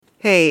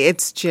Hey,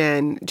 it's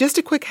Jen. Just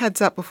a quick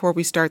heads up before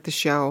we start the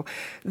show.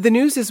 The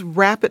news is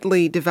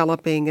rapidly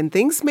developing and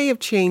things may have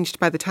changed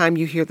by the time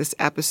you hear this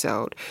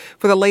episode.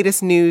 For the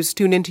latest news,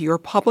 tune into your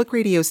public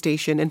radio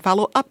station and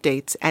follow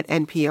updates at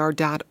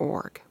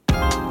npr.org.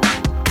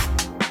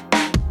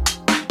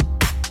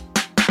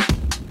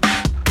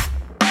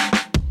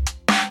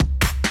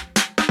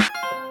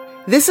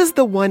 This is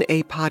the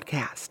 1A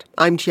podcast.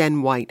 I'm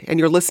Jen White, and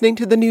you're listening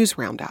to the News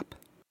Roundup.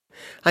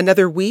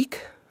 Another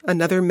week,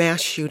 another mass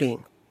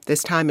shooting.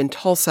 This time in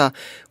Tulsa,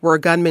 where a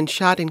gunman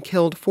shot and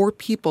killed 4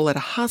 people at a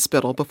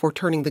hospital before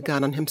turning the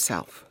gun on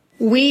himself.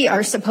 We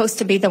are supposed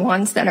to be the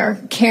ones that are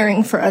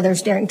caring for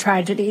others during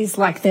tragedies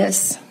like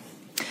this.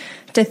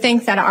 To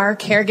think that our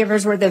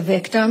caregivers were the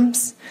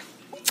victims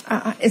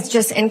is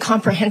just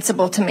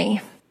incomprehensible to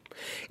me.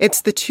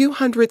 It's the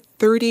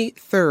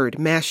 233rd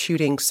mass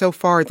shooting so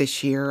far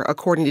this year,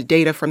 according to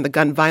data from the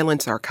Gun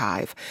Violence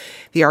Archive.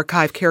 The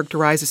archive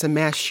characterizes a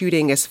mass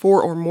shooting as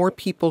 4 or more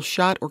people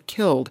shot or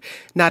killed,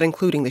 not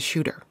including the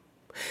shooter.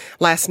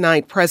 Last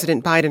night,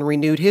 President Biden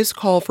renewed his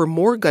call for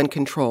more gun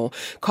control,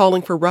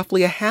 calling for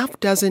roughly a half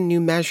dozen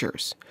new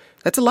measures.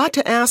 That's a lot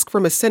to ask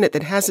from a Senate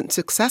that hasn't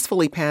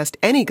successfully passed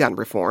any gun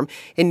reform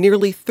in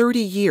nearly 30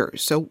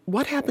 years. So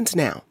what happens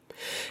now?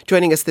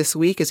 Joining us this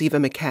week is Eva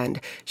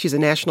McKend. She's a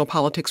national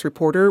politics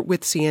reporter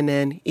with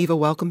CNN. Eva,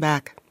 welcome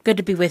back. Good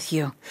to be with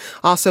you.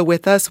 Also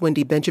with us,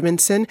 Wendy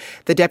Benjaminson,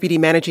 the deputy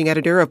managing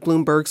editor of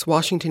Bloomberg's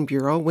Washington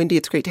Bureau. Wendy,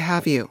 it's great to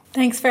have you.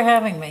 Thanks for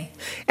having me.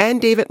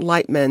 And David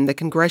Lightman, the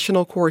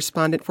congressional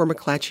correspondent for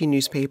McClatchy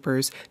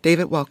Newspapers.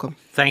 David, welcome.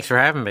 Thanks for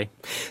having me.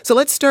 So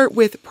let's start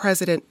with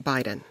President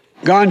Biden.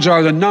 Guns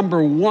are the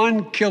number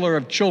one killer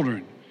of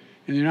children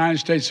in the United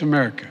States of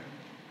America.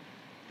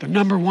 The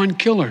number one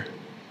killer.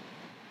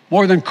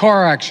 More than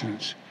car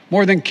accidents,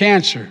 more than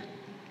cancer.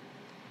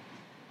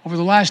 Over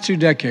the last 2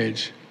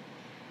 decades,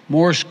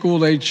 more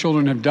school-age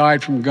children have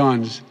died from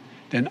guns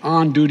than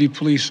on-duty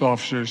police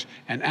officers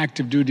and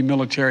active-duty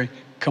military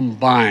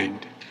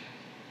combined.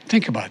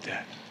 Think about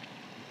that.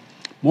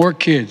 More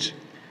kids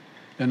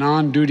than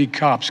on-duty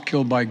cops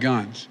killed by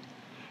guns.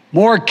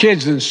 More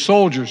kids than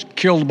soldiers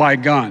killed by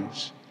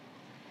guns.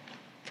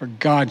 For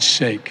God's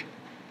sake,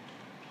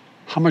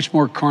 how much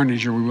more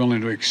carnage are we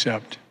willing to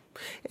accept?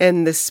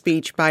 In this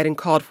speech, Biden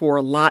called for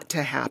a lot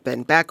to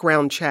happen: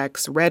 background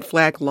checks, red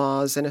flag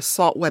laws, an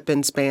assault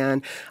weapons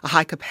ban, a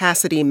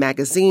high-capacity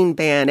magazine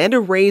ban, and a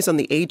raise on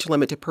the age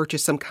limit to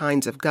purchase some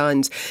kinds of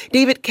guns.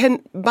 David, can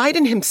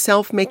Biden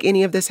himself make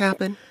any of this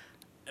happen?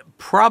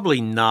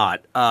 Probably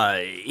not.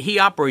 He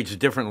operates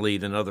differently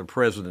than other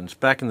presidents.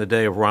 Back in the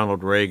day of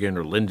Ronald Reagan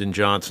or Lyndon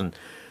Johnson,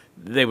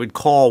 they would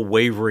call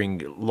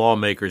wavering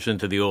lawmakers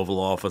into the Oval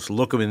Office,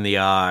 look them in the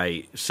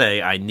eye,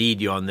 say, "I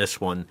need you on this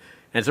one."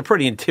 And it's a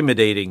pretty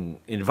intimidating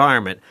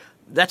environment.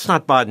 That's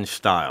not Biden's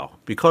style.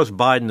 Because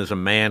Biden is a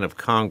man of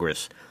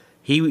Congress,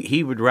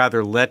 he would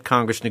rather let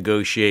Congress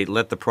negotiate,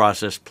 let the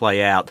process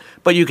play out.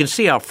 But you can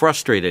see how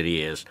frustrated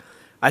he is.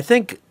 I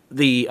think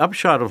the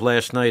upshot of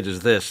last night is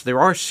this. There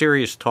are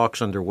serious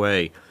talks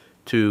underway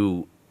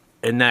to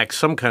enact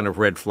some kind of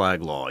red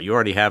flag law. You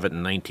already have it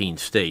in 19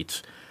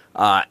 states.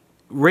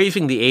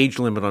 Raising the age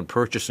limit on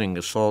purchasing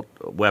assault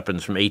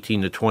weapons from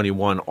 18 to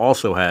 21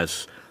 also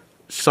has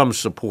some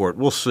support.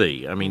 We'll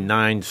see. I mean,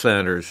 9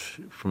 senators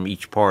from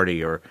each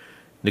party are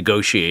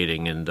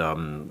negotiating, and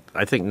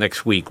I think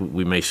next week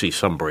we may see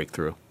some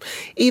breakthrough.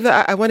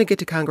 Eva, I want to get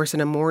to Congress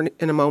in a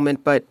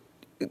moment, but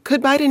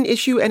could Biden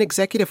issue an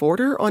executive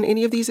order on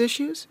any of these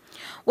issues?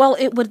 Well,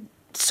 it would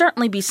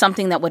certainly be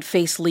something that would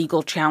face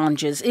legal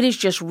challenges. It is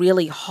just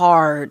really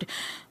hard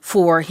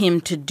for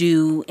him to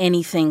do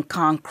anything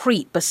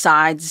concrete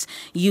besides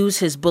use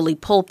his bully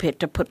pulpit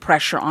to put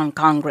pressure on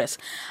Congress.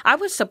 I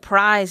was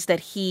surprised that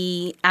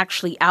he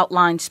actually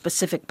outlined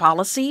specific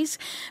policies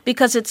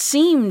because it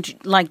seemed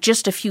like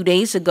just a few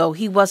days ago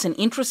he wasn't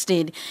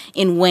interested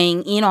in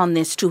weighing in on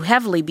this too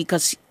heavily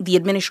because the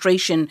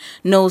administration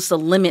knows the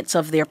limits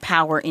of their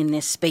power in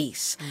this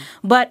space.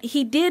 But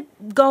he did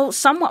go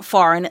somewhat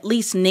far in at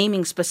least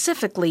naming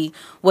specifically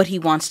what he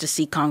wants to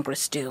see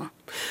Congress do.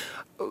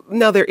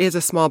 Now, there is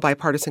a small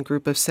bipartisan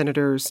group of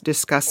senators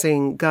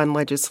discussing gun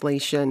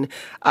legislation.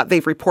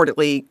 They've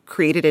reportedly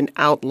created an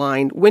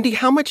outline. Wendy,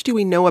 how much do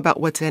we know about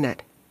what's in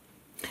it?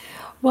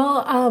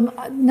 Well,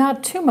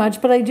 not too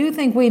much, but I do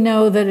think we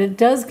know that it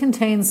does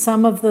contain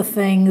some of the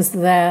things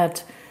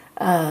that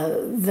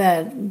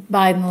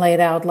Biden laid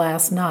out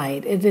last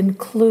night. It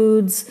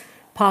includes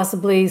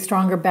possibly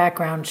stronger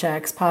background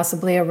checks,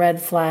 possibly a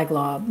red flag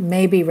law,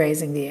 maybe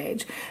raising the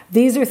age.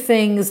 These are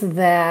things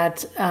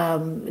that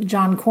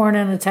John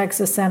Cornyn, a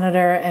Texas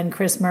senator, and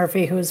Chris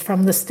Murphy, who is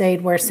from the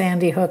state where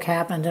Sandy Hook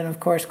happened, and of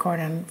course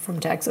Cornyn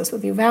from Texas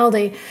with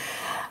Uvalde,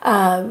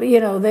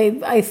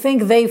 I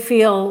think they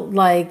feel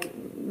like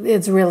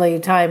it's really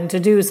time to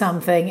do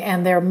something,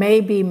 and there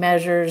may be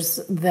measures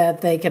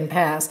that they can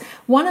pass.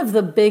 One of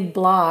the big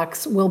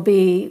blocks will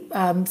be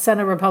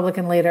Senate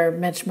Republican leader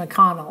Mitch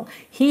McConnell.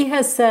 He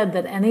has said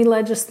that any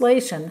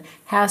legislation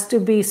has to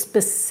be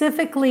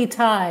specifically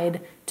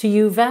tied to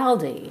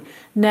Uvalde.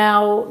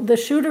 Now, the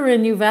shooter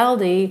in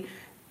Uvalde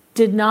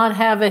did not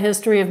have a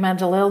history of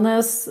mental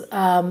illness,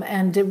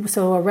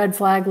 so a red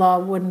flag law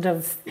wouldn't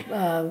have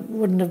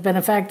been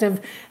effective.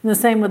 And the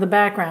same with the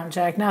background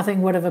check;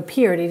 nothing would have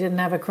appeared. He didn't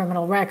have a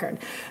criminal record.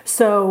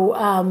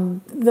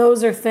 So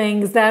those are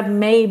things that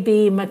may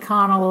be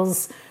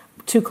McConnell's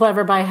too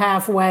clever by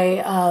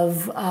halfway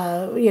of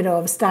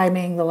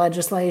stymieing the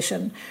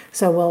legislation.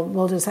 So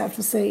we'll just have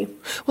to see.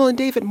 Well, and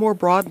David, more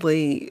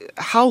broadly,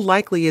 how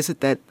likely is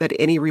it that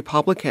any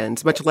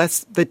Republicans, much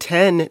less the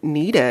 10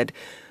 needed,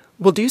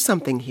 will do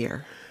something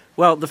here?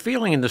 Well, the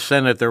feeling in the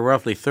Senate, there are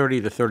roughly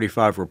 30 to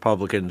 35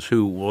 Republicans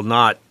who will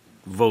not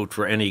vote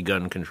for any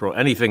gun control,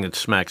 anything that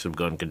smacks of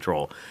gun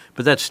control.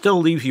 But that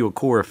still leaves you a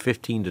core of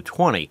 15 to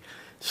 20.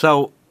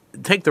 So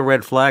take the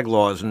red flag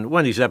laws, and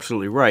Wendy's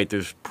absolutely right.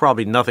 There's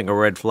probably nothing a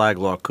red flag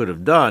law could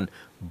have done.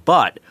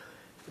 But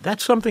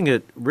that's something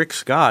that Rick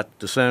Scott,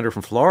 the senator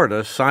from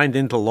Florida, signed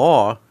into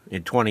law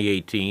in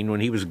 2018 when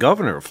he was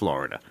governor of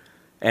Florida.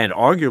 And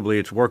arguably,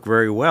 it's worked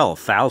very well.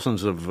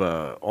 Thousands of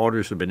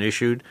orders have been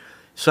issued.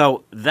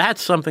 So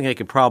that's something they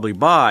could probably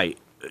buy.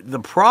 The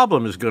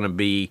problem is going to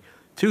be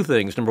two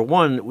things. Number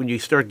one, when you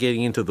start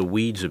getting into the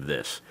weeds of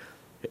this,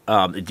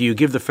 do you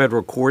give the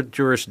federal court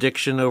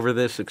jurisdiction over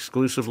this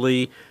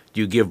exclusively?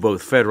 Do you give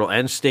both federal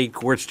and state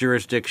courts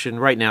jurisdiction?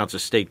 Right now, it's a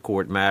state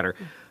court matter.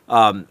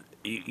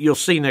 You'll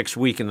see next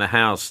week in the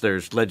House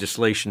there's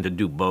legislation to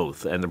do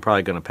both, and they're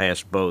probably going to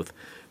pass both.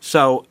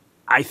 So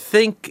I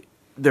think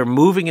they're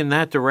moving in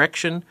that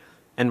direction,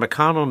 and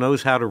McConnell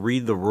knows how to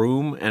read the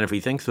room, and if he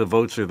thinks the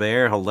votes are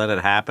there, he'll let it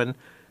happen.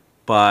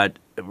 But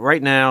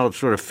right now, it's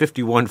sort of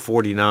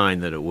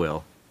 51-49 that it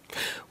will.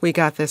 We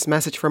got this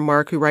message from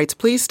Mark, who writes,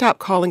 "Please stop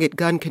calling it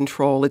gun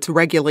control. It's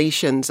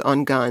regulations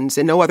on guns.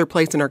 In no other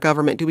place in our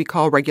government do we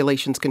call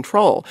regulations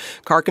control.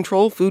 Car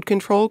control, food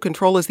control.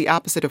 Control is the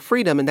opposite of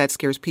freedom, and that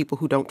scares people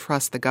who don't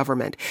trust the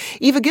government."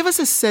 Eva, give us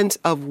a sense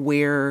of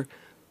where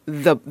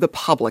the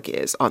public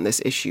is on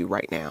this issue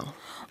right now.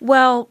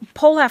 Well,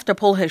 poll after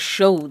poll has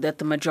showed that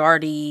the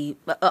majority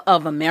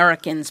of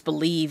Americans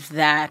believe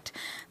that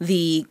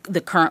the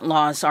current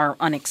laws are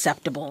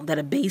unacceptable, that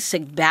a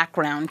basic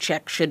background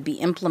check should be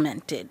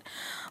implemented.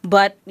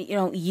 But,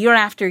 year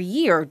after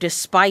year,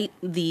 despite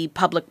the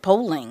public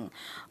polling,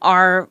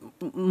 are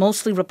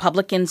mostly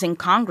Republicans in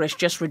Congress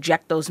just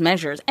reject those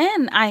measures.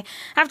 And I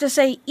have to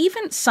say,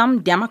 even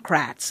some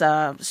Democrats,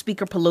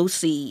 Speaker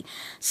Pelosi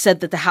said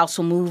that the House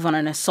will move on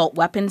an assault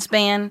weapons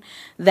ban.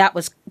 That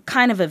was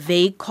kind of a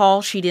vague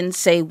call. She didn't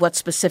say what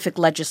specific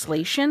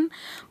legislation.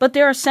 But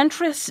there are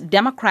centrist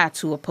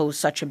Democrats who oppose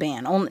such a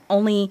ban,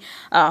 only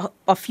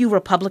a few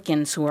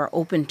Republicans who are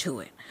open to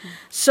it.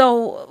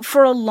 So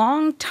for a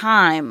long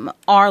time,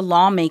 our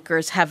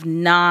lawmakers have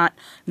not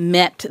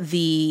met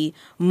the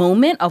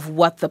moment of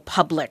what the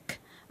public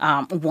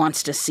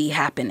wants to see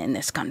happen in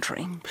this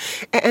country.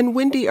 And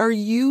Wendy, are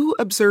you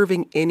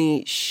observing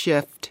any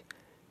shift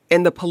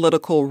in the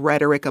political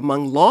rhetoric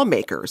among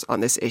lawmakers on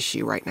this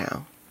issue right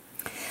now?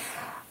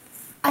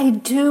 I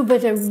do,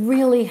 but I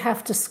really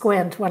have to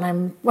squint when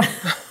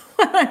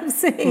I'm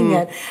seeing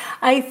it.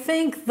 I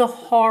think the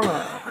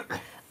horror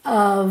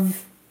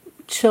of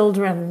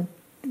children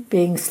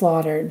being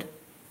slaughtered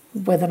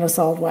with an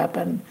assault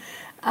weapon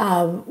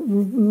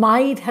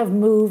might have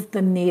moved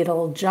the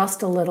needle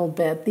just a little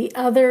bit. The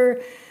other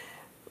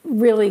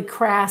really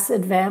crass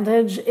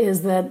advantage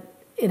is that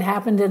it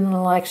happened in an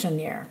election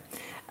year.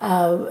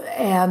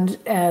 And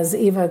as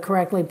Eva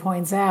correctly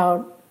points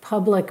out,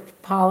 public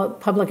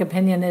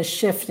opinion is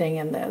shifting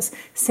in this.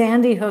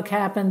 Sandy Hook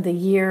happened the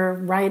year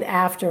right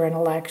after an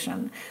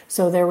election.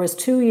 So there was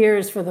 2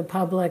 years for the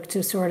public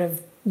to sort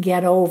of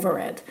get over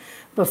it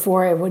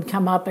before it would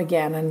come up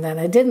again, and then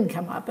it didn't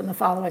come up in the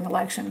following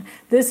election.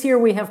 This year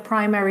we have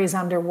primaries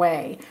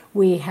underway.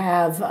 We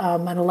have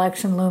an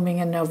election looming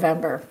in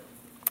November.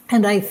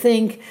 And I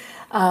think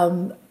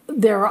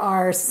there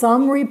are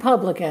some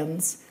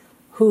Republicans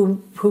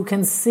who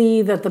can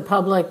see that the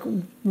public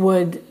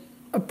would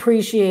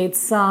appreciate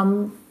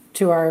some,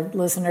 to our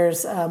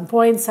listeners'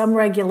 point, some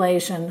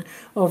regulation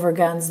over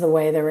guns the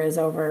way there is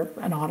over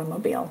an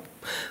automobile.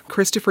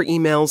 Christopher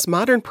emails,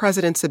 modern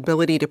presidents'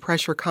 ability to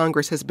pressure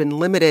Congress has been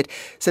limited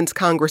since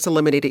Congress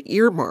eliminated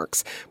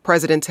earmarks.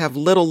 Presidents have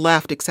little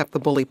left except the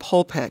bully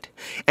pulpit.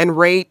 And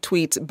Ray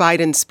tweets,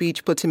 Biden's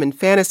speech puts him in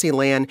fantasy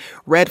land.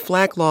 Red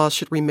flag laws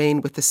should remain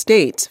with the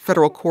states.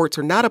 Federal courts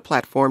are not a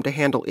platform to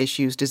handle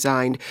issues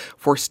designed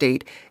for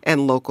state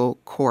and local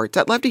courts.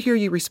 I'd love to hear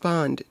you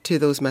respond to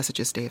those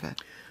messages, David.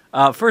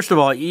 First of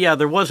all, yeah,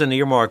 there was an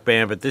earmark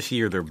ban, but this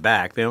year they're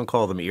back. They don't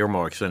call them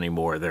earmarks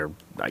anymore.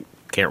 I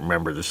can't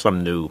remember. There's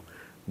some new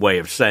way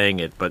of saying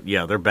it, but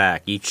yeah, they're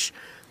back. Each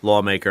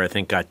lawmaker, I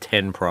think, got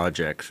 10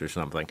 projects or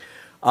something.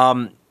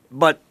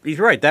 But he's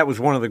right. That was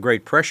one of the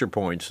great pressure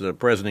points the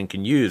president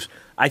can use.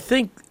 I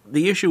think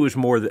the issue is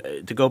more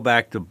to go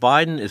back to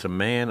Biden is a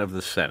man of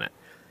the Senate,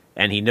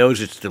 and he knows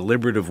its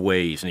deliberative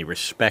ways, and he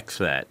respects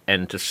that.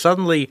 And to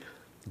suddenly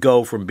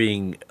go from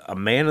being a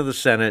man of the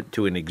Senate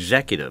to an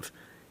executive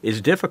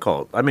is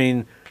difficult. I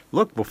mean,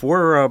 look,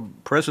 before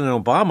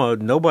President Obama,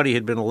 nobody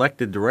had been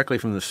elected directly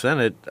from the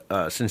Senate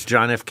since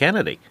John F.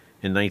 Kennedy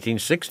in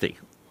 1960.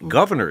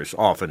 Governors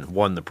often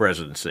won the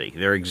presidency.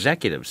 They're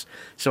executives.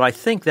 So I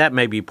think that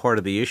may be part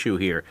of the issue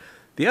here.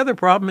 The other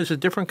problem is a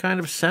different kind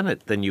of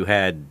Senate than you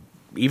had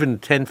even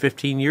 10,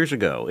 15 years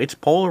ago. It's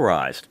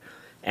polarized.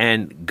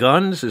 And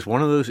guns is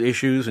one of those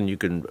issues, and you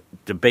can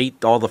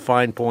debate all the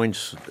fine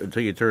points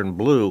until you turn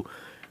blue.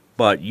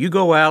 But you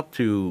go out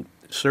to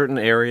certain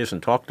areas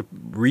and talk to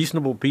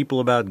reasonable people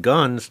about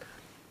guns,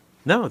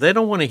 no, they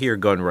don't want to hear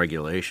gun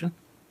regulation.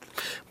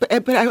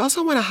 But I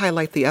also want to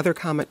highlight the other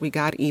comment we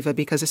got, Eva,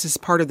 because this is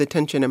part of the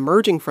tension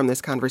emerging from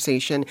this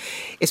conversation,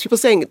 is people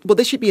saying, well,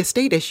 this should be a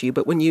state issue.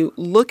 But when you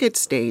look at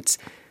states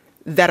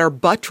that are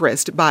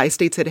buttressed by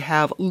states that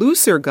have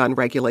looser gun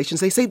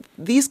regulations, they say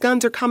these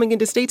guns are coming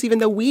into states even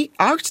though we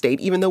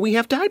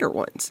have tighter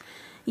ones.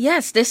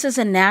 Yes, this is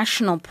a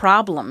national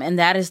problem, and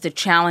that is the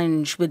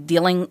challenge with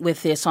dealing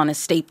with this on a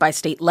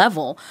state-by-state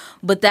level.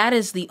 But that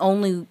is the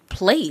only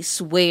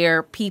place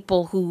where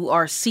people who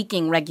are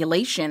seeking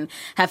regulation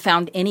have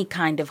found any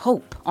kind of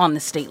hope on the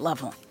state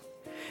level.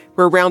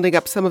 We're rounding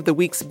up some of the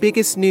week's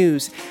biggest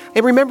news.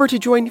 And remember to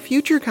join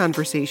future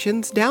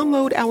conversations.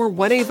 Download our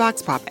 1A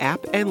Vox Pop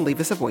app and leave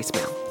us a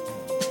voicemail.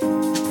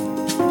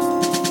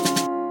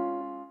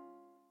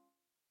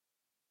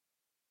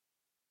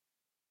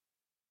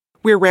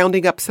 We're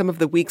rounding up some of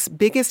the week's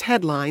biggest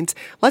headlines.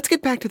 Let's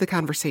get back to the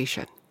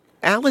conversation.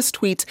 Alice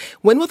tweets,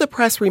 when will the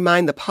press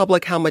remind the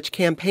public how much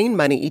campaign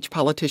money each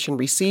politician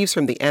receives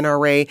from the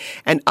NRA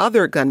and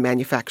other gun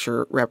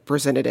manufacturer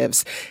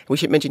representatives? We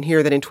should mention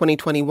here that in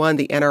 2021,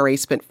 the NRA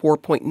spent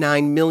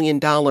 $4.9 million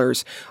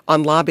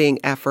on lobbying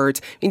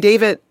efforts. I mean,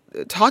 David,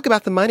 talk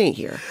about the money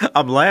here.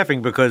 I'm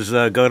laughing because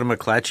go to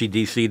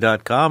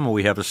McClatchydC.com, and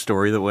we have a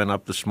story that went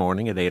up this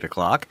morning at 8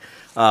 o'clock,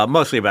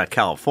 mostly about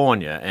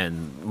California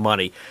and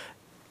money.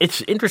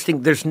 It's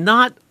interesting. There's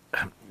not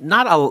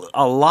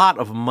a lot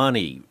of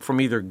money from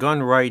either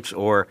gun rights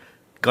or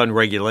gun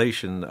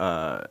regulation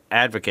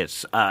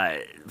advocates.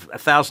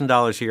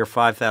 $1,000 here,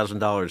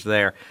 $5,000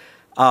 there.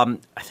 I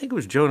think it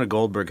was Jonah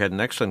Goldberg had an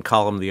excellent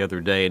column the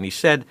other day, and he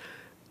said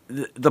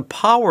the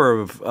power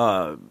of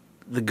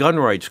the gun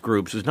rights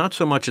groups is not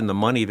so much in the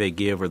money they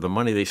give or the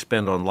money they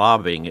spend on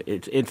lobbying.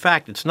 In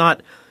fact, it's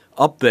not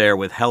up there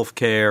with health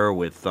care,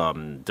 with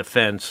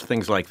defense,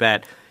 things like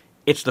that.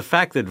 It's the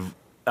fact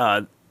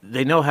that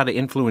they know how to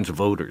influence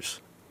voters.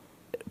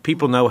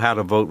 People know how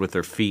to vote with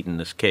their feet in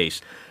this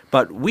case.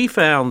 But we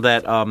found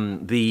that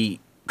the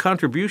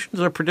contributions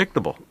are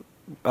predictable.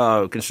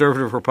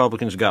 Conservative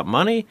Republicans got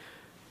money.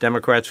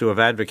 Democrats who have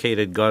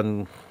advocated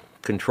gun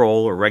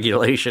control or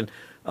regulation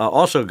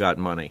also got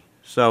money.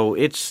 So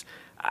it's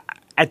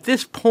at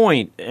this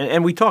point,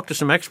 and we talked to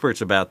some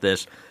experts about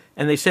this,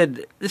 and they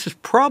said this is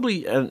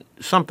probably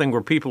something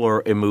where people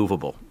are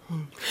immovable.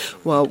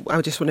 Well,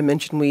 I just want to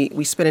mention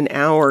we spent an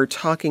hour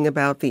talking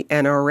about the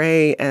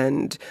NRA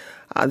and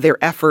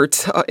their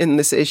efforts in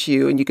this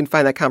issue, and you can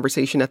find that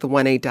conversation at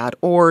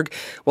the1a.org.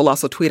 We'll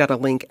also tweet out a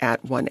link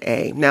at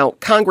 1A. Now,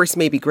 Congress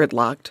may be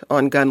gridlocked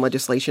on gun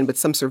legislation, but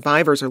some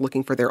survivors are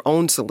looking for their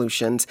own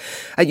solutions.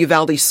 A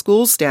Uvalde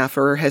school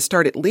staffer has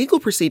started legal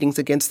proceedings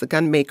against the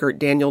gun maker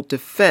Daniel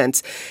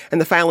Defense, and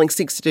the filing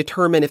seeks to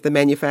determine if the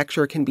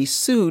manufacturer can be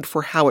sued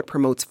for how it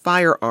promotes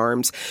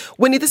firearms.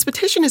 Wendy, this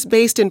petition is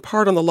based in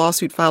part on the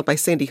lawsuit filed by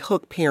Sandy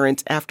Hook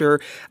parents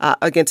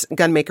against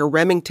gunmaker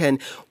Remington.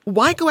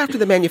 Why go after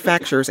the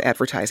manufacturer's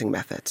advertising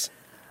methods?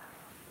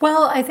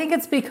 Well, I think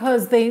it's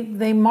because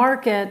they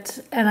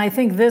market, and I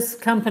think this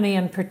company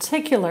in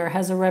particular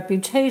has a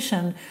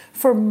reputation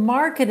for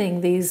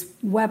marketing these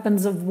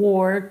weapons of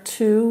war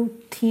to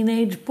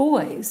teenage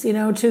boys, let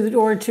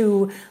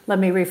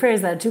me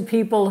rephrase that, to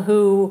people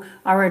who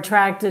are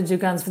attracted to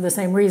guns for the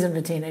same reason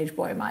a teenage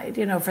boy might,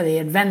 for the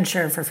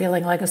adventure, for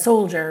feeling like a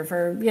soldier,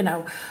 for,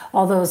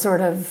 all those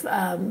sort of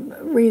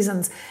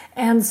reasons.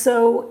 And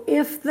so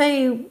if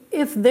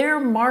their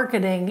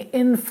marketing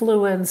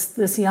influenced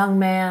this young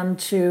man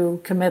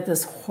to commit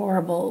this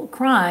horrible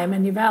crime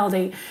in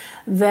Uvalde,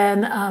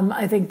 then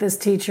I think this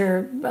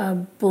teacher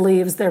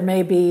believes there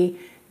may be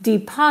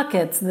deep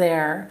pockets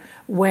there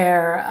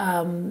where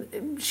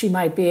she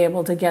might be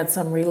able to get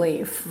some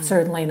relief,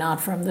 certainly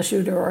not from the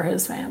shooter or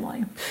his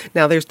family.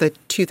 Now, there's the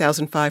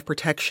 2005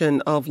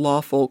 Protection of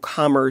Lawful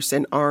Commerce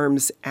and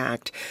Arms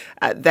Act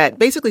that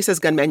basically says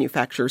gun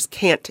manufacturers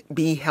can't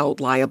be held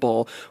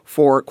liable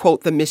for,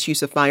 quote, the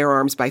misuse of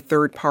firearms by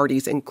third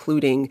parties,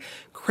 including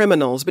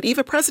criminals. But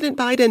Eva, President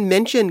Biden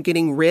mentioned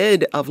getting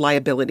rid of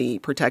liability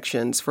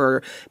protections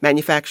for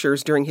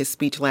manufacturers during his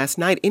speech last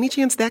night. Any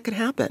chance that could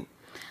happen?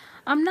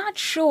 I'm not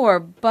sure,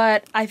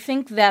 but I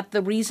think that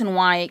the reason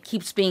why it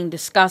keeps being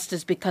discussed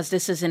is because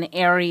this is an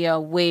area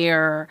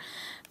where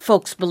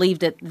folks believe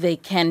that they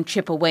can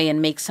chip away and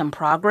make some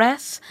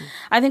progress.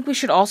 I think we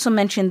should also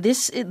mention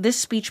this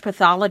speech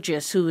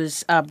pathologist who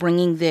is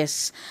bringing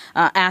this,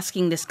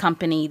 asking this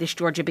company, this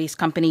Georgia-based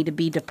company, to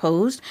be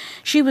deposed.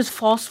 She was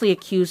falsely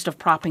accused of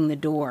propping the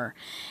door.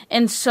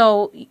 And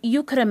so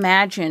you could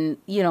imagine,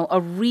 a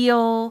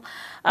real,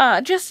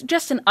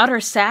 just an utter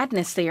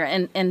sadness there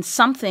and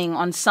something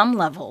on some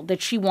level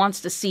that she wants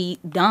to see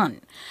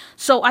done.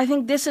 So I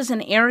think this is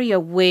an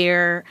area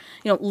where,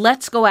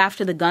 let's go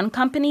after the gun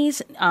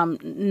companies,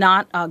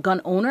 not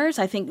gun owners.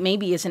 I think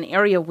maybe is an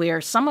area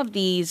where some of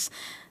these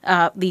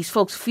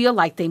folks feel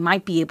like they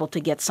might be able to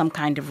get some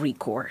kind of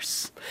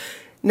recourse.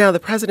 Now, the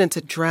president's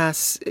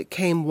address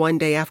came one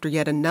day after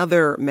yet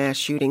another mass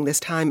shooting, this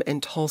time in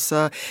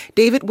Tulsa.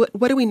 David,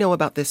 what do we know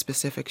about this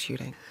specific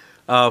shooting?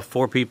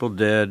 4 people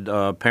dead.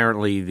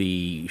 Apparently,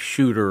 the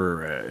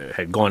shooter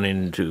had gone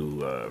into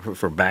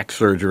for back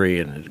surgery,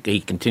 and he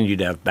continued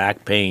to have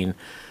back pain.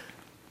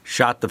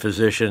 Shot the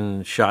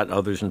physician, shot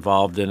others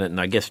involved in it,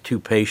 and I guess 2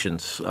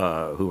 patients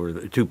who were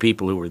 2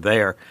 people who were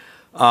there.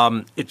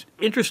 It's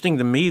interesting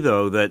to me,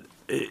 though, that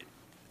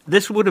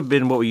this would have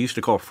been what we used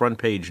to call front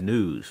page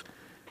news,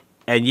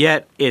 and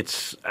yet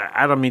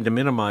I don't mean to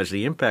minimize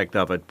the impact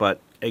of it, but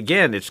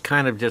again, it's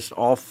kind of just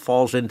all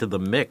falls into the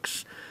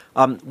mix.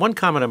 One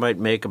comment I might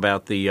make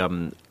about the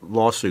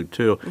lawsuit,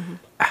 too,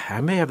 I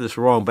may have this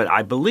wrong, but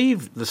I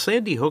believe the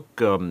Sandy Hook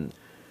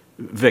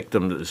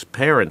victim's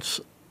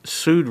parents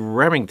sued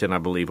Remington, I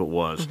believe it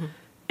was,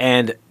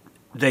 and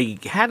they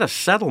had a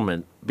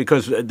settlement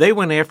because they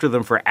went after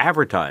them for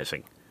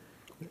advertising.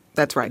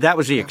 That's right. That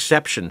was the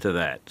exception to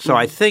that. So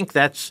I think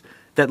that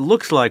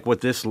looks like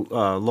what this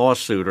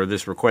lawsuit or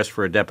this request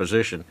for a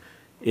deposition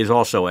is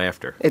also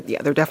after.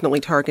 They're definitely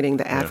targeting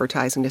the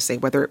advertising to say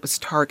whether it was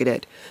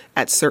targeted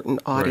at certain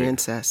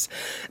audiences.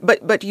 Right.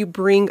 But you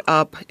bring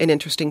up an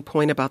interesting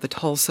point about the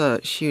Tulsa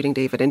shooting,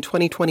 David. In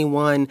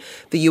 2021,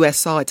 the U.S.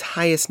 saw its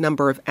highest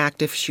number of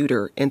active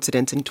shooter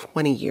incidents in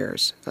 20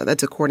 years.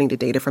 That's according to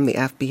data from the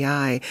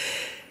FBI.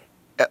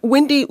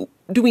 Wendy,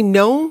 do we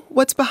know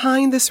what's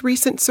behind this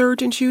recent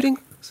surge in shooting?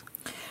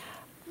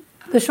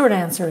 The short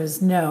answer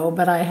is no,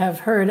 but I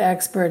have heard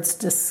experts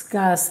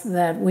discuss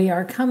that we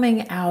are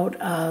coming out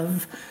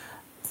of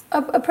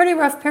a pretty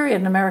rough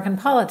period in American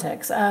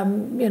politics.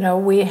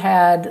 We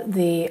had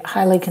the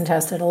highly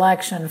contested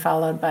election,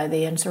 followed by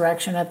the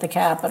insurrection at the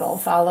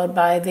Capitol,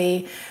 but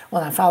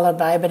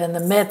in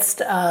the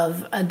midst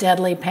of a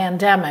deadly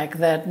pandemic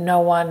that no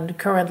one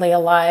currently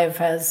alive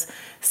has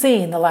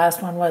seen. The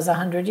last one was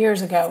 100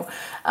 years ago.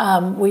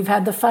 We've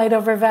had the fight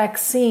over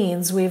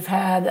vaccines. We've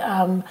had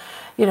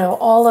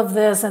all of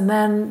this, and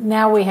then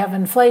now we have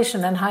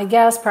inflation and high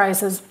gas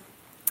prices.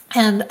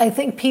 And I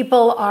think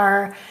people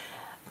are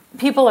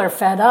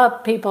fed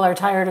up. People are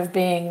tired of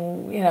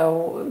being,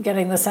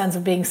 getting the sense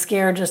of being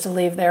scared just to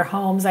leave their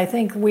homes. I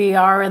think we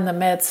are in the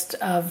midst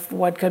of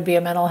what could be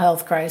a mental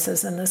health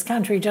crisis in this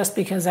country just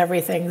because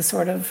everything's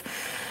sort of,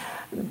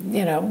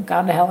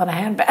 gone to hell in a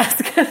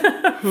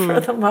handbasket for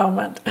the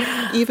moment.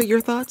 Eva,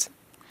 your thoughts?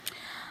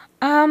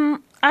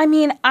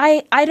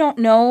 I don't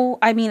know.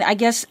 I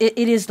guess it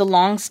is the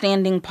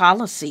longstanding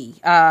policy.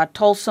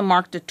 Tulsa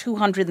marked the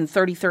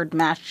 233rd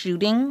mass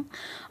shooting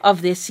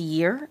of this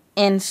year.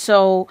 And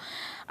so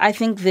I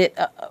think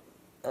that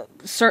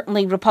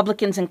certainly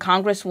Republicans in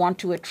Congress want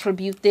to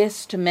attribute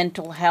this to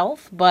mental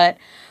health, but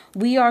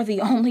we are the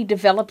only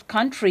developed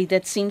country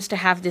that seems to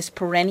have this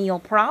perennial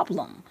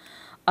problem,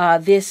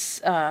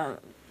 this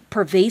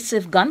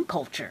pervasive gun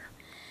culture.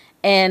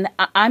 And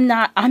I'm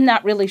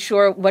not really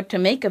sure what to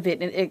make of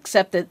it,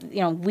 except that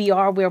we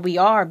are where we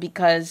are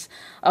because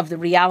of the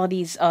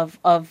realities of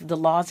the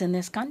laws in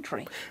this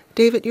country.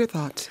 David, your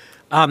thoughts?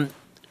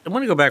 I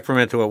want to go back for a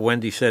minute to what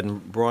Wendy said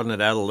and broaden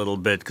it out a little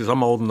bit because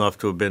I'm old enough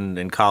to have been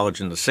in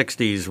college in the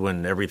 60s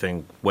when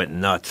everything went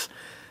nuts.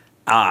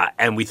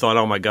 And we thought,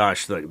 oh, my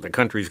gosh, the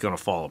country's going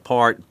to fall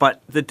apart.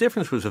 But the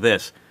difference was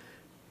this.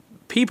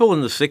 People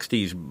in the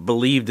 60s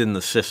believed in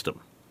the system.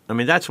 I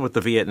mean, that's what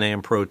the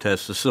Vietnam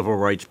protests, the civil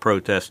rights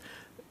protests,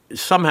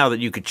 somehow that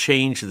you could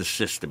change the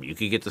system. You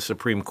could get the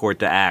Supreme Court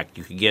to act.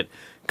 You could get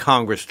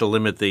Congress to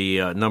limit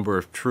the number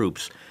of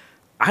troops.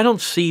 I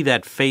don't see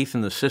that faith in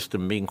the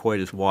system being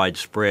quite as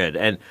widespread.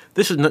 And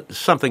this is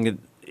something that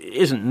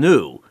isn't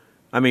new.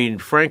 I mean,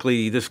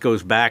 frankly, this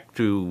goes back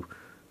to,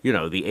 the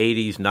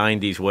 80s,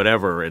 90s,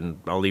 whatever, and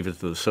I'll leave it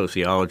to the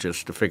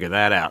sociologists to figure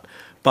that out.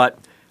 But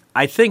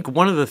I think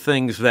one of the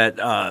things that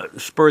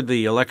spurred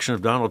the election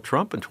of Donald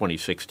Trump in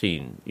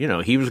 2016,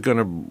 he was going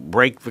to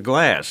break the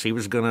glass. He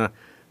was going to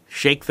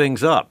shake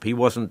things up. He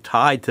wasn't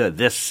tied to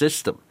this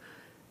system.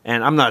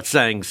 And I'm not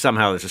saying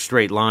somehow there's a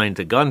straight line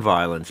to gun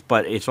violence,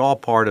 but it's all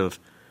part of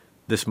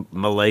this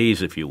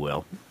malaise, if you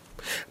will.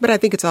 But I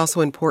think it's also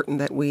important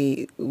that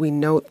we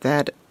note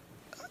that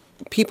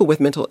people with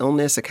mental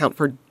illness account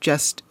for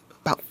just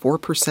about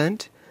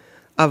 4%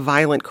 of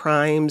violent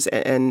crimes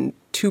and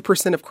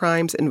 2% of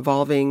crimes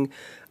involving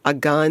a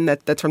gun.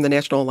 That's from the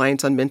National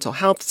Alliance on Mental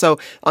Health. So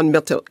on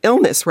mental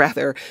illness,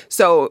 rather.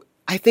 So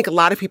I think a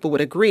lot of people would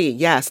agree,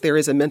 yes, there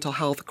is a mental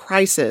health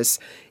crisis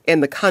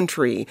in the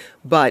country,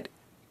 but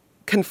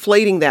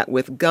conflating that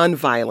with gun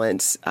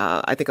violence,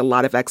 I think a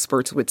lot of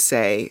experts would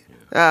say,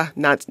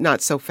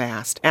 not so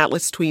fast.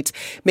 Atlas tweets,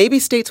 maybe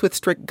states with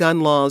strict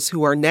gun laws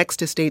who are next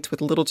to states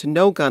with little to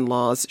no gun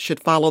laws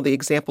should follow the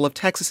example of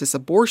Texas's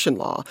abortion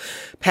law.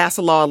 Pass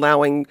a law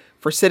allowing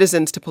for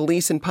citizens to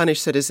police and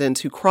punish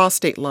citizens who cross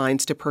state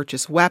lines to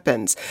purchase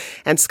weapons.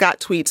 And Scott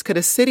tweets, could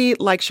a city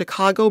like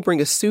Chicago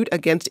bring a suit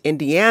against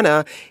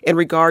Indiana in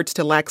regards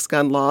to lax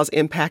gun laws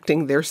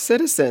impacting their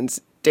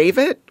citizens?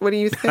 David, what do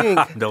you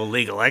think? No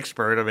legal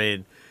expert. I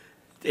mean,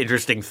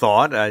 interesting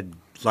thought. I'd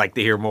like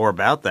to hear more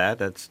about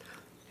that.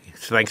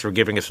 Thanks for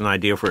giving us an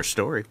idea for a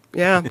story.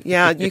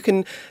 Yeah. You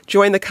can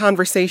join the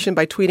conversation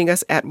by tweeting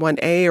us at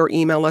 1A or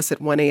email us at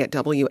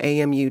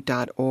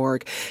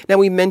 1A@WAMU.org. Now,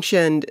 we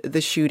mentioned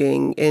the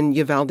shooting in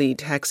Uvalde,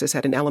 Texas,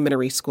 at an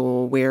elementary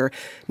school where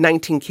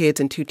 19 kids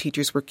and 2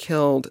 teachers were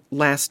killed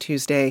last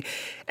Tuesday.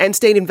 And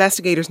state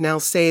investigators now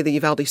say the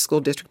Uvalde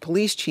School District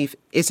Police Chief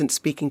isn't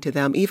speaking to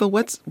them. Eva,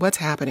 what's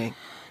happening?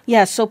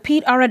 Yeah, so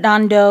Pete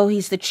Arredondo,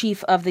 he's the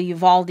chief of the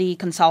Uvalde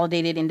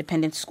Consolidated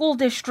Independent School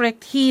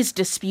District. He's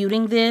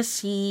disputing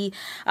this. He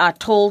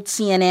told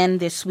CNN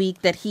this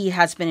week that he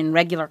has been in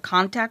regular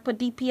contact with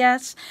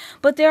DPS,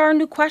 but there are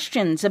new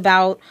questions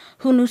about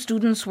who knew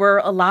students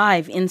were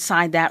alive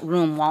inside that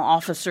room while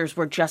officers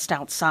were just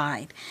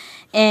outside.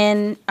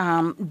 And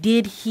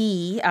did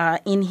he,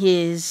 in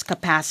his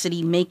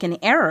capacity, make an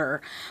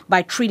error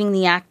by treating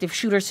the active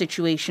shooter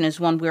situation as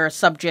one where a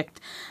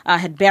subject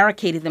had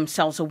barricaded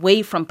themselves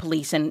away from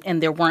police and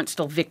there weren't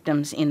still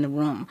victims in the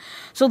room?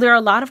 So there are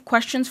a lot of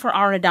questions for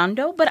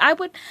Arredondo, but I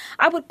would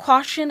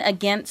caution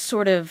against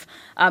sort of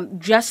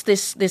just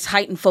this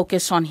heightened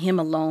focus on him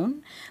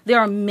alone.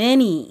 There are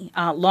many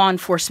law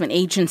enforcement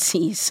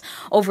agencies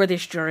over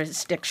this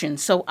jurisdiction,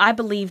 so I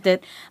believe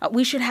that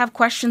we should have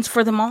questions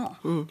for them all.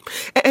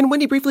 And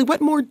Wendy, briefly, what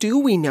more do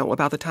we know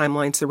about the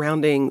timeline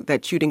surrounding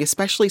that shooting,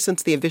 especially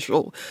since the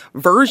official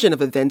version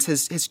of events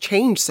has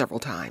changed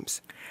several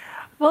times?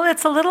 Well,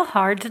 it's a little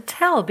hard to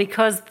tell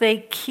because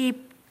they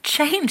keep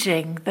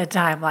changing the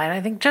timeline.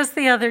 I think just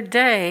the other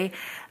day,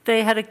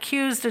 they had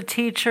accused a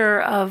teacher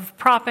of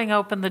propping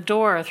open the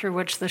door through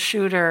which the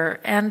shooter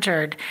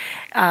entered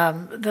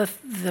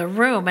the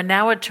room, and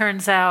now it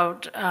turns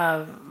out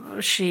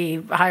she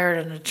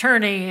hired an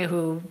attorney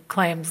who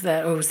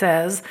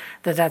says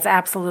that that's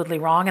absolutely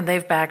wrong, and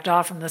they've backed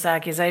off from this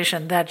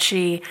accusation that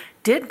she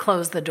did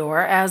close the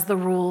door as the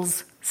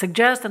rules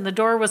suggest, and the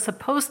door was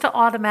supposed to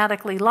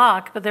automatically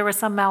lock, but there was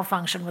some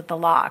malfunction with the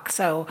lock,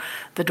 so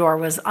the door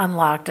was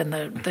unlocked and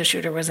the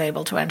shooter was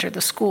able to enter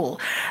the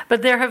school.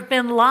 But there have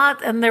been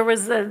and there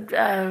was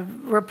a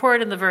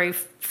report in the very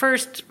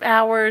first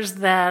hours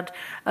that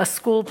a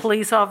school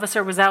police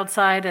officer was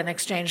outside and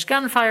exchanged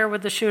gunfire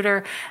with the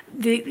shooter.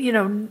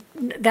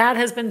 That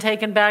has been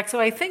taken back. So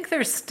I think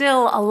there's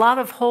still a lot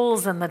of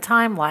holes in the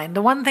timeline.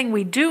 The one thing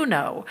we do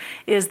know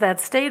is that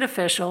state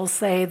officials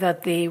say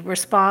that the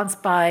response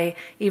by,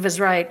 Eva's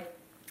right,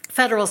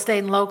 federal, state,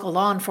 and local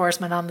law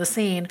enforcement on the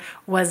scene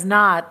was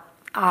not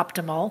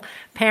optimal.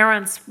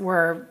 Parents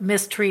were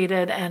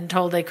mistreated and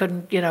told they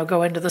couldn't,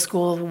 go into the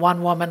school.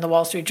 One woman, the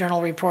Wall Street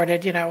Journal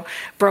reported,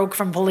 broke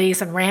from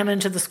police and ran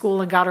into the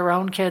school and got her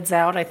own kids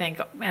out. I think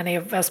any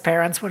of us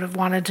parents would have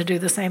wanted to do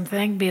the same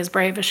thing, be as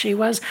brave as she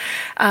was.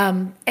 But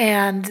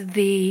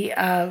it's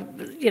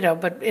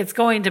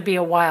going to be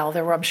a while.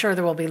 I'm sure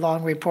there will be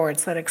long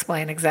reports that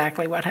explain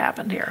exactly what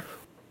happened here.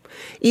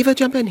 Eva,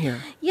 jump in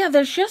here. Yeah,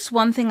 there's just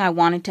one thing I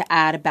wanted to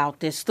add about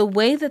this. The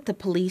way that the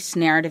police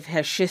narrative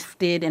has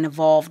shifted and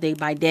evolved day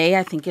by day,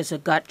 I think, is a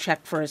gut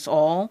check for us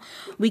all.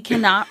 We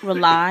cannot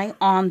rely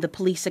on the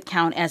police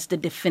account as the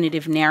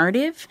definitive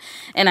narrative.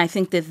 And I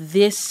think that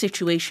this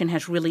situation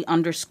has really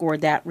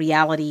underscored that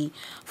reality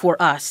for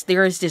us.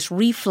 There is this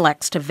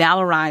reflex to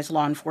valorize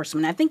law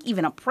enforcement. I think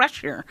even a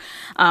pressure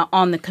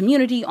on the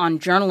community, on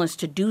journalists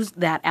to do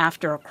that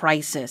after a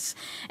crisis.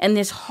 And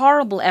this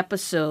horrible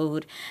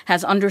episode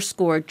has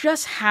underscored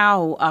just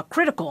how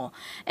critical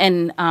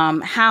and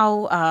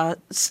how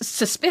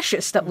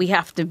suspicious that we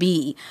have to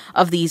be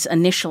of these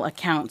initial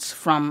accounts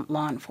from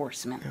law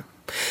enforcement. Yeah.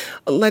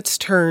 Let's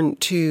turn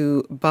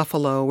to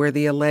Buffalo, where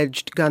the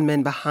alleged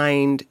gunman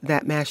behind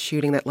that mass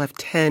shooting that left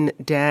 10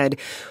 dead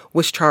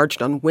was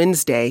charged on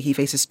Wednesday. He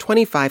faces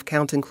 25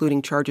 counts,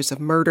 including charges of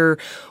murder,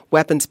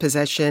 weapons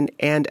possession,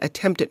 and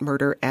attempted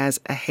murder as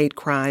a hate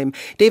crime.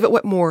 David,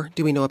 what more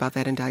do we know about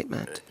that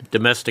indictment?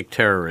 Domestic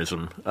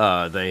terrorism.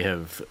 They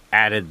have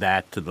added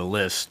that to the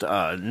list.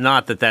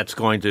 Not that that's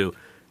going to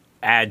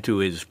add to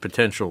his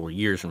potential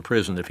years in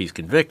prison if he's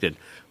convicted.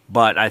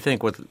 But I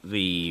think what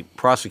the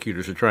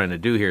prosecutors are trying to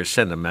do here is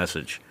send a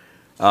message.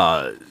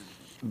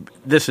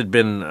 This had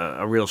been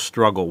a real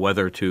struggle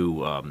whether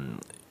to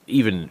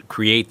even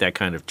create that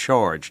kind of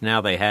charge.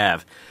 Now they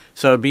have.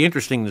 So it'd be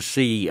interesting to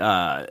see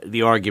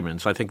the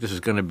arguments. I think this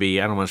is going to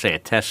be, I don't want to say a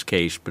test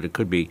case, but it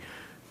could be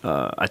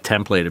a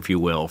template, if you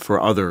will,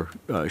 for other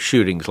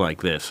shootings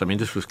like this. I mean,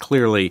 this was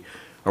clearly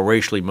a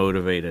racially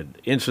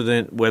motivated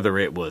incident. Whether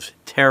it was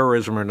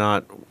terrorism or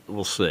not,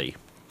 we'll see.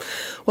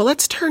 Well,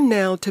 let's turn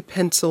now to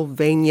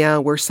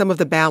Pennsylvania, where some of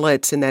the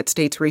ballots in that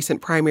state's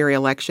recent primary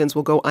elections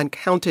will go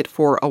uncounted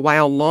for a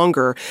while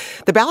longer.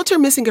 The ballots are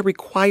missing a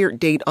required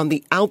date on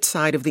the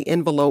outside of the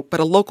envelope, but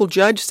a local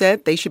judge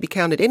said they should be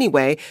counted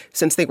anyway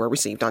since they were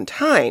received on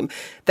time.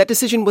 That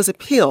decision was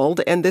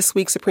appealed, and this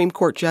week Supreme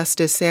Court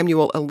Justice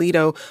Samuel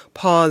Alito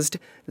paused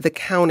the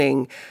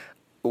counting.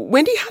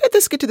 Wendy, how did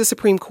this get to the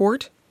Supreme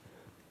Court?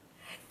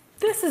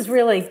 This is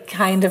really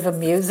kind of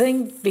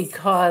amusing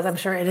because I'm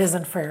sure it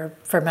isn't for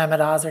Mehmet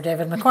Oz or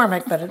David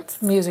McCormick, but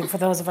it's amusing for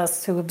those of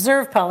us who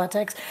observe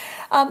politics.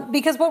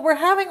 Because what we're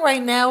having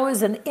right now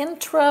is an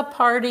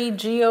intra-party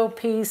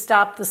GOP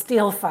stop the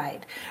steal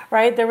fight,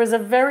 right? There was a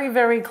very,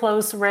 very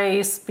close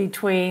race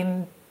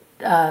between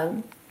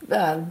David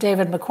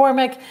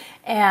McCormick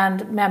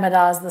and Mehmet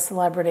Oz, the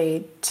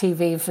celebrity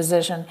TV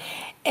physician,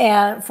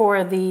 and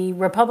for the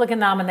Republican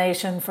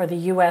nomination for the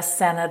U.S.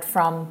 Senate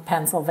from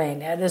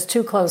Pennsylvania. It is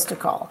too close to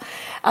call.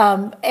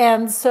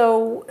 And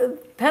so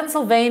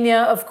Pennsylvania,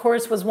 of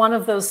course, was one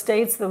of those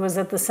states that was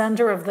at the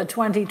center of the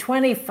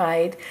 2020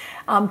 fight,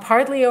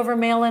 partly over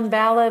mail-in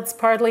ballots,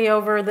 partly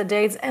over the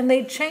dates, and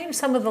they changed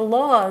some of the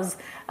laws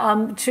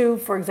to,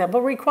 for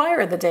example,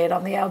 require the date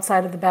on the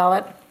outside of the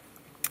ballot,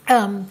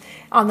 on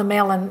the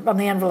mail-in, on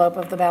the envelope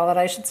of the ballot,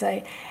 I should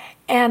say.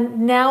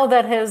 And now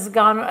that has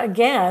gone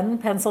again,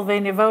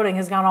 Pennsylvania voting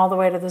has gone all the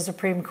way to the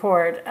Supreme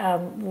Court,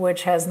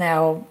 which has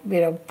now,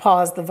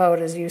 paused the vote,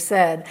 as you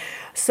said.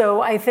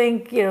 So I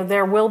think,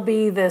 there will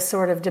be this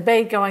sort of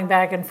debate going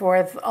back and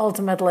forth.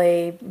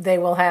 Ultimately, they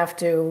will have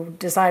to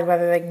decide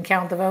whether they can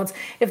count the votes.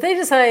 If they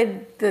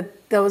decide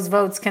that those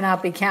votes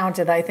cannot be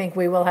counted, I think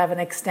we will have an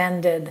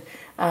extended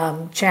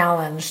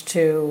challenge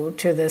to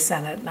the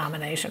Senate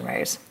nomination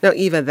race. Now,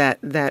 Eva,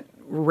 that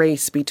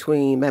race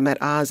between Mehmet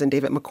Oz and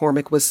David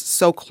McCormick was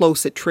so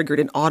close it triggered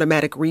an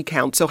automatic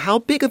recount. So how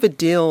big of a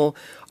deal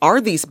are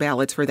these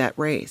ballots for that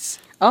race?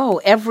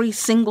 Oh, every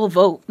single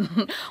vote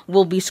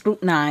will be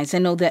scrutinized. I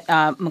know that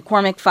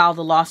McCormick filed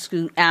a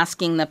lawsuit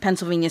asking the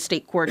Pennsylvania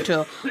State Court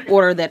to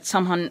order that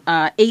some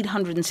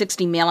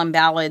 860 mail-in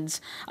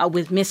ballots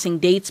with missing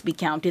dates be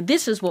counted.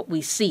 This is what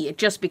we see. It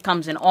just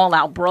becomes an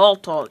all-out brawl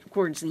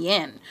towards the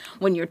end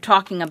when you're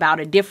talking about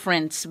a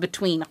difference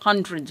between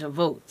hundreds of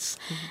votes.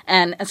 Mm-hmm.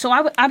 And so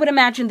I would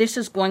imagine this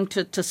is going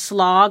to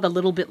slog a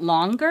little bit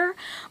longer.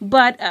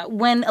 But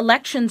when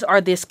elections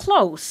are this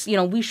close,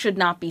 we should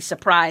not be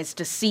surprised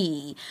to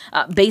see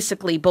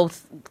basically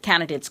both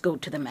candidates go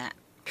to the mat.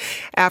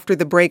 After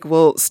the break,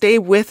 we'll stay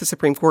with the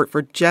Supreme Court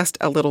for just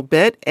a little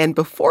bit. And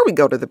before we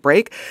go to the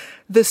break,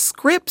 the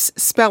Scripps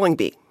Spelling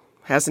Bee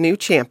has a new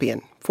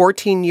champion.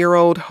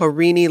 14-year-old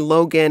Harini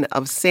Logan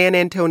of San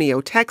Antonio,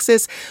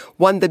 Texas,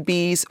 won the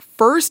Bee's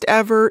first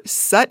ever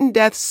sudden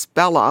death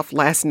spell-off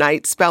last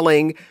night,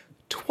 spelling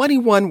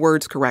 21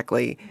 words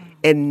correctly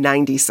in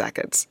 90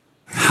 seconds.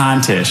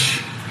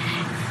 Hontish.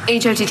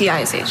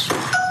 H-O-T-T-I-S-H.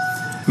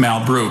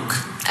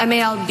 Malbrook.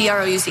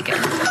 M-A-L-B-R-O-U-C-K.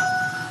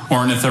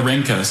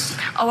 Ornithorhynchus.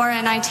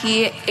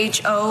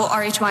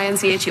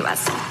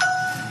 O-R-N-I-T-H-O-R-H-Y-N-C-H-U-S.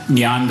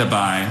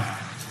 Nyandabai.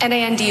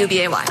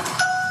 N-A-N-D-U-B-A-Y.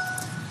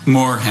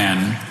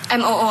 Moorhen.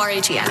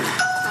 M-O-O-R-H-E-N.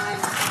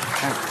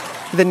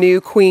 The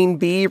new Queen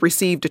Bee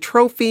received a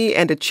trophy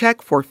and a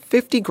check for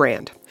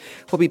 $50,000.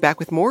 We'll be back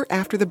with more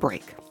after the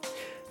break.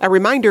 A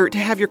reminder to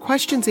have your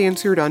questions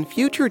answered on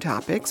future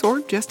topics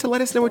or just to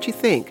let us know what you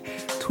think.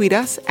 Tweet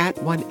us at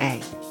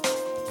 1A.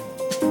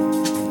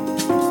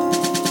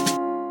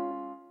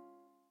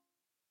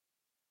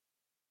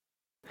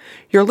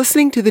 You're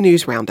listening to the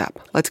News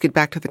Roundup. Let's get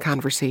back to the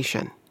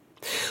conversation.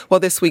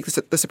 Well, this week,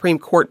 the Supreme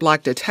Court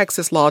blocked a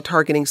Texas law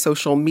targeting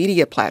social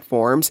media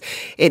platforms.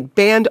 It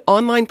banned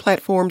online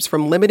platforms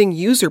from limiting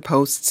user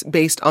posts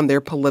based on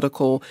their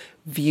political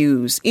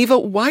views. Eva,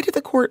 why did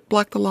the court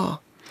block the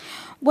law?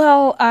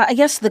 Well, I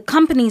guess the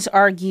companies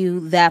argue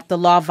that the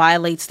law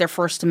violates their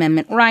First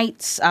Amendment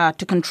rights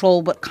to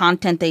control what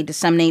content they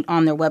disseminate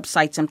on their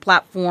websites and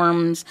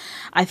platforms.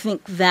 I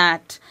think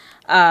that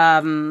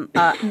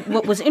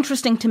what was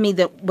interesting to me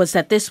was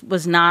that this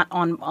was not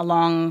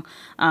along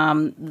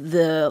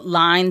the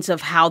lines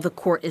of how the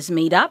court is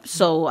made up.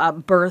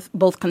 So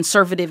both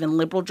conservative and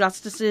liberal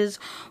justices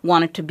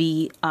wanted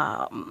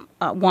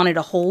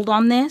a hold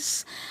on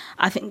this.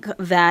 I think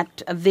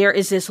that there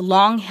is this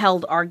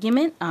long-held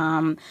argument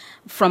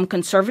from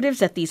conservatives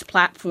that these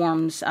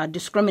platforms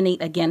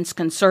discriminate against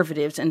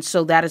conservatives. And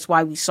so that is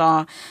why we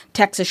saw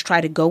Texas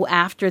try to go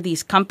after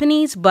these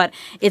companies. But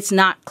it's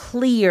not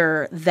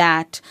clear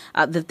that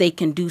they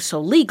can do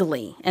so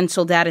legally. And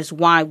so that is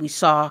why we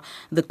saw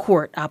the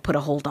court put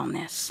a hold on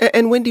this.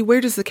 And Wendy, where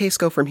does the case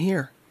go from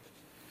here?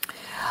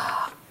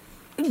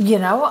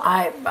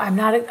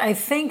 I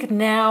think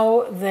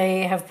now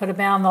they have put a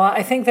ban on the law.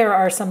 I think there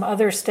are some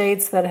other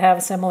states that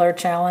have similar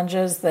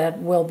challenges that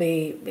will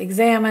be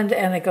examined,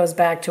 and it goes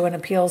back to an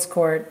appeals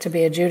court to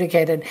be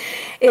adjudicated.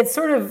 It's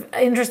sort of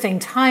interesting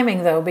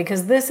timing, though,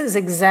 because this is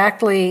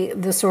exactly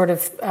the sort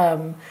of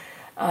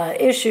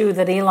issue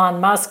that Elon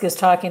Musk is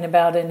talking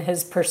about in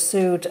his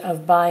pursuit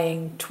of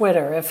buying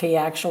Twitter. If he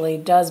actually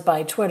does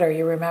buy Twitter,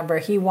 you remember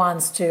he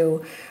wants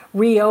to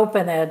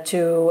reopen it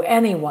to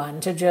anyone,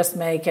 to just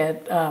make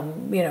it,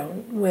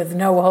 with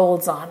no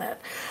holds on it.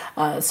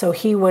 So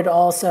he would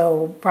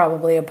also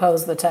probably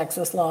oppose the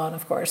Texas law, and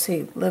of course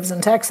he lives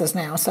in Texas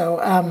now.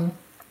 So,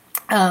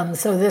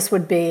 so this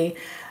would be,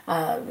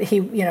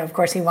 of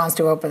course he wants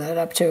to open it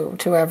up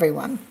to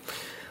everyone.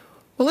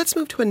 Well, let's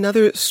move to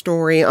another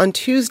story. On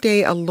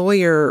Tuesday, a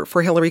lawyer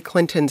for Hillary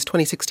Clinton's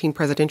 2016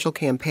 presidential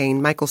campaign,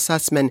 Michael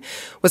Sussman,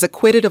 was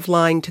acquitted of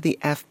lying to the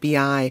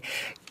FBI.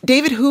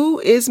 David,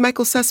 who is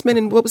Michael Sussman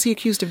and what was he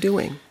accused of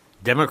doing?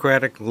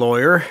 Democratic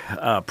lawyer,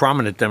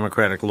 prominent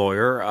Democratic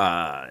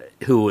lawyer,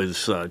 who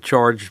is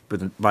charged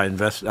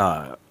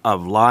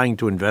of lying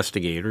to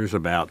investigators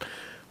about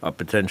a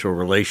potential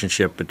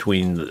relationship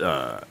between,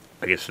 the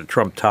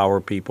Trump Tower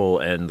people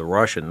and the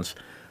Russians.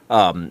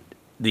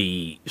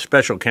 The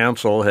special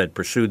counsel had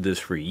pursued this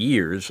for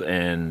years,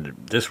 and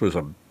this was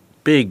a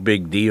big,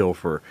 big deal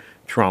for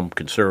Trump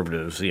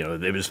conservatives.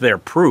 It was their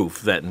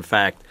proof that, in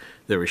fact,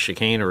 there was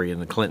chicanery in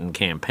the Clinton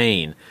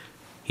campaign.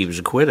 He was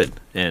acquitted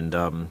and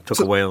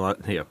took away a lot.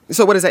 Yeah.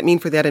 So what does that mean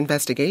for that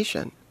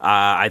investigation?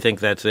 I think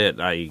that's it.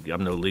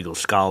 I'm no legal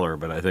scholar,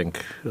 but I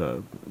think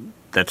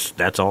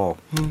that's all.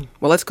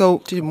 Well, let's go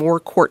to more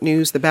court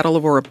news. The battle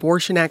over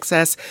abortion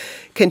access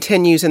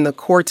continues in the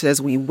courts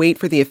as we wait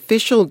for the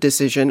official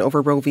decision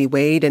over Roe v.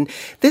 Wade. And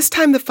this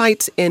time the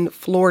fight's in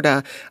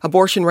Florida.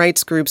 Abortion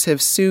rights groups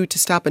have sued to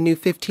stop a new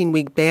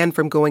 15-week ban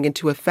from going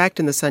into effect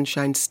in the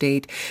Sunshine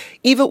State.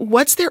 Eva,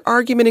 what's their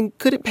argument and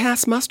could it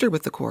pass muster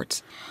with the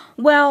courts?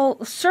 Well,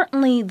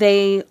 certainly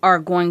they are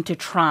going to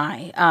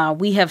try.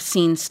 We have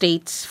seen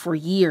states for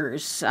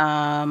years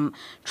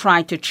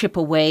try to chip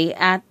away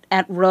at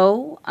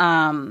Roe,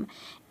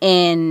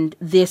 and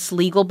this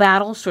legal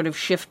battle sort of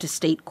shift to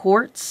state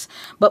courts.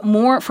 But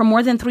for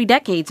more than 3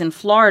 decades in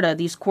Florida,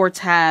 these courts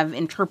have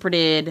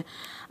interpreted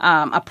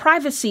a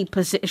privacy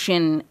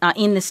position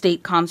in the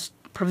state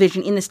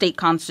provision in the state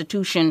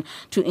constitution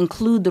to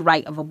include the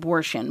right of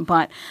abortion.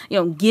 But,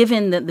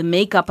 given the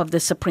makeup of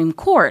the Supreme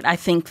Court, I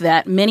think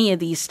that many of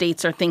these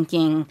states are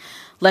thinking,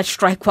 let's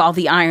strike while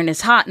the iron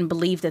is hot and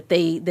believe that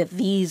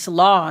these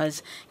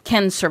laws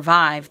can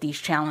survive these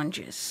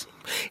challenges.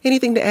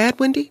 Anything to add,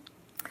 Wendy?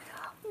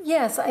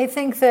 Yes, I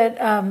think that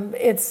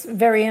it's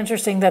very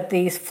interesting that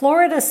the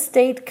Florida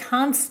state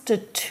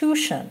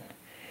constitution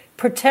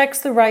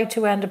protects the right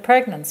to end a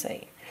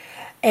pregnancy.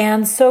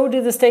 And so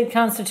do the state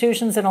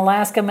constitutions in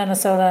Alaska,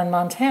 Minnesota, and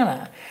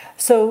Montana.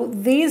 So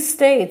these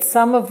states,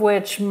 some of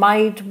which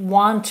might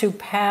want to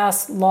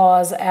pass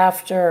laws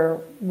after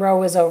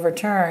Roe is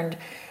overturned,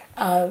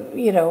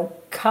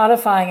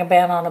 codifying a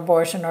ban on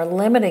abortion or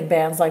limiting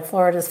bans like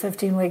Florida's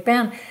 15-week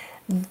ban,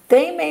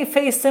 they may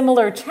face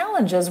similar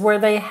challenges where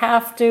they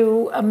have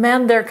to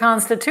amend their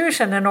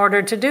constitution in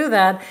order to do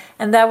that.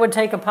 And that would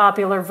take a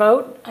popular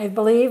vote, I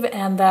believe,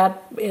 and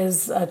that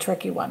is a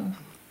tricky one.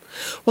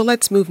 Well,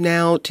 let's move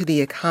now to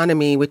the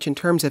economy, which in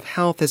terms of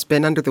health has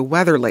been under the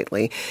weather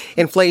lately.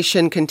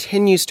 Inflation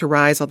continues to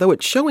rise, although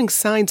it's showing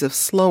signs of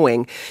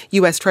slowing.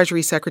 U.S.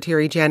 Treasury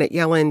Secretary Janet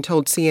Yellen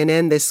told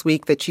CNN this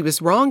week that she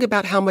was wrong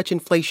about how much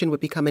inflation would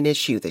become an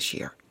issue this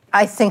year.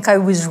 I think I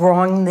was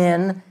wrong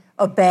then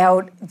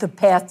about the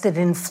path that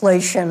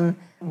inflation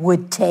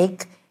would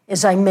take.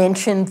 As I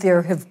mentioned,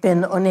 there have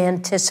been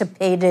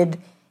unanticipated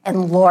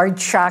and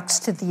large shocks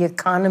to the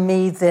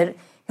economy that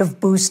have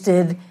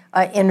boosted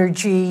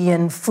energy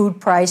and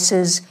food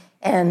prices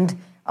and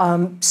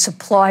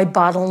supply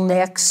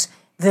bottlenecks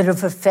that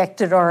have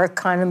affected our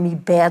economy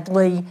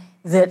badly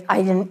that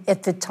I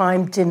at the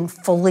time didn't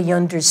fully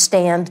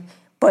understand.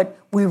 But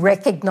we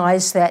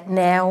recognize that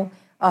now.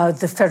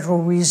 The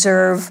Federal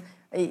Reserve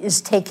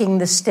is taking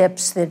the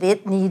steps that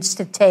it needs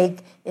to take.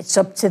 It's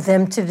up to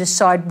them to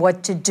decide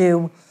what to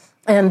do.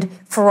 And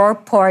for our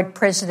part,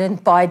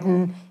 President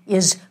Biden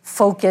is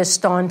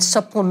focused on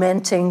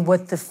supplementing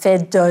what the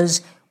Fed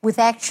does with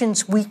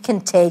actions we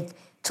can take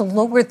to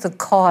lower the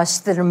costs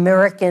that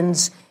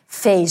Americans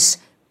face.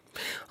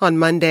 On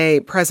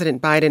Monday,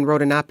 President Biden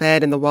wrote an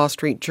op-ed in the Wall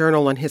Street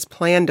Journal on his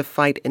plan to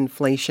fight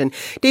inflation.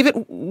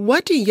 David,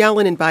 what do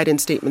Yellen and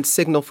Biden's statements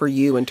signal for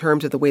you in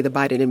terms of the way the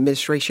Biden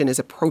administration is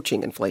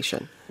approaching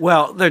inflation?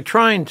 Well, they're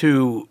trying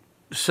to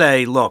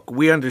say, look,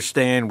 we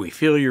understand, we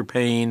feel your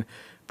pain,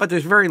 but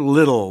there's very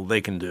little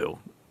they can do.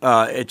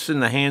 It's in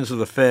the hands of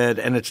the Fed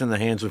and it's in the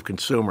hands of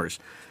consumers.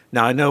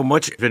 Now, I know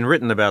much has been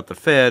written about the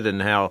Fed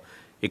and how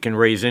it can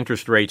raise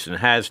interest rates and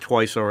has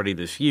twice already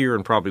this year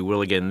and probably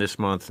will again this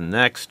month and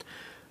next.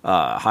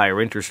 Higher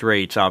interest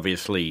rates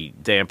obviously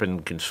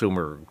dampen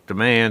consumer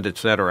demand, et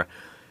cetera.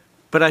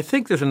 But I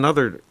think there's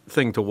another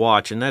thing to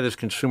watch, and that is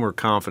consumer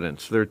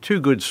confidence. There are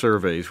 2 good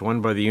surveys, one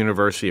by the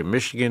University of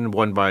Michigan,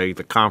 one by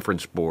the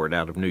Conference Board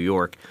out of New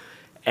York.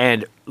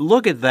 And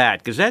look at that,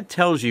 because that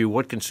tells you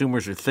what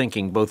consumers are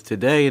thinking both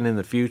today and in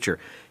the future.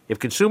 If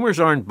consumers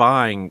aren't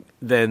buying,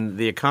 then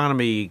the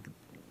economy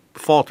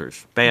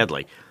falters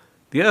badly.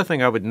 The other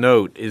thing I would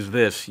note is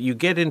this. You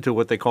get into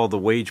what they call the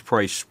wage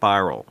price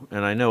spiral,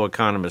 and I know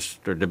economists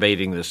are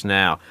debating this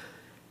now.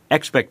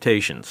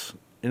 Expectations.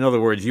 In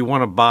other words, you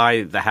want to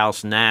buy the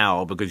house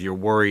now because you're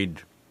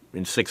worried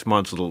in 6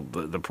 months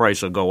the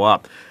price will go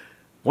up.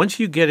 Once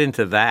you get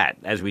into that,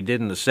 as we did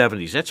in the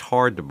 70s, that's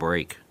hard to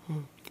break.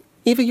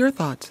 Eva, your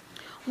thoughts?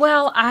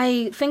 Well,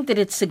 I think that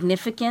it's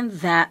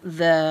significant that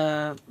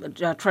the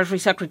Treasury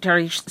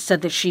Secretary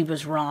said that she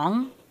was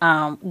wrong.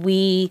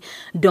 We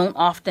don't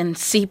often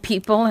see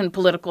people in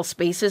political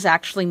spaces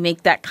actually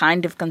make that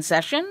kind of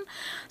concession.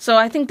 So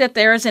I think that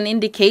there is an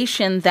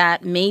indication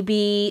that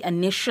maybe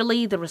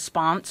initially the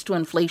response to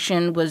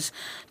inflation was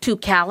too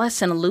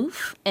callous and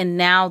aloof. And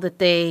now that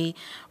they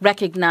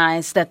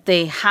recognize that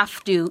they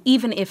have to,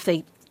 even if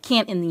they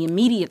can't in the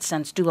immediate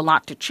sense do a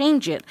lot to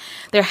change it,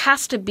 there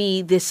has to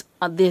be this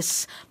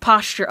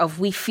posture of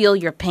we feel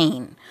your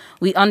pain.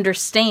 We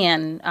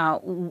understand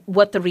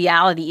what the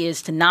reality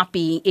is to not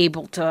be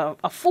able to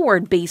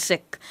afford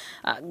basic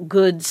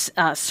goods,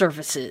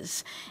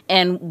 services.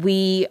 And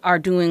we are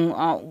doing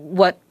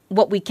what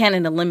we can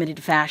in a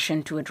limited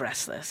fashion to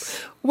address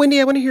this.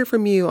 Wendy, I want to hear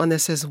from you on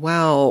this as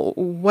well.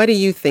 What do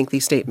you think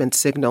these statements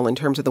signal in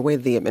terms of the way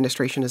the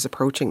administration is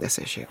approaching this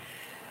issue?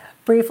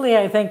 Briefly,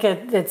 I think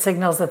it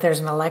signals that there's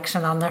an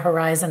election on the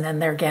horizon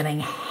and they're getting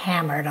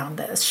hammered on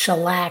this,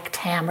 shellacked,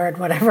 hammered,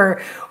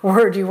 whatever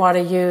word you want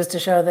to use to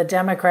show the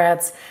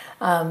Democrats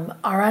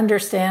are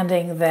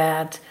understanding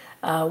that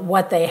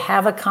what they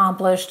have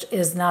accomplished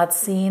is not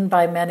seen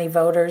by many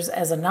voters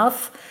as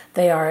enough.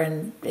 They are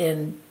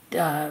in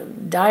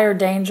dire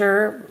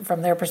danger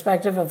from their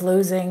perspective of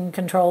losing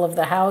control of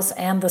the House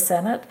and the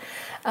Senate.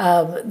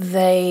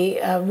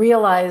 They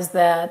realize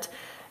that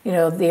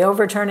the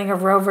overturning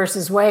of Roe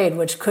versus Wade,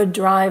 which could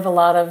drive a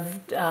lot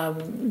of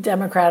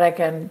Democratic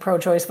and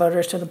pro-choice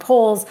voters to the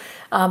polls,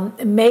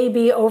 may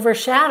be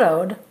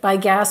overshadowed by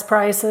gas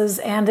prices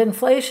and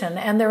inflation.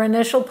 And their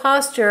initial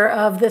posture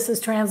of this is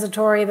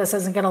transitory, this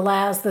isn't going to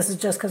last, this is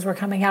just because we're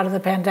coming out of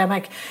the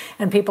pandemic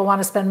and people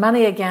want to spend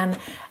money again,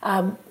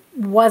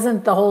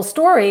 wasn't the whole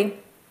story.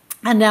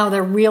 And now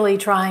they're really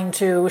trying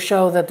to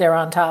show that they're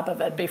on top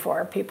of it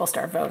before people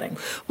start voting.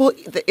 Well,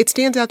 it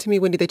stands out to me,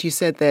 Wendy, that you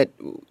said that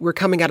we're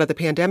coming out of the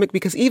pandemic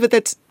because, Eva,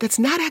 that's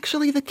not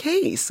actually the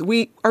case.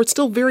 We are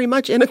still very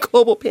much in a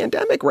global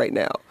pandemic right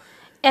now.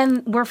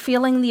 And we're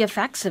feeling the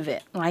effects of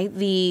it, right?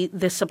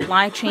 The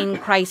supply chain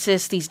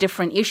crisis, these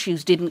different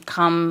issues didn't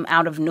come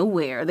out of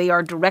nowhere. They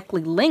are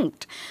directly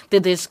linked to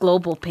this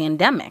global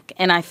pandemic.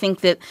 And I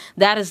think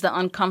that is the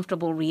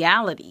uncomfortable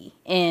reality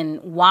and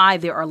why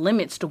there are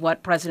limits to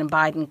what President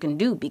Biden can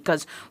do,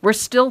 because we're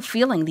still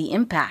feeling the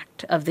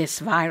impact of this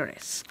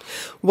virus.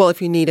 Well,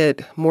 if you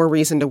needed more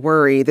reason to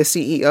worry, the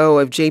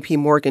CEO of JP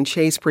Morgan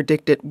Chase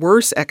predicted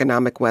worse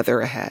economic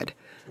weather ahead.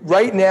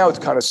 Right now, it's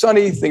kind of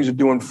sunny. Things are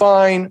doing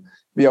fine.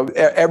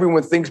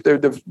 Everyone thinks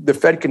the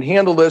Fed can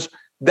handle this.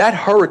 That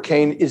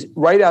hurricane is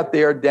right out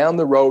there down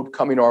the road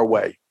coming our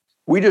way.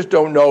 We just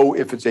don't know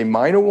if it's a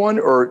minor one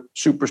or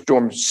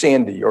Superstorm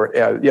Sandy or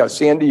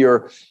Sandy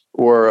or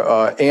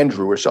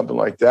Andrew or something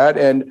like that.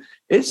 And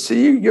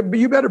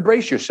you better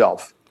brace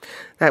yourself.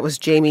 That was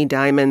Jamie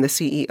Dimon, the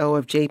CEO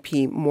of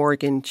JP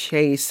Morgan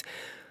Chase.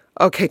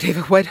 Okay,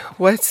 David,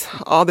 what's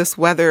all this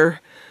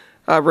weather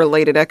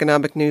related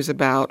economic news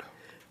about?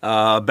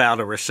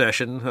 About a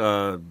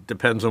recession.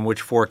 Depends on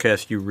which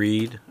forecast you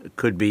read. It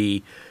could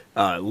be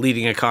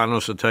leading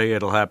economists will tell you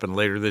it'll happen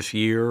later this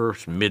year,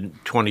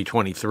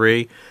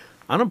 mid-2023.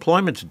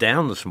 Unemployment's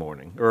down this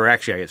morning, or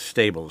actually it's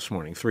stable this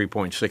morning,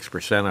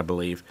 3.6%, I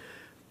believe.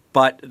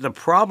 But the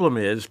problem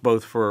is,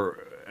 both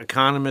for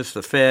economists,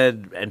 the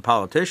Fed, and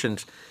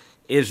politicians,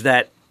 is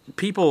that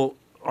people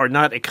are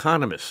not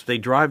economists. They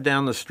drive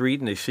down the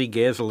street and they see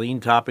gasoline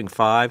topping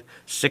 $5,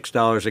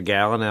 $6 a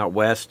gallon out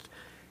west.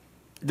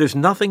 There's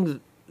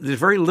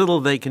very little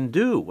they can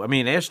do. I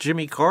mean, ask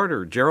Jimmy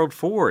Carter, Gerald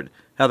Ford,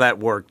 how that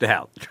worked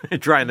out,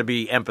 trying to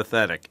be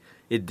empathetic.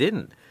 It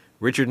didn't.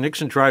 Richard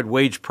Nixon tried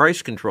wage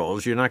price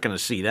controls. You're not going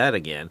to see that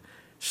again.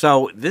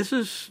 So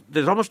there's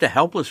almost a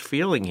helpless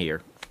feeling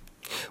here.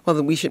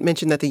 Well, we should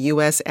mention that the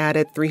U.S.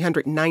 added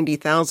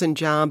 390,000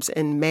 jobs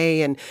in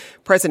May, and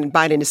President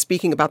Biden is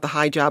speaking about the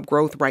high job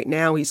growth right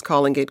now. He's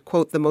calling it,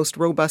 quote, the most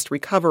robust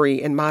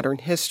recovery in modern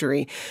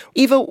history.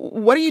 Eva,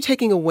 what are you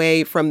taking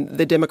away from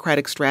the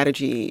Democratic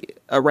strategy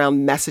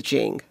around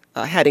messaging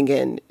heading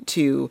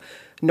into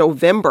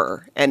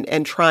November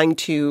and trying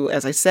to,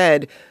 as I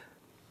said,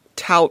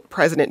 tout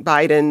President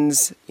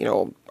Biden's,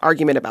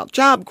 argument about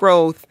job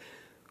growth,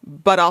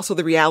 but also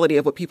the reality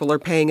of what people are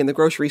paying in the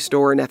grocery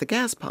store and at the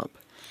gas pump?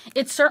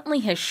 It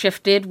certainly has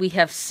shifted. We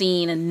have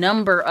seen a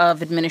number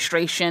of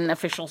administration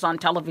officials on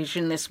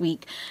television this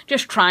week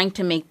just trying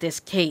to make this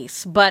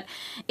case. But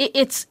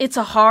it's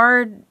a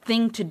hard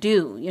thing to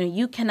do.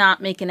 You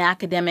cannot make an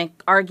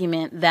academic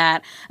argument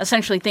that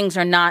essentially things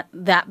are not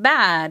that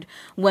bad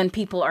when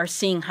people are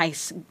seeing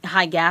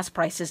high gas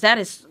prices. That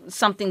is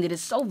something that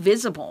is so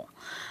visible,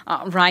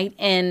 right?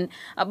 And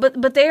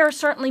but they are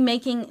certainly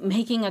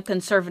making a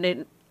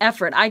conservative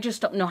effort. I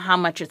just don't know how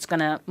much it's going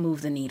to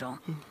move the needle.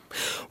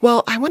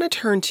 Well, I want to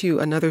turn to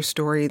another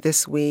story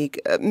this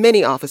week.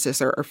 Many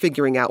offices are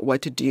figuring out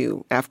what to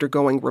do after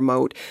going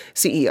remote.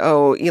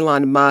 CEO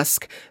Elon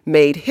Musk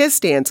made his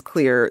stance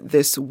clear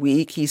this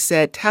week. He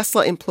said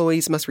Tesla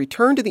employees must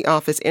return to the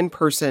office in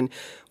person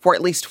for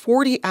at least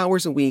 40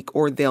 hours a week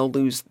or they'll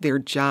lose their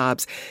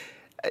jobs.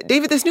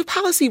 David, this new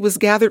policy was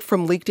gathered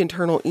from leaked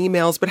internal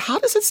emails, but how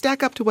does it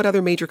stack up to what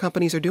other major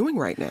companies are doing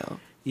right now?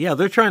 Yeah,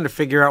 they're trying to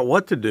figure out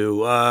what to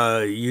do.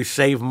 You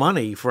save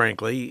money,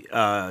 frankly,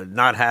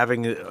 not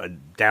having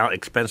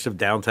expensive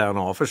downtown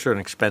office or an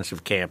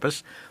expensive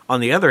campus. On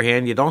the other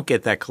hand, you don't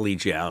get that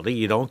collegiality.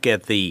 You don't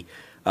get the,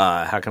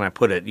 how can I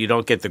put it, you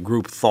don't get the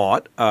group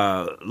thought.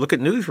 Look at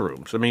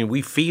newsrooms. I mean,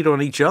 we feed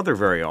on each other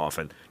very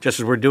often, just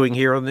as we're doing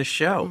here on this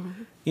show,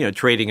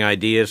 trading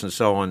ideas and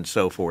so on and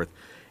so forth.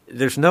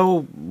 There's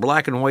no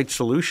black and white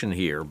solution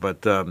here,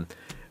 but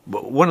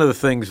one of the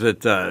things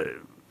that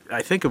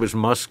I think it was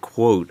Musk's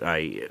quote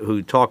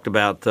who talked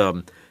about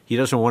he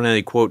doesn't want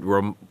any, quote,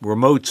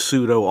 remote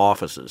pseudo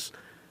offices.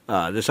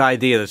 This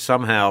idea that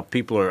somehow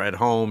people are at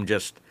home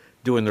just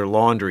doing their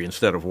laundry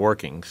instead of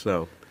working.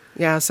 So,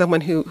 yeah,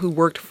 someone who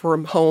worked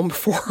from home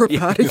for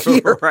about a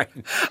year. Right.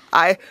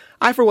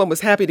 I, for one, was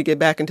happy to get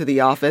back into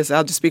the office.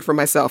 I'll just speak for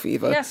myself,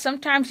 Eva. Yeah,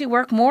 sometimes you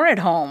work more at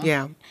home.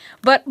 Yeah.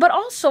 But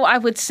also I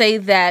would say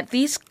that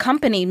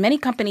many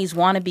companies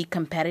want to be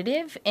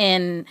competitive,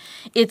 and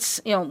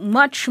it's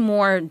much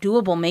more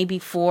doable maybe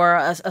for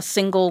a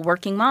single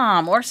working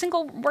mom or a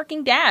single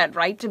working dad,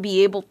 right, to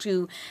be able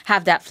to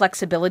have that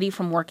flexibility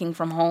from working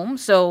from home.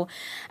 So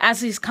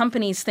as these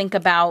companies think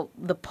about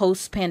the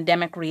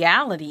post-pandemic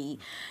reality,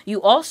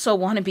 you also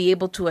want to be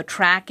able to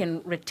attract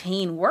and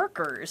retain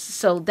workers.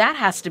 So that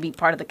has to be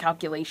part of the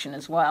calculation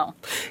as well.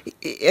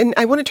 And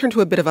I want to turn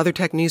to a bit of other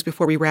tech news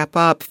before we wrap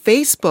up.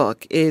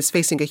 Facebook is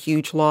facing a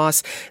huge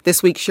loss.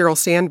 This week, Sheryl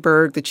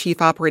Sandberg, the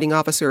chief operating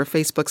officer of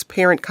Facebook's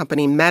parent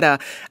company, Meta,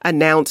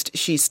 announced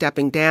she's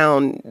stepping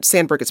down.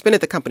 Sandberg has been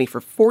at the company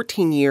for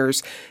 14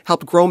 years,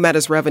 helped grow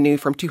Meta's revenue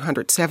from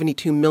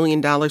 $272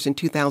 million in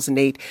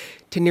 2008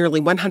 to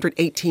nearly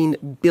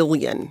 $118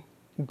 billion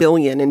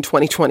in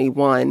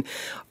 2021.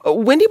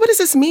 Wendy, what does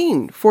this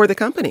mean for the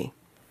company?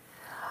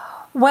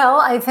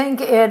 Well, I think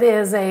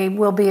it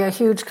will be a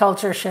huge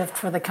culture shift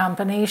for the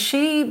company.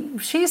 She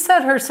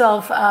set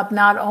herself up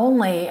not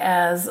only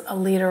as a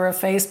leader of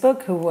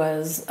Facebook, who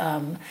was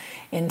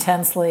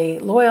intensely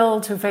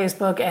loyal to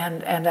Facebook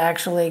and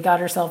actually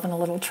got herself in a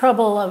little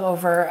trouble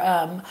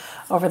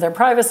over their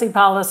privacy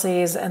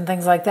policies and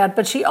things like that,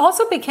 but she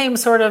also became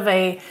sort of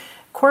a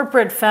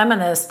corporate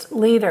feminist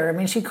leader. I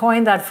mean, she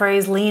coined that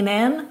phrase "lean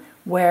in,"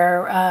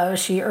 where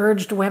she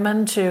urged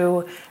women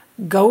to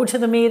go to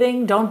the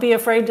meeting, don't be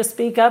afraid to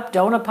speak up,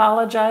 don't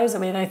apologize. I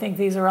mean, I think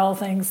these are all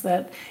things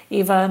that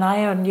Eva and I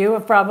and you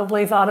have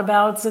probably thought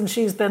about since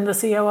she's been the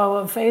COO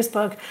of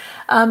Facebook.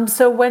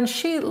 So when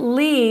she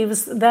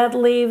leaves, that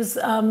leaves,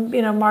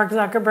 Mark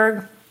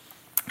Zuckerberg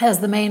as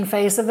the main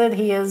face of it.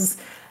 He's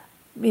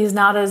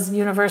not as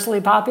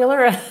universally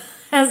popular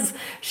as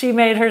she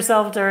made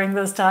herself during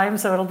this time,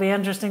 so it'll be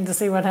interesting to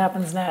see what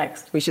happens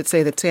next. We should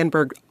say that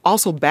Sandberg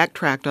also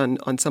backtracked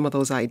on some of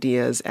those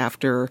ideas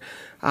after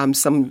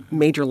some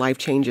major life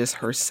changes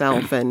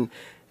herself and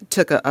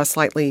took a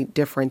slightly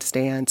different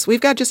stance.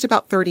 We've got just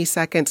about 30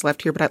 seconds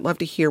left here, but I'd love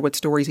to hear what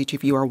stories each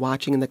of you are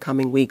watching in the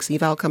coming weeks.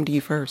 Eva, I'll come to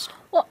you first.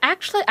 Well,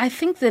 actually, I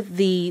think that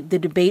the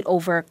debate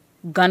over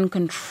gun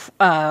control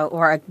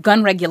or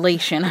gun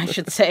regulation, I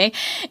should say,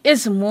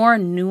 is more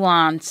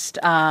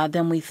nuanced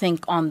than we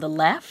think on the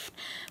left,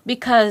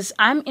 because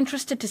I'm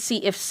interested to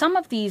see if some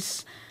of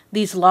these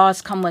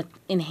laws come with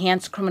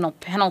enhanced criminal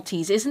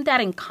penalties. Isn't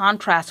that in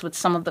contrast with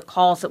some of the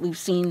calls that we've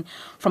seen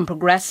from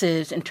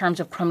progressives in terms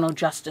of criminal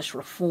justice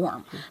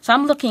reform? So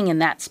I'm looking in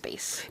that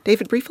space.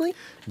 David, briefly?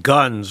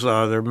 Guns.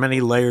 There are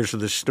many layers of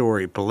this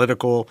story,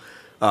 political,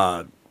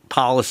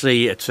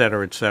 policy, et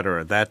cetera, et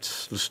cetera.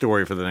 That's the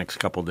story for the next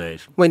couple of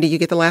days. Wendy, you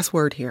get the last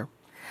word here.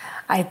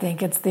 I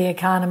think it's the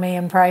economy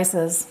and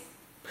prices.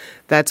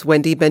 That's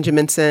Wendy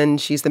Benjaminson.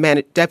 She's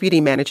the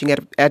deputy managing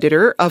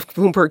editor of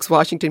Bloomberg's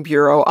Washington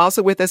Bureau.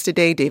 Also with us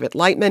today, David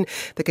Lightman,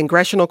 the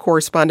congressional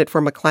correspondent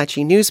for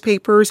McClatchy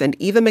Newspapers, and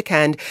Eva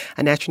McKend,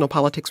 a national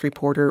politics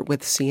reporter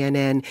with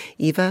CNN.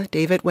 Eva,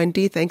 David,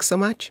 Wendy, thanks so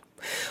much.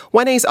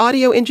 1A's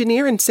audio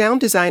engineer and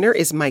sound designer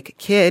is Mike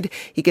Kidd.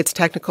 He gets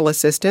technical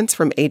assistance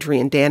from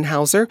Adrian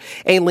Danhauser.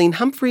 Aileen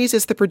Humphreys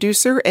is the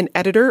producer and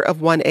editor of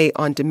 1A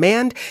On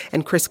Demand,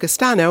 and Chris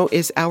Castano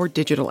is our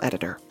digital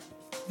editor.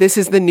 This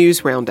is the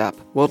News Roundup.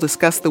 We'll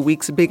discuss the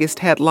week's biggest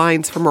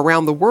headlines from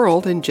around the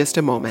world in just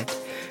a moment.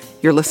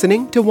 You're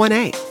listening to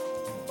 1A.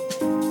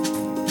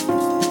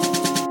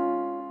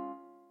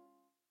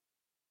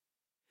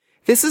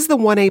 This is the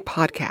 1A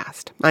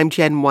podcast. I'm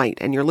Jen White,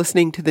 and you're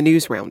listening to the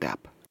News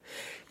Roundup.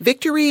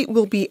 Victory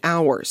will be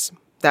ours.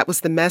 That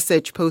was the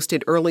message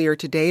posted earlier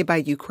today by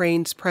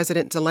Ukraine's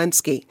President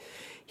Zelensky.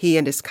 He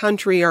and his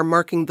country are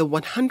marking the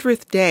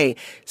 100th day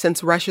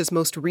since Russia's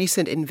most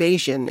recent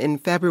invasion in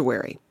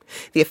February.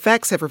 The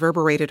effects have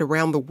reverberated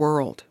around the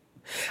world.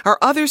 Our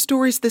other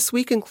stories this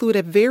week include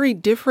a very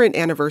different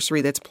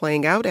anniversary that's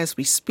playing out as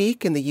we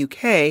speak in the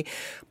UK,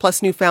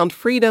 plus newfound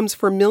freedoms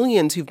for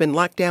millions who've been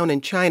locked down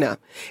in China.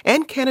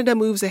 And Canada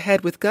moves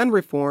ahead with gun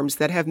reforms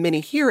that have many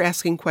here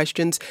asking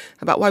questions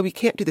about why we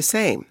can't do the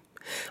same.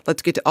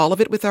 Let's get to all of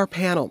it with our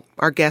panel.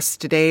 Our guests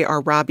today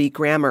are Robbie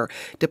Grammer,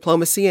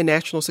 diplomacy and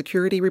national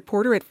security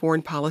reporter at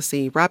Foreign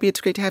Policy. Robbie,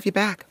 it's great to have you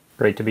back.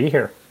 Great to be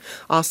here.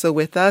 Also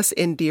with us,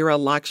 Indira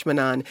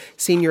Lakshmanan,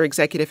 senior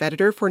executive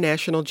editor for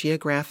National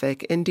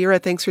Geographic.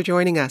 Indira, thanks for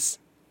joining us.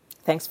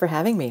 Thanks for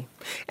having me.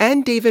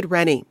 And David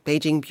Rennie,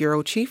 Beijing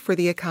bureau chief for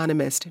The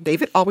Economist.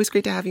 David, always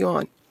great to have you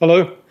on.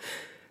 Hello.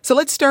 So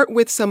let's start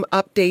with some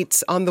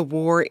updates on the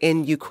war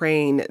in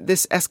Ukraine.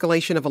 This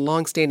escalation of a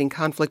long-standing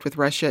conflict with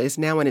Russia is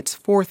now in its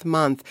fourth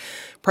month.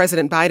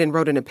 President Biden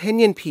wrote an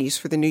opinion piece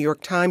for the New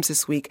York Times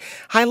this week,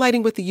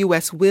 highlighting what the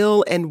U.S.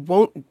 will and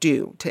won't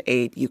do to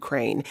aid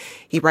Ukraine.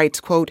 He writes,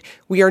 quote,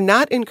 "We are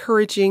not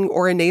encouraging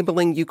or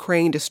enabling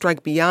Ukraine to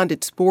strike beyond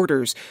its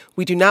borders.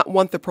 We do not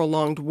want the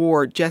prolonged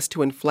war just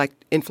to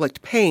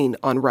inflict pain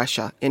on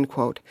Russia," end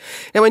quote.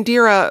 Now,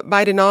 Indira,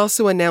 Biden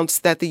also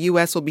announced that the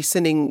U.S. will be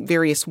sending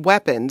various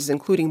weapons,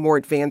 including more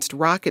advanced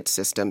rocket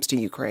systems, to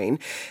Ukraine.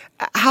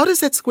 How does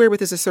that square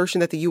with his assertion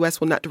that the U.S.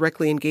 will not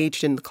directly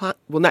engage in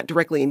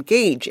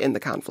the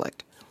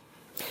conflict?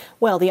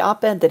 Well, the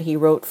op-ed that he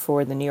wrote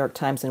for the New York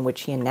Times, in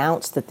which he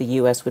announced that the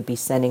U.S. would be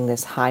sending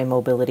this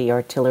high-mobility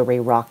artillery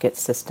rocket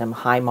system,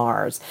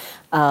 HIMARS,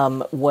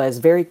 was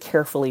very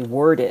carefully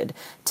worded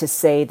to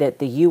say that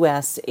the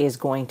U.S. is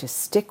going to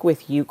stick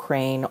with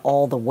Ukraine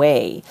all the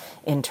way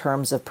in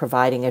terms of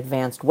providing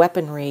advanced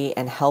weaponry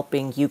and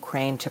helping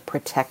Ukraine to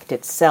protect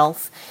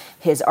itself.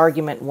 His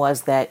argument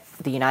was that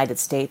the United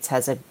States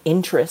has an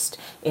interest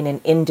in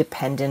an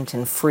independent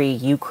and free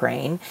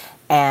Ukraine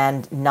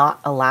and not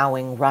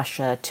allowing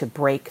Russia to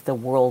break the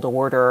world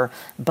order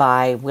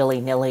by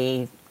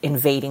willy-nilly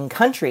invading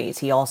countries.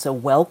 He also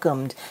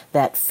welcomed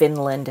that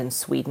Finland and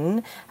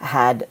Sweden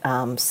had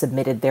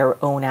submitted their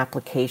own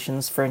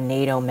applications for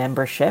NATO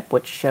membership,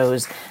 which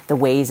shows the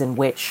ways in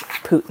which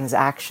Putin's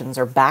actions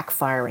are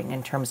backfiring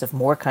in terms of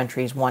more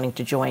countries wanting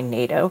to join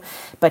NATO.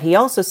 But he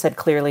also said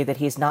clearly that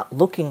he's not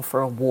looking for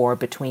a war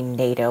between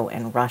NATO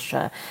and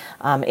Russia.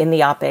 In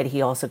the op-ed,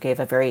 he also gave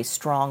a very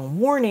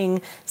strong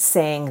warning,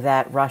 saying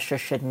that Russia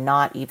should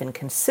not even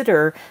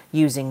consider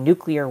using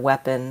nuclear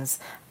weapons,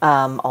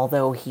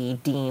 although he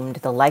deemed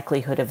the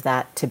likelihood of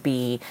that to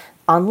be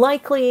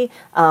unlikely,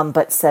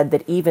 but said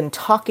that even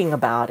talking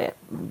about it,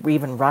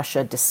 even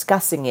Russia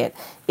discussing it,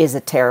 is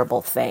a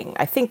terrible thing.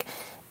 I think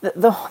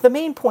the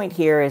main point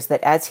here is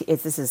that,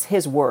 this is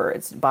his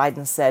words,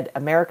 Biden said,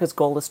 America's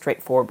goal is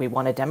straightforward. We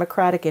want a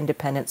democratic,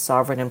 independent,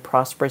 sovereign, and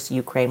prosperous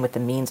Ukraine with the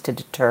means to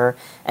deter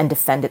and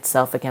defend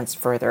itself against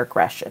further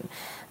aggression.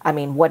 I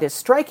mean, what is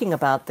striking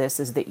about this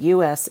is that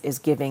U.S. is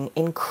giving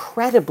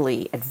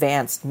incredibly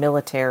advanced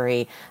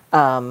military,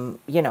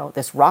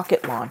 this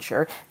rocket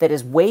launcher that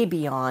is way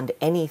beyond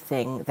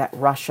anything that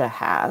Russia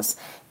has.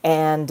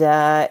 And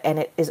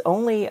it is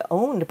only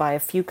owned by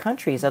a few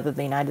countries other than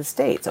the United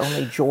States.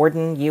 Only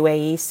Jordan,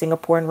 UAE,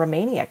 Singapore, and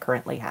Romania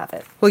currently have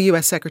it. Well,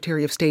 U.S.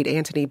 Secretary of State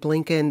Antony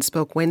Blinken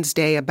spoke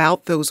Wednesday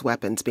about those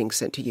weapons being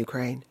sent to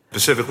Ukraine.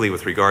 Specifically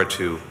with regard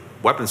to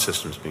weapon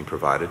systems being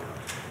provided,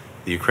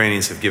 the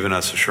Ukrainians have given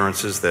us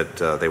assurances that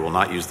they will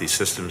not use these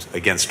systems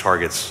against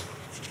targets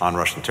on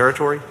Russian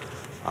territory.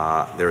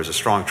 There is a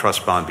strong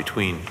trust bond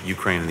between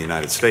Ukraine and the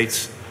United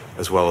States,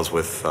 as well as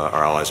with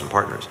our allies and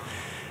partners.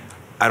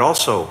 I'd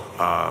also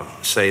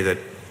say that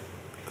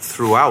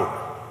throughout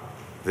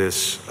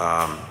this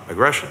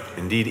aggression,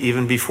 indeed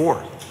even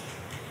before,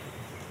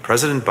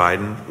 President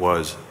Biden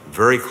was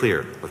very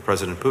clear with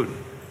President Putin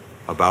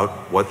about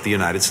what the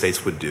United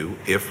States would do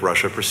if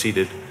Russia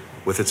proceeded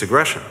with its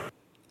aggression.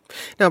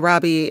 Now,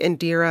 Robbie,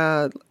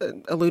 Indira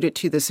alluded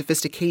to the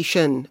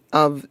sophistication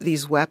of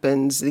these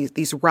weapons,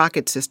 these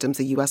rocket systems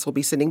the U.S. will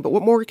be sending, but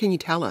what more can you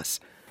tell us?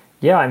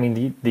 Yeah, I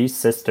mean, these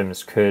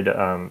systems could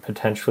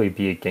potentially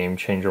be a game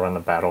changer on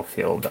the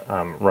battlefield.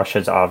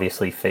 Russia's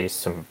obviously faced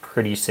some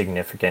pretty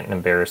significant and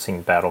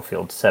embarrassing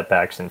battlefield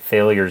setbacks and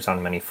failures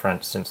on many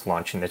fronts since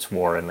launching this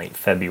war in late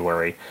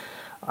February.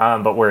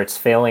 But where it's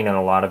failing in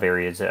a lot of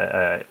areas,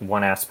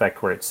 one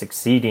aspect where it's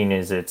succeeding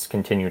is its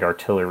continued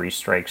artillery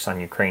strikes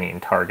on Ukrainian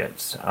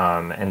targets.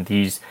 And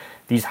these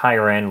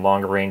higher-end,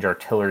 longer-range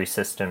artillery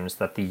systems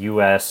that the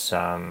U.S.,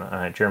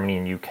 Germany,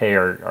 and U.K.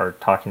 are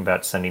talking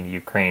about sending to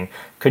Ukraine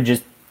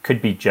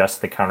could be just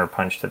the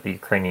counterpunch that the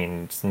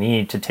Ukrainians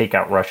need to take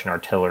out Russian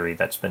artillery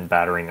that's been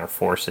battering their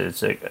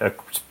forces,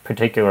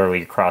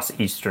 particularly across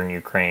eastern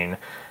Ukraine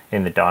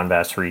in the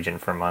Donbass region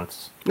for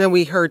months. Now,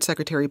 we heard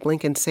Secretary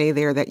Blinken say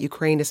there that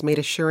Ukraine has made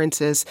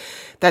assurances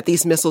that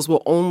these missiles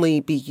will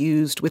only be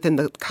used within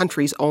the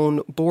country's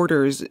own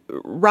borders.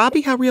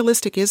 Robbie, how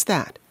realistic is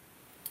that?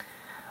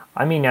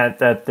 I mean, at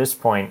this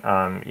point,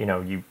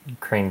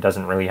 Ukraine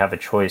doesn't really have a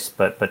choice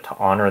but to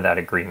honor that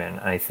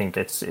agreement. I think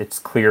it's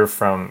clear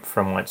from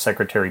what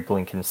Secretary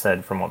Blinken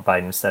said, from what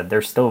Biden said,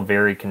 they're still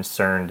very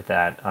concerned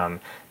that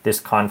this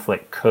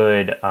conflict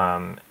could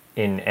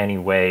in any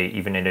way,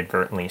 even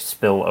inadvertently,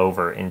 spill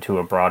over into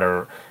a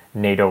broader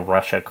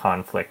NATO-Russia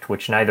conflict,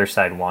 which neither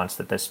side wants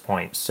at this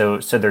point. So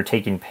they're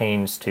taking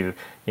pains to,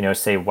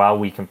 say, while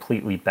we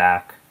completely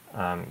back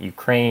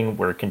Ukraine,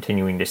 we're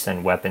continuing to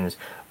send weapons.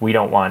 We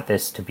don't want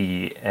this to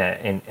be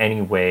in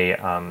any way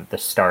the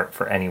start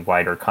for any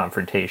wider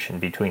confrontation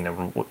between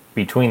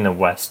the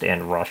West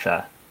and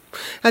Russia.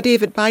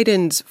 David,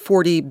 Biden's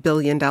 $40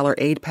 billion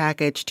aid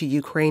package to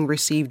Ukraine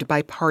received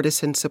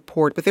bipartisan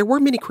support, but there were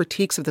many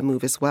critiques of the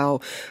move as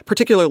well,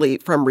 particularly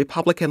from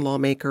Republican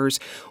lawmakers.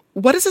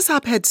 What does this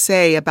op-ed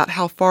say about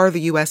how far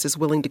the U.S. is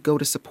willing to go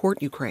to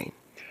support Ukraine?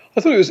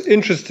 I thought it was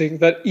interesting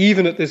that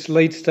even at this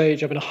late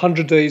stage,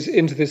 100 days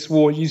into this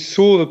war, you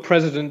saw the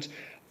president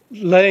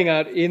laying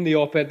out in the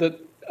op-ed that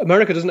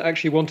America doesn't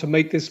actually want to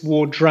make this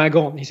war drag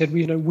on. He said,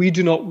 we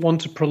do not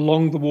want to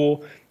prolong the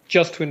war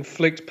just to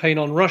inflict pain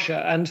on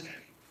Russia. And,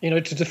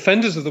 to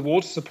defenders of the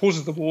war, to supporters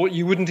of the war,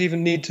 you wouldn't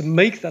even need to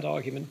make that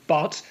argument.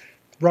 But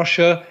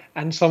Russia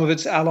and some of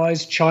its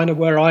allies, China,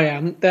 where I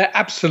am, they're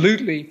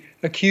absolutely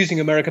accusing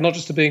America not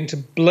just of being to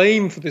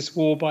blame for this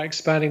war by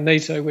expanding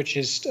NATO, which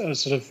is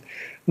sort of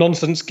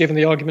nonsense given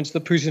the arguments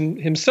that Putin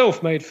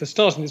himself made for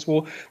starting this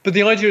war. But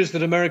the idea is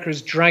that America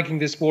is dragging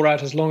this war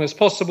out as long as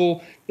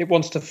possible. It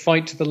wants to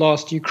fight to the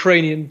last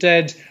Ukrainian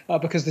dead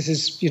because this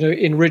is,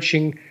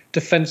 enriching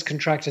defense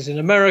contractors in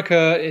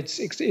America. It's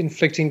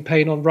inflicting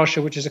pain on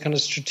Russia, which is a kind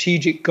of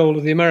strategic goal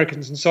of the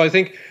Americans. And so I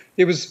think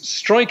it was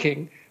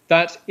striking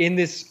that in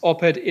this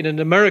op-ed in an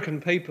American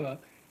paper,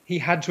 he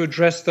had to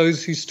address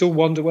those who still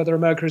wonder whether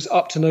America is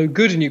up to no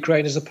good in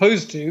Ukraine, as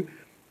opposed to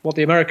what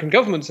the American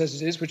government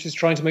says it is, which is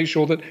trying to make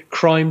sure that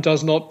crime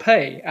does not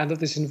pay and that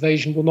this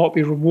invasion will not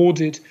be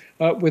rewarded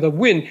with a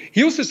win.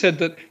 He also said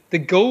that the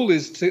goal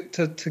is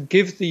to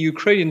give the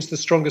Ukrainians the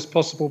strongest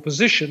possible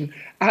position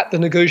at the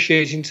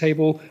negotiating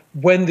table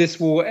when this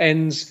war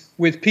ends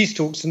with peace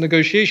talks and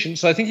negotiations.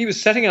 So I think he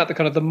was setting out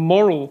the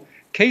moral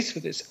case for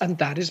this, and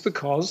that is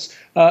because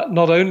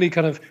not only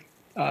sort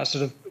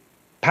of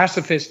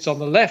pacifists on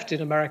the left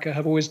in America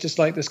have always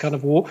disliked this kind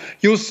of war,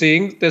 you're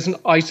seeing there's an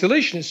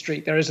isolationist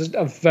streak. There is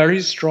a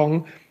very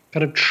strong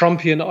kind of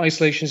Trumpian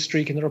isolationist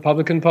streak in the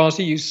Republican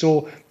Party. You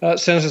saw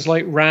senators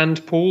like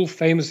Rand Paul,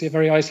 famously a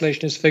very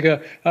isolationist figure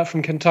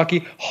from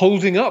Kentucky,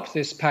 holding up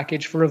this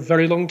package for a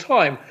very long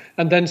time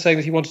and then saying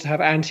that he wanted to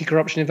have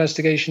anti-corruption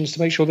investigations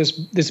to make sure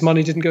this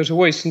money didn't go to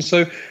waste. And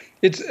so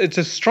it's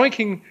a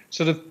striking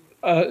sort of,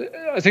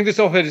 I think this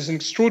op-ed is an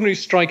extraordinarily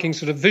striking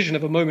sort of vision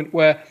of a moment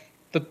where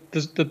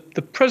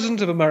the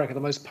president of America,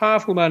 the most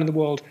powerful man in the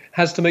world,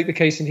 has to make the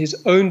case in his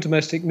own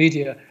domestic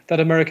media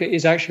that America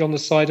is actually on the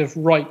side of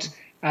right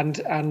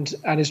and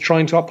is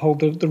trying to uphold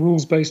the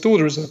rules-based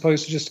order as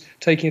opposed to just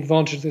taking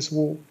advantage of this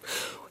war.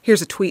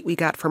 Here's a tweet we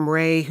got from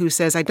Ray, who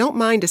says, I don't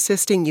mind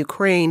assisting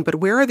Ukraine, but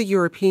where are the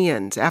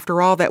Europeans?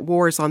 After all, that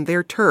war is on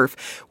their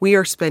turf. We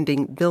are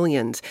spending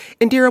billions.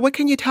 Indira, what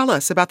can you tell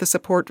us about the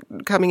support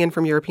coming in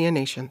from European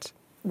nations?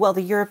 Well,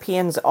 the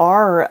Europeans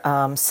are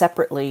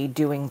separately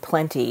doing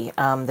plenty.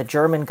 The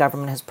German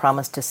government has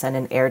promised to send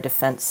an air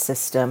defense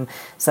system,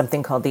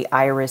 something called the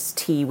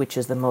IRIS-T, which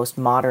is the most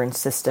modern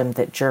system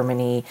that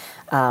Germany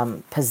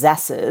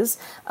possesses.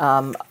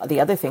 The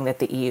other thing that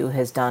the EU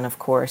has done, of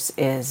course,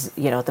 is,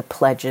 the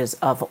pledges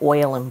of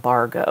oil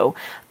embargo,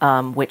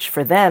 which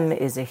for them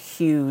is a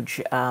huge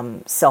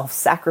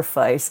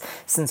self-sacrifice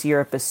since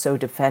Europe is so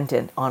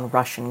dependent on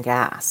Russian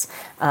gas.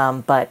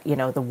 But,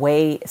 the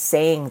way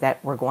saying that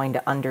we're going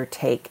to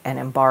undertake an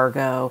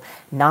embargo,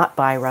 not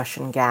buy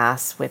Russian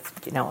gas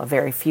with, a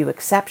very few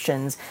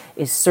exceptions,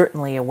 is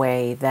certainly a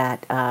way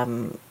that,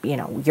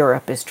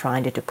 Europe is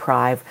trying to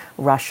deprive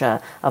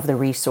Russia of the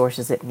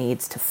resources it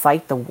needs to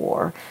fight the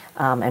war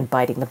and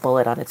biting the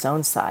bullet on its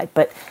own side.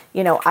 But,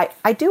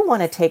 I do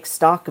want to take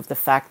stock of the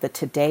fact that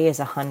today is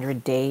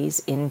 100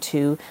 days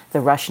into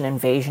the Russian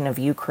invasion of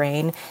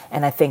Ukraine,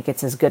 and I think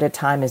it's as good a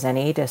time as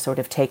any to sort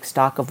of take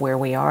stock of where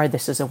we are.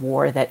 This is a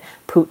war that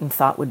Putin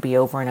thought would be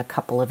over in a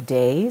couple of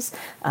days,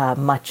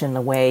 much in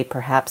the way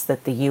perhaps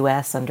that the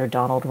U.S. under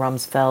Donald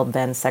Rumsfeld,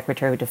 then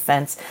Secretary of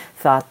Defense,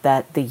 thought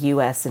that the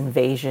U.S.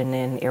 invasion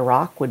in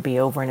Iraq would be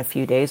over in a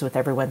few days with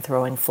everyone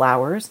throwing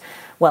flowers.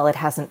 Well, it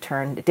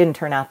didn't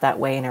turn out that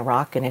way in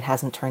Iraq, and it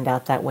hasn't turned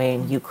out that way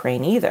in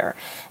Ukraine either.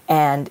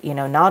 And,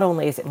 not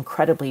only is it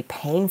incredibly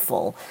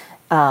painful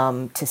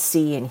to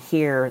see and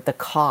hear the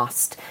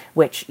cost,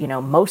 which,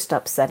 most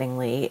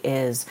upsettingly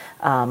is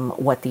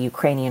what the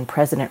Ukrainian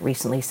president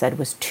recently said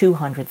was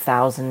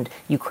 200,000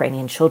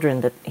 Ukrainian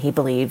children that he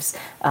believes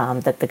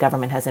that the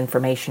government has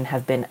information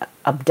have been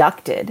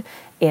abducted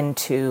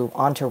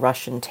onto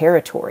Russian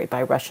territory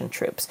by Russian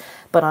troops.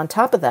 But on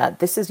top of that,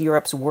 this is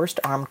Europe's worst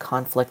armed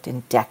conflict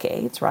in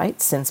decades,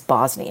 right, since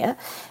Bosnia.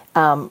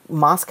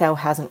 Moscow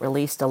hasn't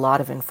released a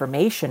lot of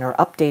information or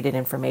updated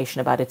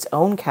information about its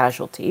own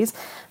casualties,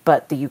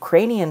 but the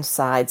Ukrainian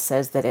side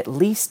says that at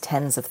least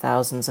tens of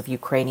thousands of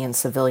Ukrainian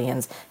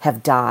civilians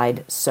have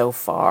died so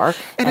far.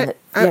 And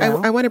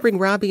I want to bring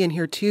Robbie in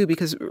here too,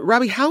 because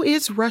Robbie, how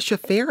is Russia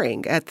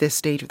faring at this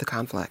stage of the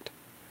conflict?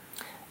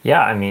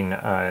 Yeah, I mean,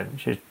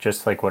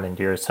 just like what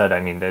Indira said,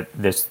 I mean,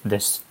 this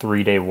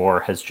 3-day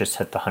war has just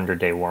hit the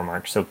 100-day war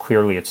mark. So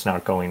clearly it's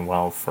not going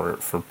well for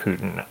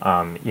Putin.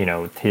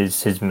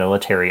 His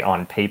military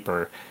on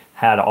paper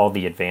had all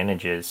the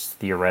advantages,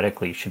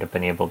 theoretically should have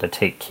been able to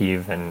take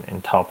Kyiv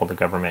and topple the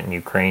government in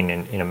Ukraine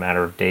in a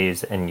matter of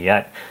days. And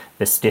yet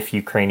the stiff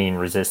Ukrainian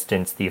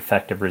resistance, the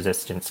effective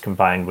resistance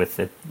combined with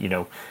the,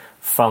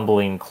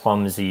 fumbling,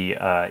 clumsy,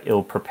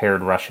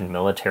 ill-prepared Russian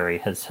military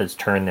has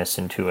turned this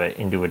into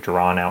a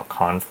drawn-out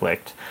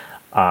conflict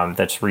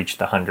that's reached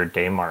the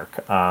 100-day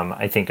mark.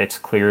 I think it's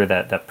clear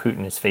that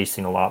Putin is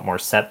facing a lot more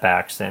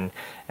setbacks, and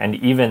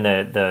even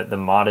the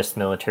modest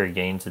military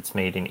gains it's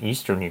made in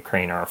eastern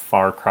Ukraine are a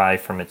far cry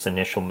from its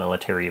initial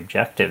military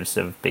objectives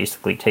of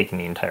basically taking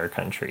the entire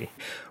country.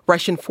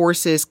 Russian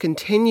forces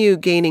continue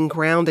gaining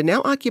ground and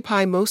now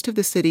occupy most of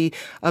the city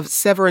of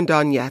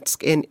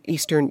Severodonetsk in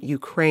eastern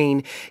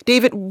Ukraine.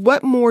 David,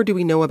 what more do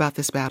we know about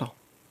this battle?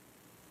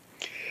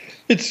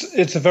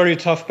 It's a very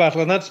tough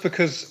battle, and that's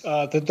because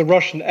the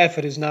Russian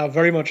effort is now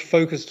very much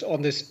focused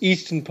on this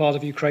eastern part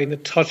of Ukraine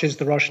that touches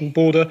the Russian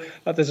border.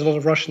 There's a lot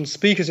of Russian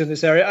speakers in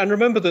this area. And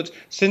remember that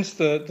since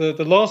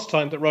the last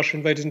time that Russia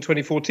invaded in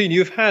 2014,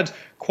 you've had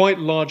quite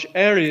large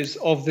areas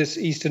of this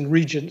eastern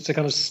region. It's a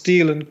kind of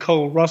steel and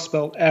coal Rust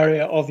Belt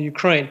area of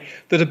Ukraine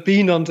that have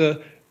been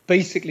under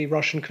basically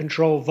Russian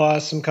control via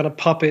some kind of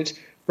puppet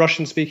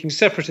Russian-speaking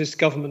separatist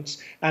governments.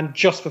 And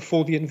just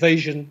before the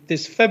invasion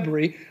this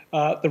February,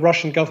 the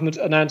Russian government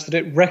announced that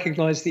it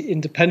recognized the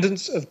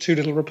independence of two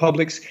little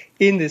republics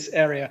in this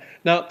area.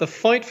 Now, the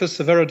fight for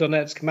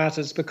Severodonetsk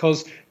matters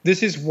because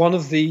this is one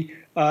of the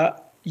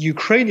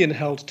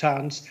Ukrainian-held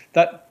towns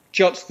that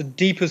juts the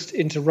deepest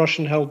into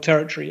Russian-held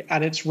territory,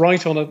 and it's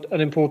right on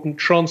an important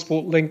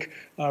transport link,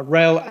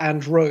 rail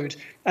and road.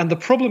 And the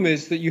problem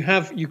is that you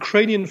have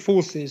Ukrainian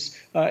forces,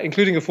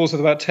 including a force of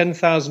about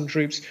 10,000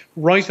 troops,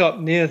 right up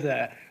near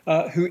there,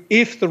 who,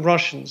 if the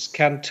Russians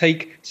can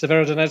take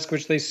Severodonetsk,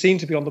 which they seem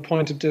to be on the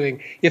point of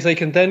doing, if they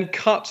can then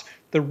cut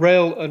the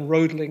rail and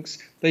road links,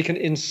 they can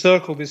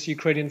encircle this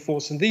Ukrainian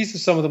force. And these are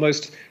some of the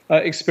most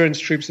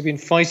experienced troops who have been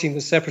fighting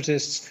the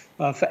separatists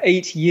for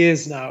 8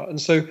 years now. And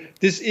so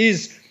this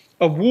is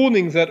a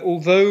warning that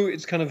although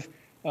it's kind of,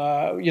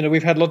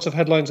 we've had lots of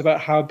headlines about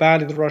how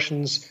badly the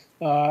Russians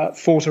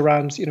fought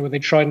around, when they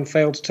tried and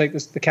failed to take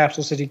the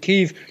capital city,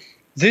 Kyiv,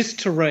 this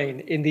terrain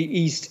in the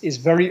east is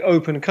very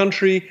open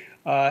country.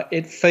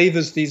 It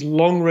favors these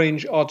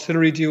long-range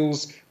artillery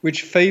duels,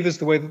 which favors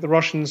the way that the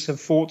Russians have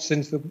fought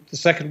since the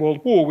Second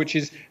World War, which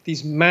is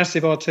these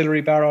massive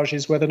artillery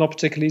barrages where they're not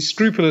particularly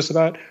scrupulous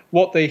about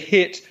what they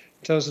hit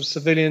in terms of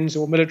civilians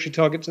or military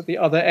targets at the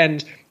other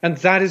end. And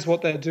that is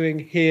what they're doing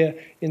here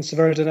in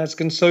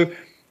Severodonetsk. And so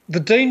the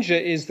danger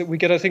is that we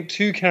get, I think,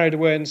 too carried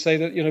away and say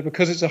that,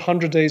 because it's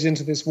 100 days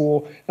into this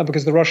war and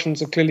because the Russians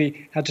have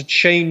clearly had to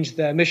change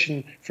their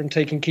mission from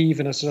taking Kyiv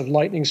in a sort of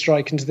lightning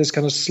strike into this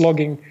kind of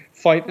slogging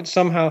fight, that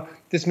somehow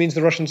this means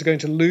the Russians are going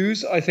to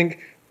lose. I think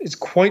it's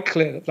quite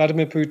clear that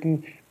Vladimir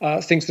Putin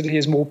thinks that he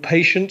is more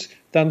patient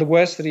than the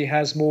West, that he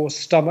has more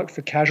stomach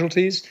for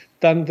casualties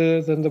than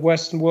the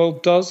Western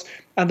world does,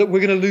 and that we're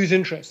going to lose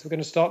interest. We're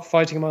going to start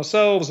fighting them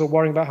ourselves or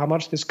worrying about how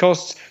much this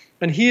costs.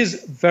 And he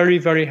is very,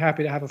 very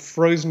happy to have a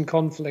frozen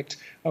conflict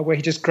where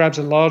he just grabs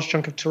a large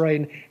chunk of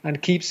terrain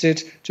and keeps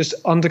it just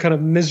under kind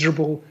of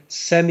miserable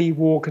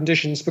semi-war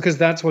conditions, because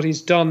that's what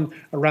he's done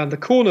around the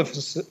corner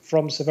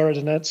from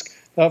Severodonetsk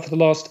for the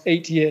last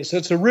 8 years. So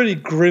it's a really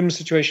grim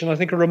situation. I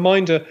think a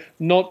reminder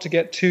not to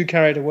get too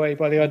carried away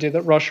by the idea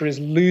that Russia is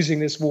losing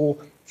this war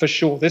for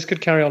sure. This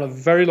could carry on a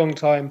very long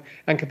time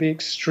and could be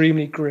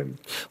extremely grim.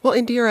 Well,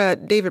 Indira,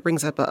 David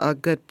brings up a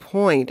good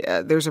point.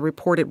 There's a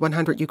reported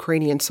 100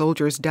 Ukrainian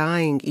soldiers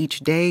dying each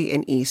day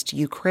in East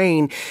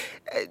Ukraine.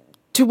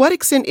 To what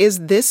extent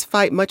is this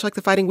fight much like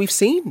the fighting we've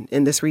seen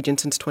in this region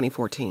since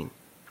 2014?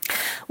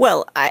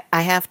 Well,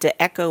 I have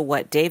to echo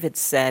what David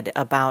said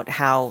about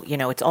how,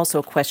 it's also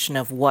a question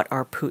of what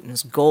are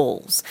Putin's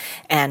goals.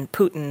 And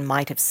Putin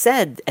might have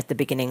said at the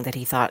beginning that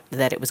he thought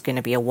that it was going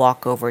to be a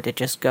walkover to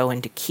just go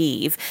into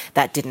Kyiv.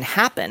 That didn't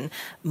happen.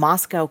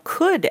 Moscow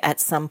could at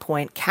some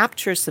point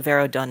capture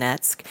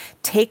Severodonetsk,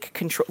 take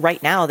control.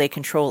 Right now, they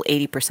control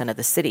 80% of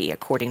the city,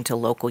 according to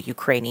local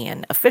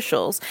Ukrainian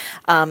officials.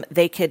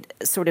 They could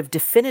sort of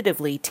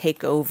definitively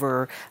take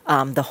over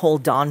the whole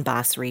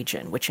Donbas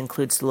region, which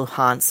includes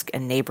Luhansk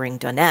and neighboring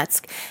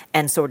Donetsk,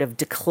 and sort of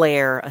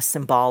declare a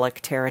symbolic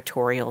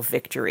territorial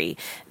victory.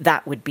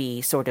 That would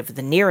be sort of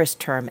the nearest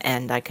term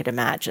end, I could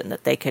imagine,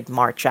 that they could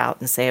march out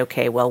and say,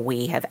 okay, well,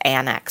 we have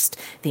annexed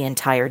the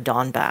entire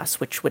Donbas,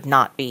 which would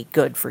not be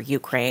good for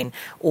Ukraine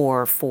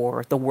or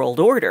for the world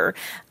order.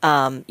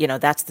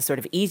 That's the sort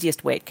of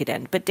easiest way it could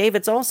end. But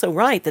David's also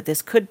right that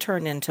this could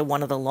turn into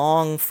one of the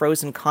long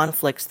frozen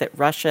conflicts that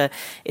Russia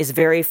is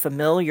very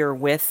familiar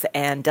with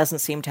and doesn't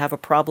seem to have a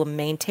problem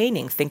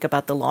maintaining. Think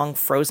about the long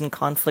frozen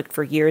conflict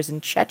for years in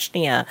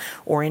Chechnya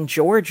or in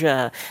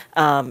Georgia,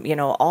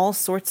 all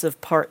sorts of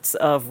parts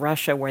of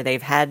Russia where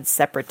they've had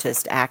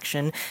separatist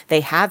action. They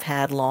have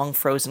had long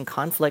frozen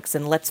conflicts.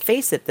 And let's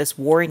face it, this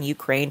war in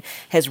Ukraine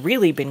has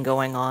really been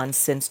going on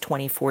since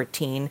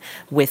 2014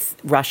 with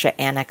Russia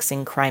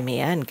annexing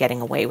Crimea and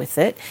getting away with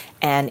it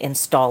and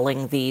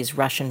installing these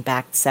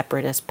Russian-backed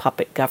separatist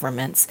puppet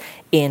governments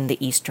in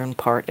the eastern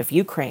part of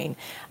Ukraine.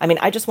 I mean,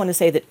 I just want to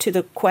say that to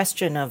the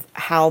question of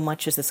how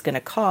much is this going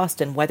to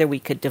cost and whether we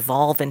could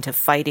devolve into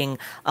fighting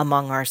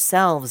among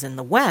ourselves in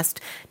the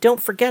West,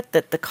 don't forget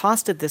that the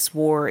cost of this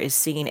war is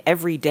seen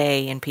every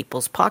day in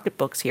people's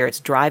pocketbooks here. It's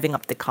driving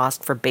up the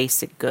cost for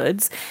basic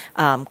goods.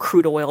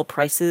 Crude oil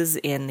prices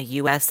in the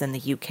U.S. and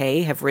the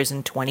UK have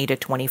risen 20 to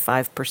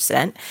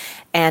 25%.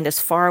 And as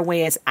far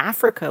away as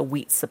Africa,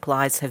 wheat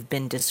supplies have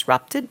been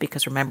disrupted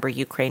because, remember,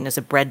 Ukraine is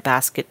a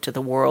breadbasket to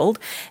the world,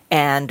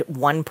 and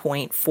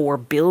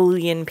 1.4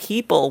 billion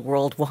people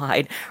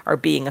worldwide are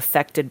being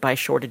affected by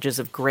shortages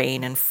of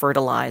grain and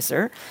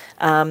fertilizer.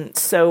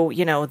 So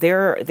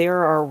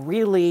there are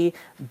really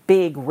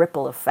big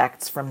ripple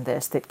effects from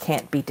this that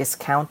can't be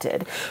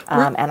discounted.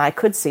 And I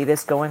could see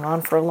this going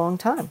on for a long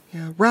time.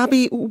 Yeah.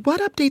 Robbie, what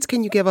updates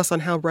can you give us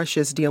on how Russia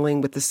is dealing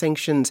with the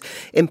sanctions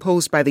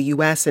imposed by the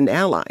U.S. and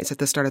allies at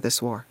the start of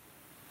this war?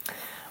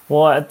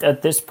 Well,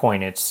 at this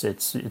point, it's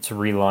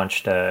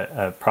relaunched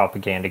a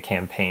propaganda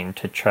campaign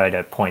to try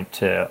to point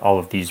to all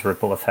of these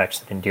ripple effects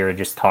that Indira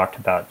just talked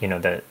about.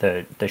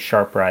 The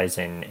sharp rise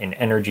in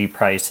energy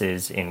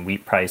prices, in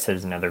wheat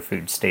prices, and other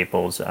food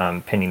staples,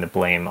 pinning the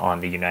blame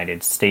on the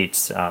United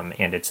States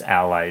and its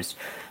allies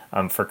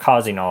for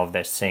causing all of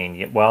this,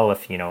 saying, well,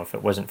 if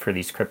it wasn't for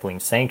these crippling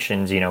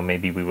sanctions,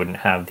 maybe we wouldn't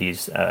have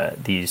these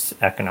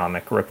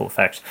economic ripple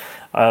effects.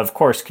 Of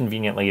course,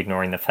 conveniently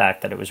ignoring the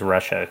fact that it was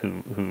Russia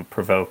who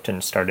provoked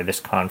and started this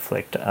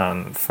conflict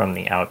from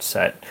the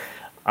outset.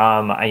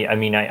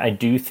 I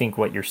do think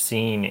what you're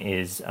seeing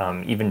is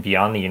even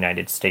beyond the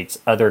United States,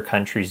 other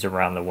countries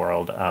around the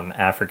world,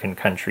 African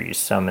countries,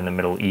 some in the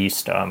Middle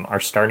East, are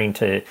starting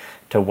to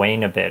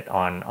wane a bit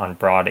on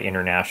broad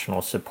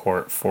international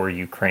support for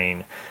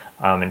Ukraine.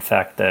 In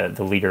fact,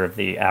 the leader of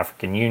the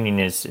African Union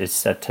is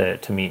set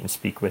to meet and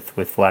speak with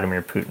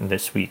Vladimir Putin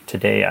this week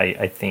today,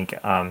 I think.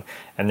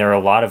 And there are a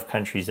lot of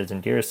countries, as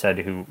Indira said,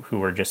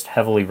 who are just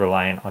heavily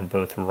reliant on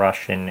both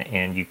Russian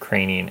and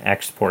Ukrainian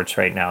exports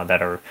right now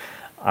that are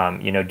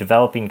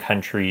developing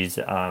countries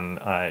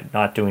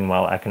not doing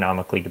well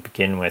economically to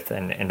begin with,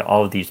 and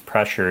all of these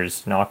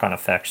pressures, knock-on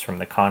effects from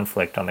the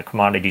conflict on the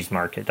commodities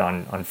market,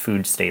 on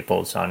food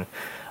staples, on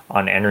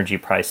energy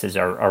prices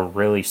are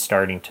really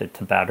starting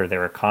to batter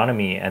their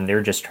economy, and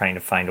they're just trying to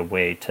find a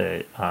way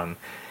to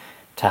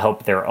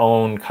help their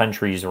own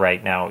countries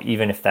right now,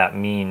 even if that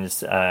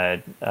means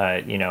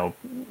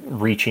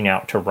reaching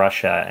out to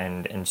Russia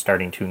and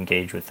starting to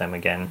engage with them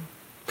again.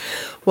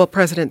 Well,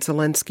 President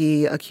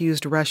Zelensky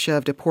accused Russia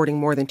of deporting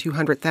more than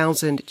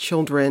 200,000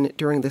 children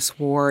during this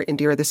war.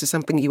 Indira, this is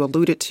something you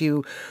alluded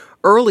to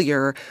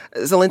earlier.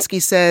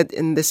 Zelensky said,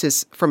 and this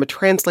is from a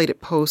translated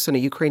post on a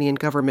Ukrainian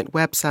government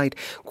website,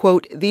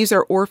 quote, "These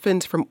are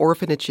orphans from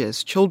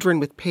orphanages, children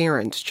with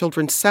parents,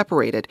 children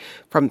separated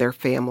from their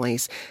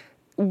families."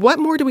 What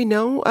more do we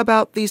know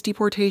about these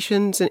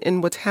deportations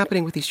and what's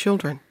happening with these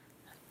children?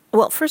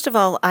 Well, first of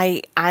all,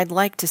 I'd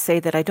like to say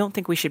that I don't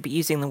think we should be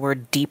using the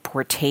word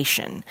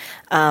deportation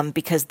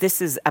because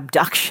this is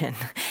abduction.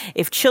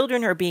 If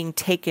children are being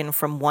taken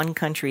from one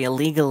country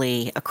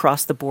illegally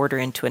across the border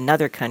into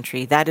another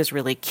country, that is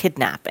really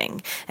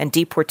kidnapping. And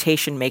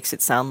deportation makes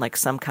it sound like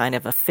some kind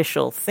of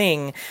official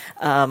thing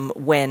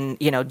when,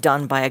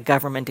 done by a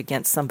government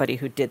against somebody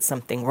who did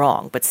something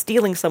wrong. But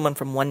stealing someone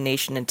from one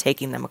nation and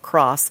taking them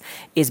across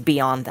is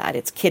beyond that.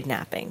 It's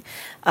kidnapping.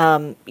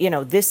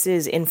 This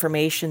is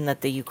information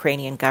that the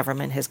Ukrainian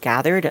government has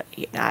gathered.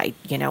 I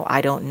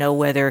don't know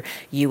whether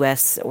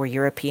U.S. or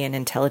European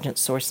intelligence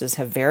sources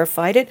have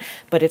verified it,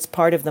 but it's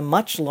part of the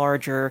much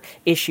larger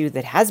issue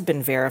that has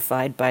been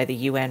verified by the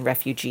UN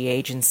Refugee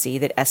Agency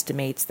that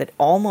estimates that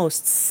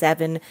almost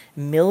 7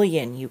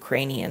 million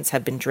Ukrainians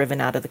have been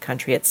driven out of the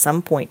country at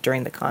some point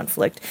during the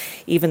conflict,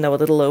 even though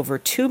a little over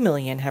 2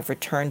 million have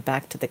returned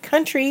back to the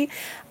country.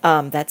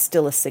 That's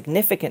still a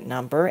significant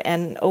number,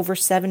 and over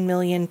 7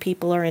 million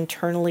people are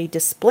internally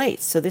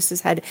displaced. So this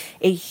has had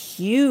a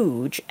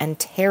huge and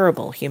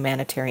terrible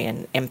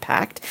humanitarian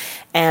impact,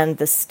 and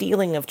the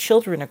stealing of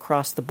children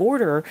across the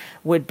border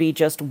would be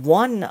just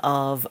one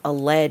of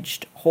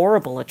alleged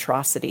horrible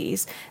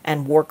atrocities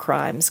and war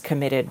crimes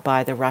committed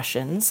by the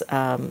Russians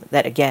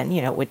that, again,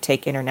 it would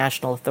take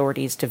international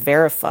authorities to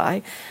verify,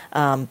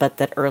 but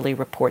that early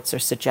reports are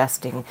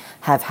suggesting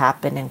have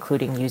happened,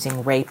 including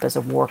using rape as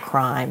a war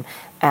crime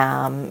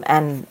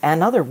and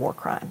other war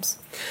crimes.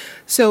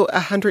 So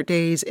 100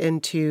 days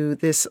into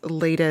this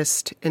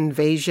latest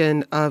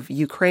invasion of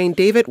Ukraine,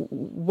 David,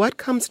 what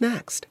comes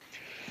next?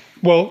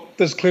 Well,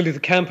 there's clearly the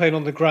campaign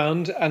on the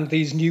ground and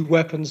these new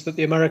weapons that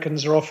the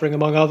Americans are offering,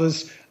 among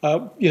others.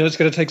 It's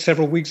going to take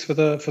several weeks for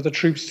the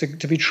troops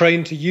to be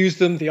trained to use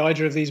them. The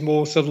idea of these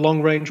more sort of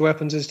long-range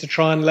weapons is to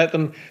try and let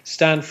them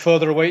stand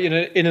further away.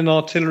 In an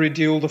artillery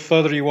duel, the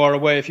further you are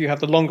away, if you have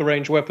the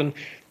longer-range weapon,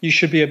 you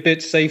should be a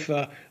bit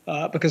safer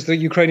because the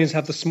Ukrainians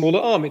have the smaller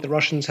army. The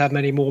Russians have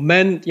many more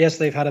men. Yes,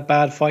 they've had a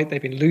bad fight.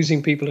 They've been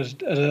losing people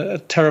at a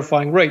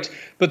terrifying rate,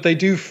 but they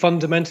do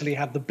fundamentally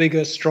have the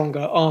bigger, stronger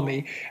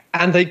army,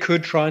 and they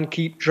could try and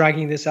keep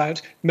dragging this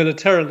out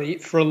militarily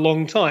for a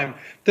long time.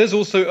 There's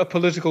also a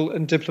political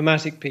and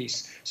diplomatic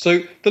piece. So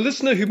the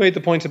listener who made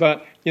the point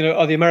about,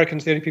 are the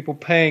Americans the only people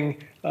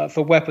paying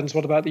for weapons?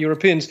 What about the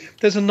Europeans?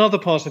 There's another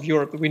part of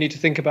Europe that we need to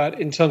think about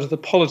in terms of the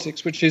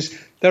politics, which is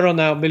there are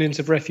now millions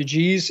of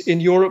refugees in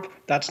Europe.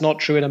 That's not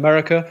true in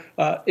America.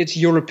 It's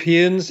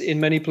Europeans in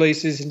many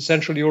places in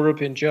Central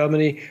Europe, in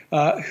Germany,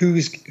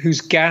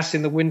 whose gas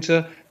in the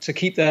winter to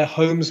keep their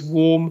homes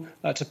warm,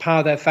 to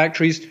power their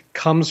factories,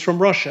 comes from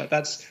Russia.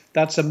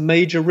 That's a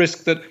major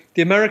risk that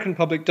the American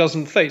public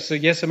doesn't face. So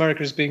yes,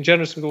 America is being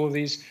generous with all of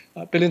these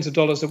billions of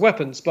dollars of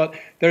weapons, but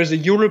there is a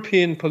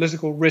European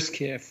political risk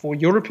here for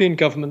European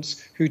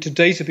governments who to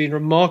date have been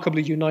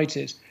remarkably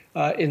united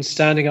in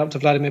standing up to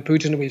Vladimir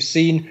Putin. We've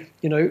seen,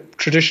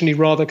 traditionally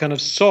rather kind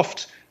of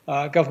soft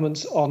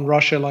governments on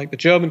Russia, like the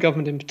German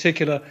government in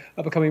particular,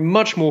 are becoming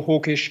much more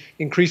hawkish,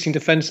 increasing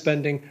defense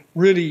spending,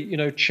 really,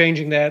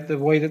 changing the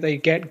way that they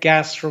get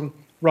gas from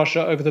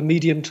Russia over the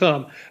medium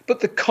term.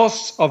 But the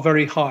costs are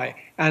very high.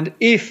 And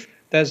if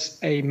there's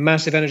a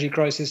massive energy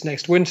crisis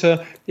next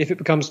winter, if it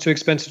becomes too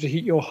expensive to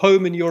heat your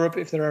home in Europe,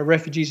 if there are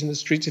refugees in the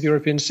streets of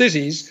European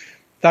cities,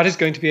 that is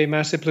going to be a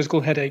massive political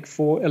headache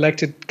for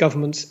elected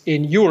governments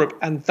in Europe.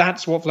 And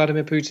that's what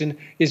Vladimir Putin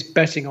is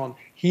betting on.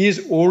 He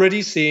is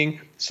already seeing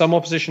some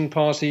opposition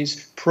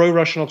parties,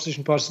 pro-Russian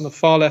opposition parties on the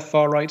far left,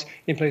 far right,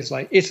 in places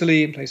like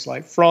Italy, in places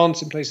like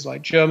France, in places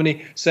like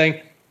Germany, saying,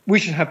 we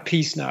should have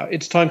peace now.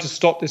 It's time to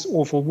stop this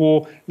awful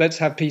war. Let's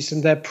have peace.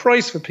 And their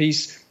price for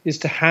peace is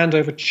to hand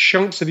over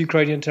chunks of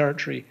Ukrainian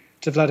territory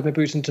to Vladimir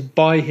Putin to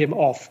buy him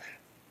off.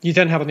 You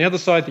then have on the other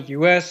side the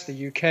US,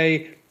 the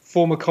UK,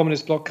 former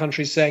communist bloc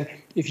countries saying,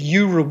 if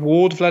you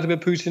reward Vladimir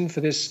Putin for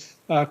this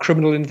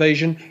criminal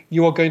invasion,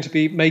 you are going to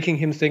be making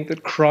him think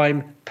that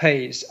crime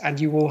pays, and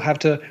you will have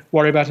to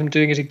worry about him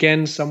doing it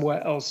again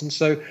somewhere else. And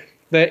so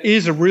there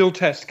is a real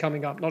test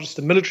coming up, not just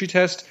a military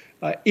test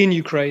in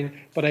Ukraine,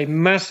 but a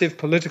massive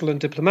political and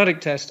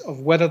diplomatic test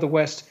of whether the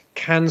West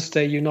can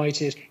stay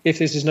united if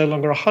this is no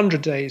longer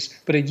 100 days,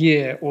 but a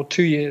year or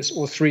 2 years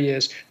or 3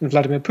 years. And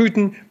Vladimir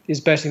Putin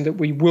is betting that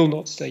we will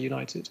not stay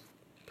united.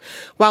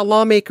 While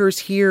lawmakers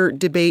here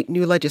debate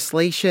new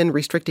legislation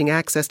restricting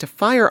access to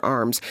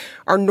firearms,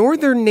 our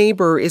northern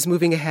neighbor is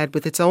moving ahead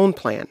with its own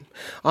plan.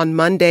 On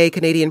Monday,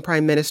 Canadian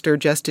Prime Minister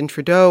Justin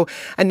Trudeau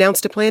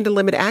announced a plan to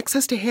limit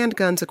access to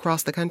handguns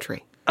across the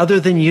country.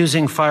 Other than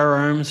using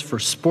firearms for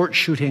sport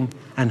shooting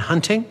and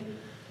hunting,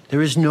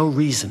 there is no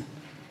reason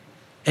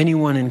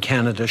anyone in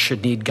Canada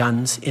should need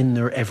guns in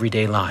their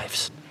everyday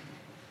lives.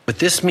 What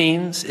this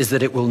means is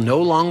that it will no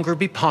longer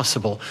be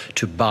possible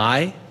to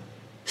buy,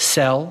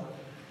 sell,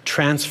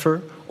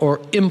 transfer,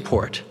 or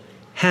import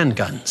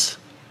handguns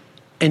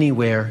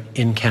anywhere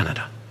in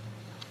Canada.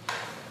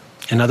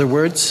 In other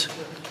words,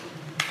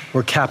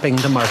 we're capping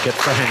the market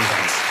for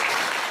handguns.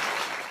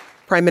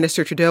 Prime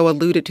Minister Trudeau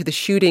alluded to the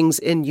shootings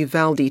in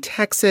Uvalde,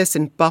 Texas,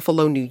 and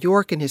Buffalo, New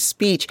York in his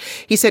speech.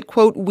 He said,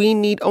 quote, we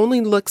need only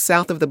look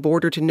south of the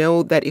border to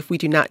know that if we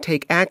do not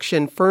take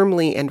action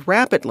firmly and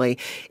rapidly,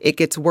 it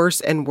gets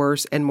worse and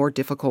worse and more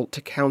difficult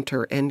to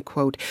counter, end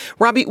quote.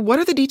 Robbie, what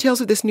are the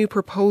details of this new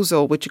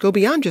proposal, which go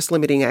beyond just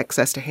limiting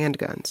access to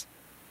handguns?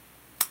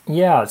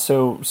 Yeah,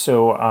 so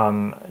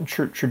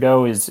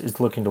Trudeau is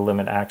looking to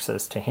limit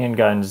access to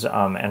handguns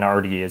and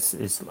already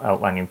is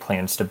outlining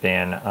plans to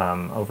ban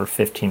over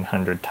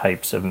 1,500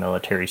 types of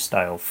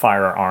military-style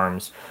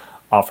firearms,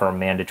 offer a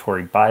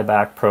mandatory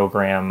buyback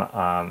program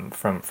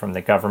from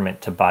the government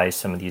to buy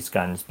some of these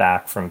guns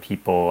back from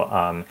people.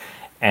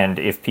 And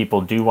if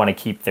people do want to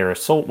keep their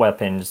assault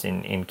weapons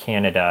in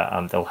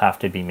Canada, they'll have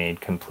to be made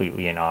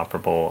completely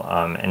inoperable.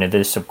 And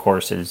this, of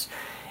course,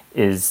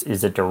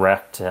 is a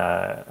direct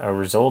a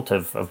result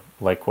of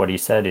like what he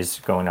said is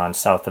going on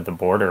south of the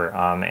border.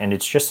 And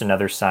it's just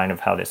another sign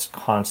of how this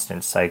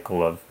constant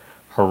cycle of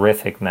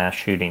horrific mass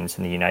shootings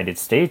in the United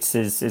States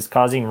is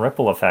causing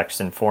ripple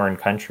effects in foreign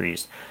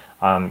countries.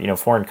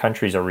 Foreign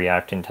countries are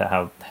reacting to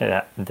how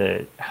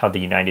the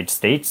United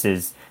States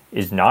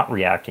is not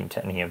reacting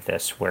to any of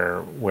this,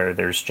 where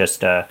there's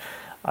just a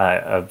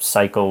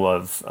cycle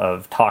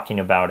of talking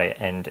about it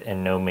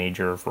and no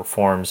major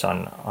reforms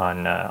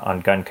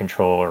on gun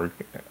control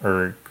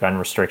or gun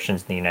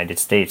restrictions in the United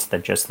States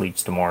that just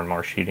leads to more and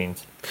more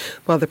shootings.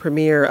 Well, the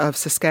premier of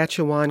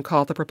Saskatchewan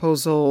called the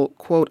proposal,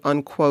 quote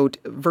unquote,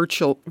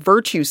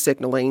 virtue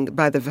signaling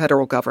by the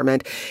federal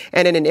government.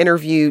 And in an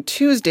interview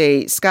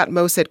Tuesday, Scott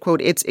Moe said,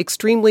 quote, it's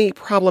extremely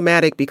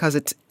problematic because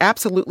it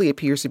absolutely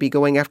appears to be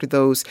going after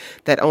those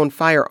that own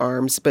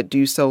firearms, but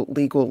do so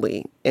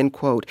legally, end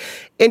quote.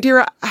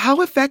 Indira, how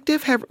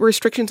effective have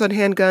restrictions on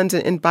handguns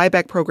and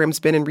buyback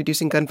programs been in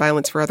reducing gun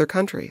violence for other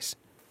countries?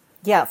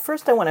 Yeah,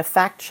 first I want to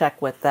fact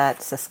check what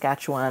that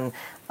Saskatchewan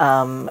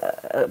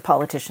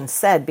politician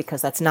said,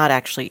 because that's not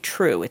actually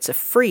true. It's a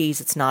freeze,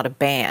 it's not a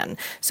ban.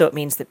 So it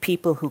means that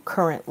people who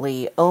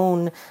currently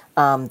own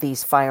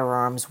these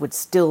firearms would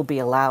still be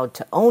allowed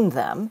to own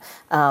them,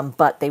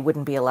 but they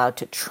wouldn't be allowed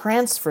to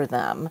transfer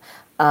them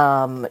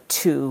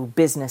to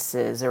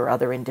businesses or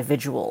other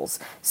individuals.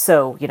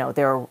 So,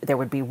 there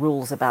would be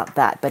rules about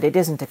that, but it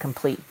isn't a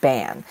complete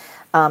ban.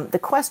 The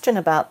question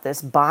about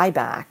this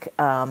buyback,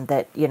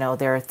 that,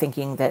 they're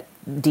thinking that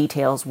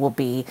details will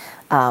be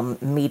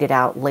meted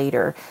out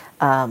later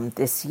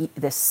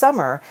this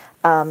summer,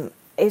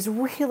 is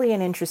really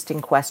an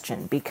interesting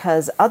question,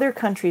 because other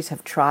countries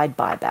have tried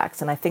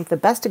buybacks, and I think the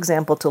best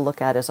example to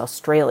look at is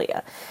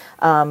Australia.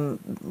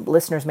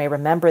 Listeners may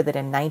remember that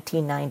in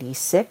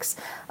 1996,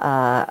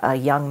 a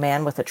young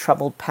man with a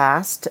troubled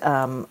past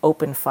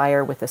opened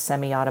fire with a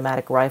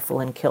semi-automatic rifle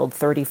and killed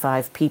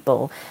 35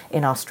 people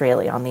in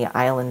Australia on the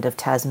island of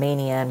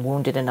Tasmania and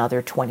wounded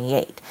another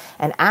 28.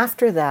 And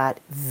after that,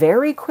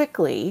 very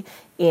quickly,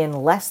 in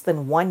less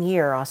than 1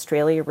 year,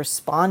 Australia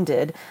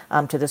responded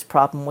to this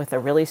problem with a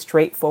really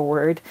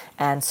straightforward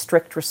and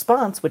strict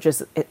response, which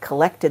is it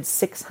collected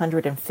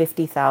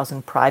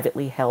 650,000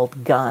 privately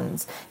held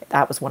guns.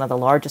 That was one of the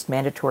largest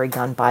mandatory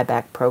gun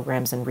buyback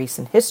programs in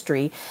recent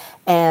history.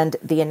 And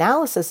the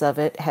analysis of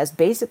it has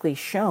basically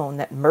shown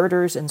that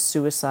murders and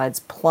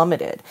suicides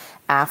plummeted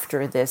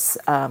after this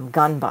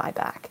gun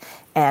buyback.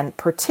 And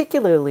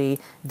particularly,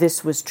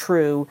 this was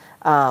true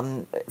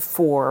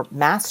for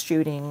mass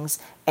shootings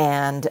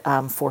and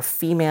for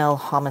female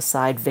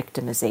homicide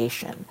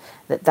victimization.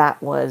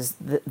 That was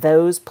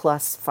those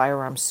plus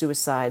firearm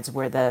suicides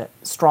were the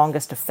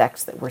strongest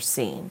effects that we're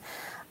seeing.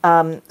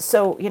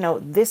 So,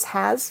 this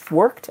has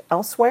worked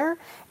elsewhere.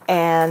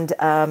 And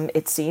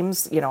it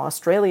seems,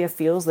 Australia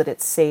feels that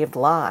it's saved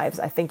lives.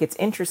 I think it's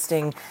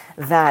interesting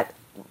that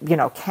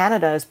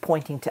Canada is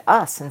pointing to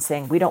us and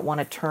saying we don't want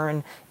to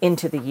turn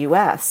into the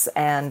U.S.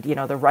 And,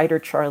 the writer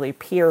Charlie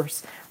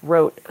Pierce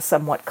wrote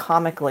somewhat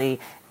comically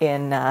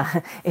in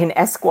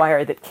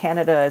Esquire that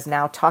Canada is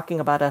now talking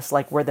about us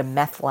like we're the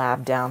meth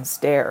lab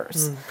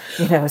downstairs,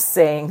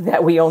 saying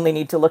that we only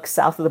need to look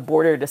south of the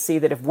border to see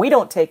that if we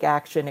don't take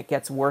action, it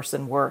gets worse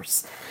and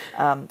worse.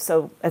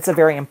 So it's a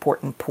very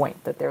important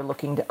point that they're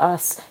looking to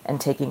us and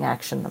taking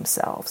action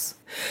themselves.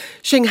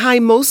 Shanghai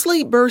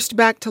mostly burst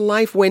back to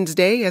life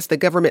Wednesday as the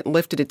government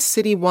lifted its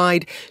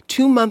citywide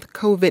 2-month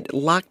COVID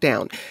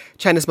lockdown.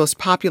 China's most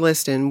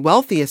populous and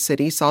wealthiest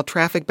city saw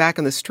traffic back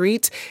in the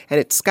streets and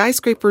its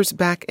skyscrapers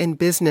back in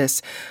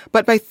business.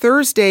 But by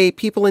Thursday,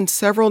 people in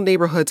several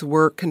neighborhoods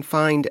were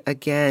confined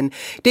again.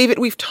 David,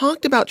 we've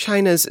talked about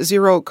China's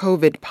zero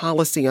COVID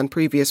policy on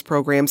previous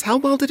programs. How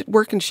well did it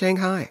work in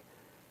Shanghai?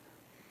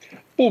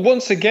 Well,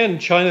 once again,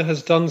 China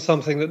has done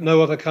something that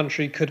no other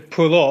country could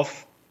pull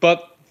off,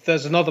 but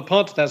there's another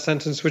part to that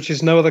sentence, which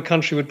is no other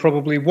country would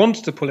probably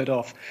want to pull it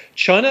off.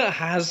 China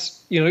has,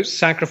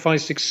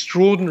 sacrificed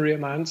extraordinary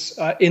amounts.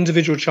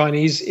 Individual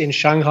Chinese in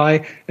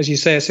Shanghai, as you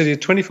say, a city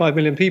of 25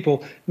 million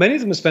people, many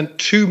of them have spent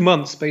 2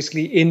 months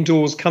basically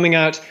indoors, coming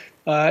out,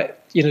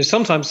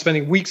 sometimes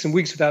spending weeks and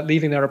weeks without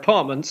leaving their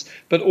apartments,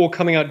 but all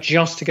coming out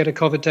just to get a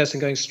COVID test and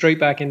going straight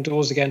back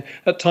indoors again,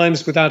 at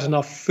times without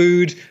enough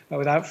food,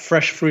 without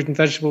fresh fruit and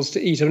vegetables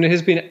to eat. I mean, it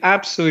has been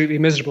absolutely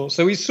miserable.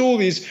 So we saw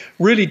these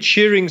really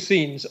cheering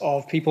scenes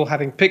of people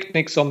having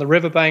picnics on the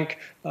riverbank,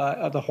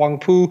 at the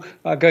Huangpu,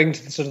 going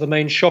to the sort of the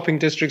main shopping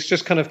districts,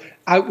 just kind of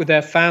out with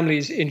their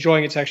families,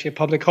 enjoying. It's actually a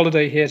public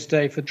holiday here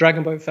today for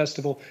Dragon Boat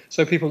Festival.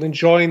 So people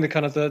enjoying the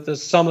kind of the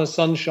summer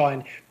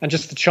sunshine and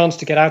just the chance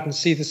to get out and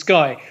see the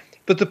sky.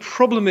 But the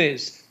problem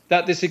is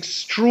that this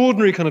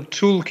extraordinary kind of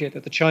toolkit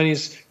that the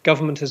Chinese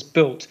government has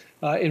built,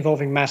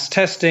 involving mass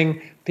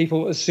testing,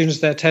 people, as soon as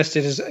they're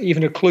tested as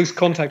even a close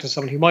contact of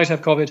someone who might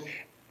have COVID,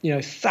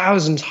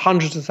 thousands,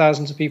 hundreds of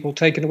thousands of people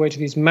taken away to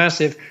these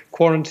massive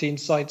quarantine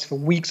sites for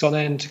weeks on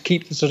end to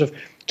keep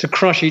to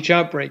crush each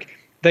outbreak.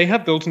 They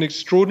have built an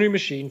extraordinary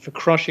machine for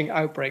crushing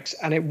outbreaks,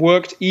 and it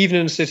worked even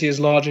in a city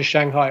as large as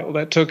Shanghai, although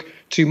it took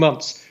 2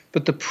 months.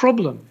 But the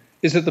problem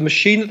is that the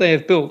machine that they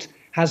have built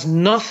has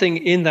nothing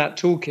in that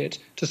toolkit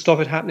to stop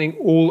it happening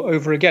all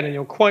over again. And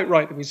you're quite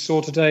right that we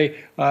saw today,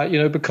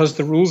 because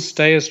the rules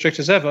stay as strict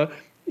as ever,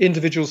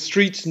 individual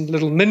streets and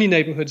little mini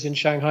neighborhoods in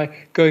Shanghai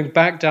going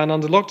back down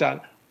under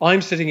lockdown.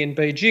 I'm sitting in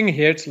Beijing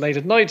here, it's late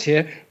at night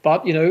here,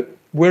 but,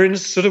 we're in a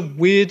sort of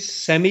weird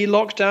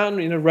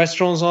semi-lockdown.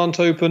 Restaurants aren't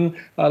open.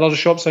 A lot of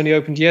shops only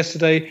opened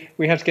yesterday.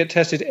 We have to get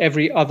tested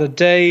every other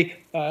day.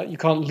 You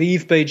can't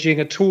leave Beijing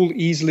at all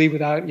easily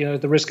without,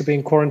 the risk of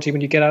being quarantined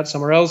when you get out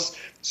somewhere else.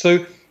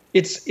 So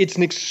It's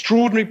an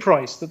extraordinary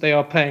price that they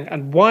are paying.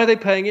 And why are they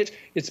paying it?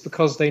 It's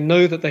because they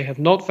know that they have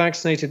not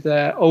vaccinated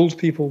their old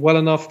people well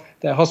enough.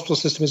 Their hospital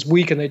system is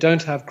weak and they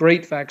don't have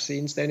great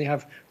vaccines. They only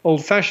have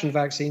old-fashioned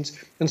vaccines.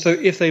 And so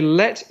if they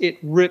let it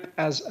rip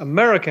as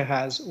America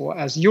has or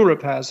as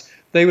Europe has,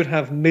 they would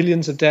have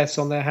millions of deaths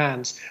on their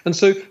hands. And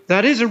so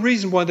that is a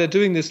reason why they're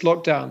doing this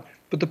lockdown.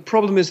 But the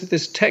problem is that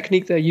this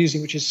technique they're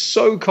using, which is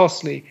so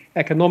costly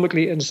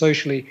economically and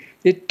socially,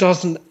 it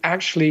doesn't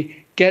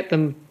actually get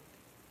them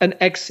an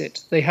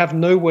exit. They have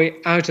no way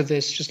out of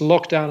this, just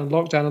lockdown and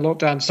lockdown and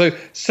lockdown. So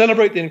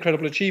celebrate the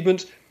incredible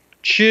achievement.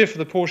 Cheer for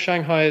the poor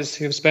Shanghaiers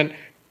who have spent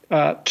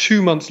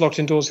 2 months locked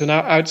indoors, who are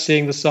now out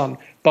seeing the sun.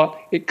 But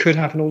it could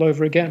happen all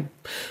over again.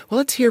 Well,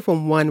 let's hear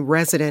from one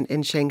resident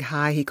in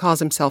Shanghai. He calls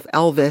himself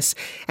Elvis,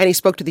 and he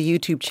spoke to the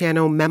YouTube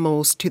channel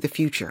Memos to the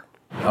Future.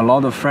 A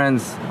lot of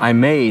friends I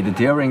made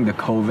during the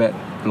COVID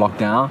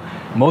lockdown,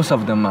 most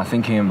of them are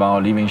thinking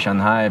about leaving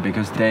Shanghai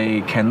because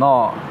they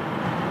cannot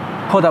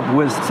put up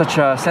with such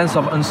a sense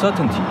of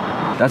uncertainty.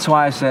 That's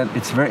why I said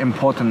it's very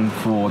important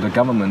for the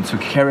government to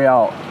carry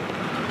out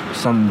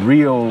some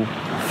real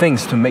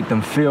things to make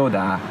them feel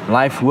that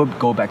life will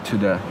go back to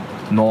the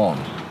norm.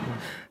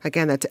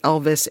 Again, that's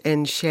Elvis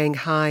in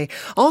Shanghai.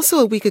 Also,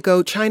 a week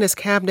ago, China's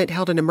cabinet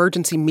held an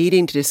emergency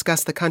meeting to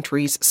discuss the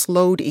country's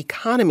slowed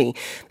economy.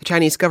 The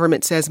Chinese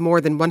government says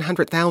more than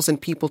 100,000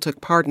 people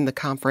took part in the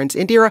conference.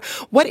 Indira,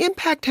 what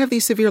impact have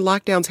these severe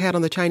lockdowns had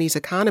on the Chinese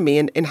economy,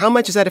 and how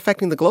much is that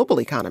affecting the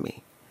global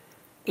economy?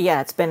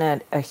 Yeah, it's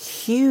been a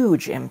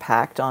huge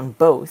impact on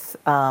both.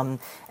 And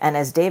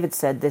as David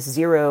said, this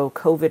zero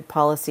COVID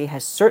policy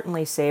has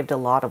certainly saved a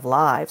lot of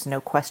lives,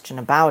 no question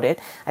about it.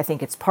 I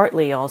think it's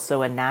partly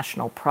also a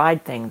national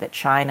pride thing that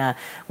China,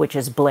 which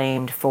is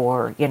blamed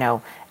for,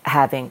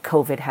 having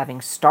COVID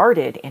having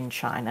started in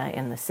China,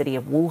 in the city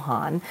of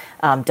Wuhan,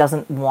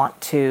 doesn't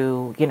want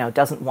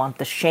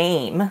the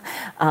shame,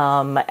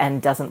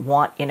 and doesn't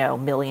want,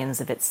 millions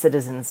of its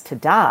citizens to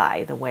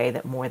die the way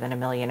that more than 1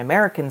 million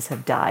Americans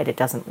have died. It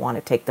doesn't want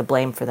to take the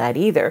blame for that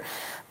either.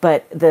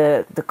 But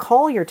the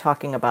call you're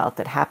talking about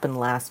that happened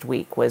last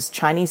week was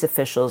Chinese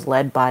officials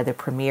led by the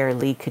Premier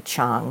Li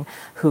Keqiang,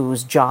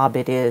 whose job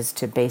it is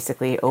to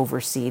basically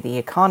oversee the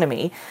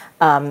economy.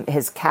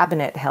 His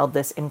cabinet held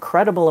this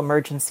incredible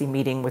emergency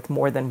meeting with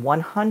more than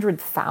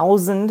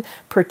 100,000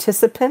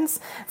 participants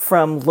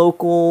from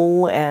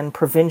local and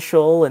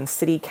provincial and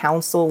city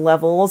council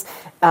levels.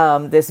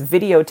 This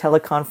video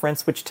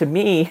teleconference, which to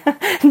me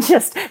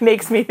just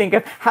makes me think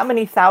of how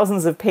many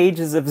thousands of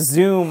pages of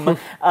Zoom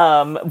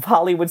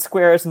Hollywood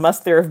Squares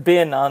must there have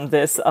been on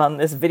this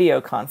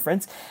video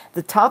conference.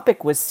 The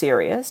topic was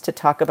serious, to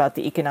talk about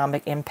the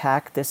economic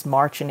impact this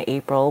March and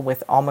April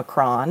with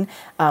Omicron,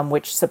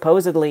 which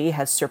supposedly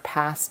has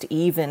surpassed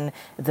even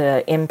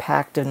the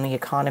impact on the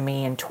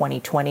economy in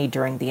 2020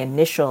 during the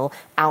initial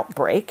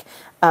outbreak.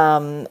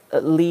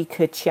 Li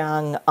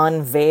Keqiang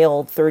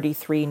unveiled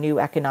 33 new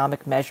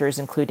economic measures,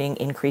 including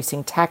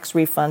increasing tax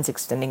refunds,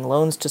 extending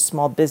loans to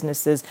small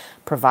businesses,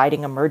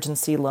 providing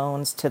emergency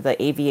loans to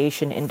the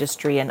aviation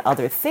industry, and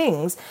other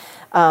things.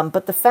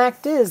 But the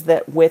fact is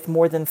that with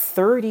more than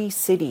 30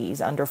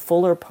 cities under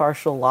full or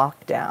partial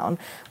lockdown,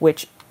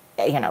 which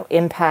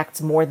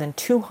impacts more than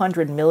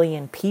 200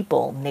 million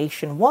people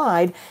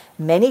nationwide,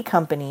 many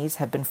companies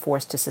have been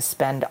forced to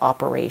suspend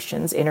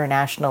operations,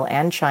 international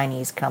and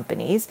Chinese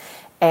companies.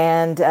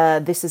 And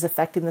this is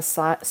affecting the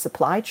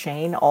supply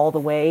chain all the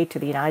way to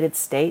the United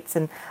States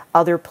and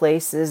other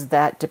places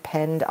that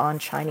depend on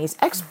Chinese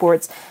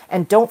exports.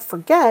 And don't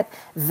forget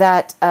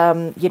that,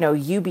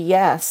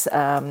 UBS,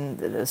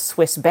 the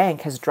Swiss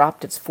bank, has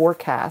dropped its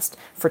forecast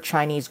for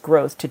Chinese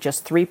growth to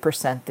just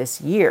 3% this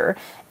year.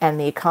 And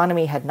the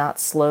economy had not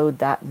slowed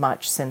that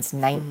much since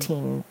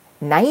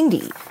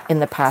 1990 in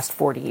the past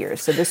 40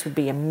 years. So this would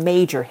be a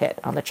major hit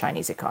on the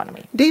Chinese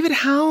economy. David,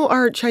 how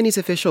are Chinese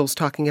officials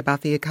talking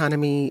about the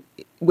economy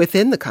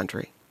within the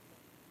country?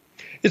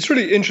 It's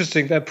really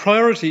interesting. Their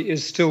priority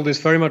is still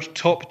this very much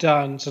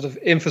top-down sort of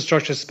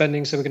infrastructure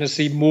spending. So we're going to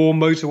see more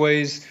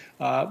motorways,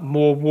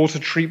 more water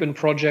treatment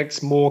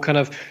projects, more kind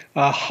of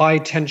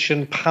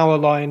high-tension power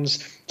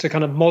lines to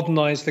kind of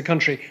modernize the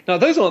country. Now,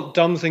 those aren't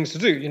dumb things to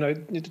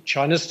do.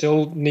 China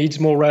still needs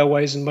more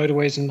railways and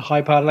motorways and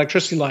high-powered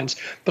electricity lines.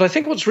 But I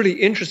think what's really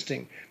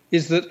interesting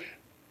is that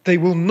they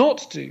will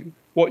not do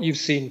what you've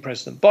seen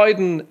President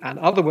Biden and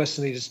other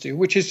Western leaders do,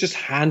 which is just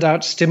hand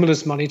out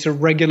stimulus money to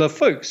regular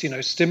folks,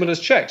 stimulus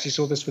checks. You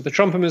saw this with the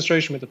Trump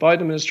administration, with the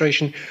Biden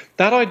administration.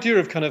 That idea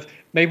of kind of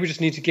maybe we just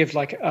need to give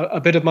like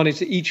a bit of money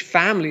to each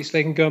family so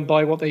they can go and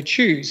buy what they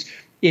choose.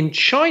 In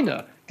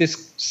China,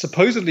 this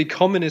supposedly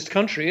communist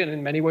country, and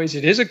in many ways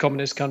it is a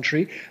communist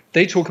country,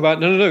 they talk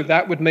about, no,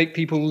 that would make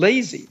people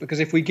lazy,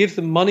 because if we give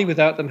them money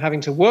without them having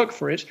to work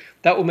for it,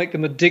 that will make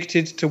them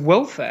addicted to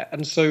welfare.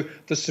 And so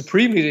the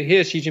supreme leader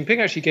here, Xi Jinping,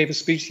 actually gave a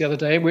speech the other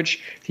day in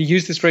which he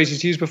used this phrase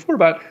he's used before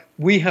about,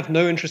 we have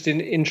no interest in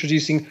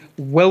introducing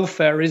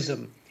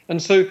welfareism. And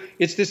so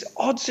it's this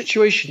odd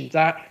situation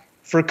that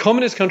For a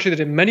communist country that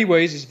in many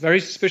ways is very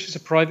suspicious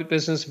of private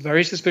business,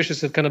 very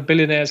suspicious of kind of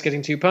billionaires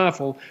getting too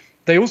powerful,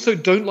 they also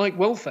don't like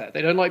welfare.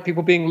 They don't like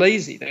people being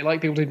lazy. They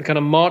like people to be kind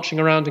of marching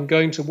around and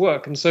going to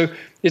work. And so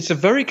it's a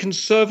very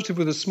conservative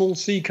with a small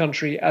c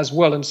country as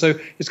well. And so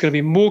it's going to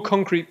be more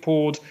concrete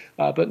poured,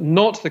 but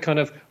not the kind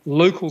of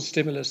local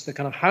stimulus, the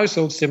kind of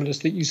household stimulus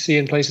that you see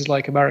in places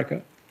like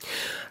America.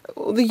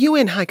 The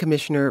UN High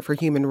Commissioner for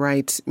Human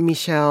Rights,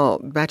 Michelle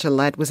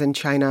Bachelet, was in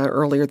China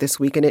earlier this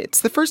week, and it's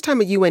the first time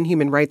a UN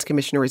Human Rights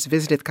Commissioner has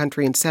visited the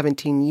country in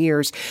 17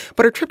 years.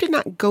 But her trip did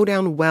not go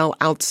down well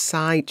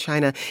outside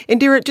China.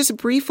 Indira, just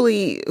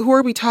briefly, who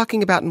are we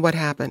talking about and what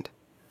happened?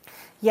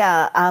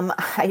 Yeah,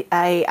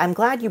 I'm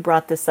glad you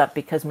brought this up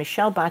because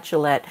Michelle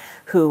Bachelet,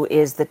 who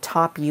is the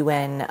top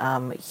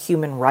UN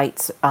human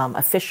rights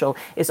official,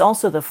 is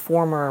also the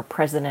former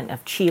president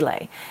of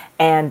Chile.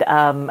 And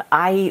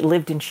I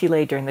lived in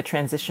Chile during the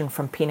transition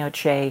from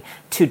Pinochet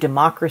to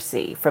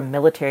democracy, from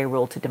military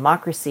rule to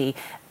democracy,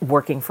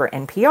 working for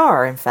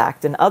NPR, in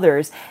fact, and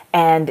others.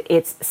 And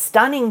it's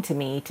stunning to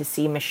me to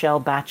see Michelle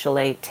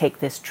Bachelet take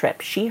this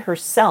trip. She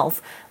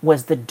herself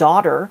was the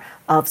daughter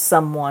of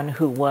someone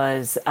who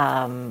was,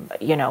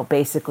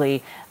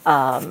 basically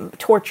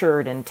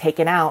tortured and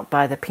taken out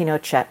by the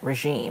Pinochet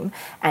regime.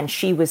 And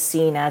she was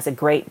seen as a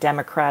great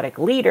democratic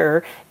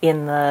leader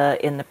in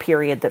the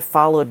period that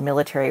followed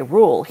military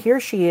rule. Here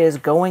she is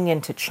going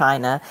into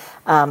China,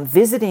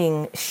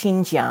 visiting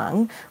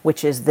Xinjiang,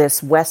 which is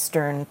this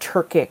Western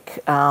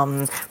Turkic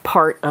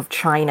part of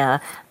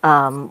China,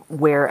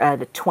 where a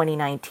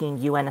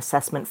 2019 UN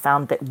assessment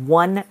found that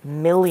 1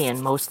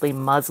 million, mostly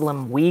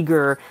Muslim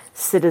Uyghur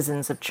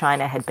citizens of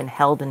China had been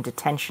held in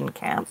detention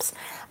camps.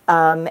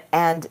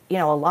 And,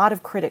 a lot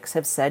of critics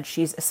have said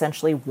she's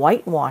essentially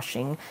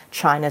whitewashing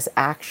China's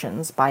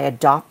actions by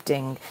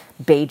adopting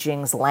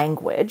Beijing's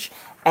language.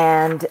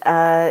 And,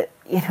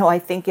 I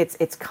think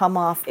it's come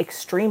off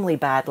extremely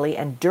badly.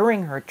 And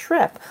during her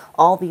trip,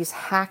 all these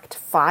hacked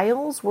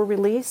files were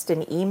released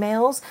and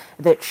emails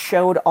that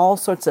showed all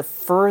sorts of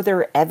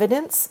further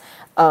evidence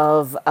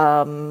of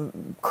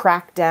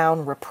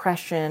crackdown,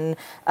 repression,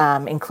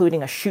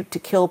 including a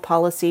shoot-to-kill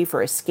policy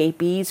for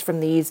escapees from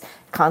these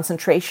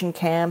concentration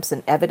camps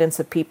and evidence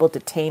of people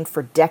detained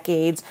for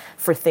decades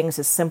for things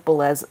as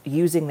simple as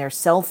using their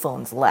cell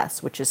phones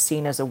less, which is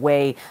seen as a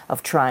way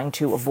of trying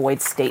to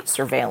avoid state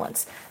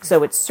surveillance.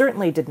 So it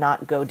certainly did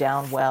not go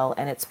down well,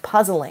 and it's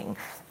puzzling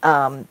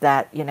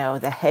that,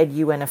 the head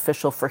UN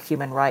official for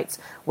human rights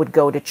would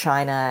go to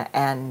China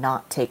and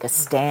not take a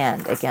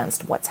stand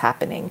against what's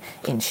happening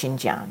in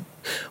Xinjiang.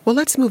 Well,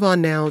 let's move on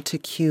now to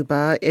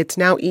Cuba. It's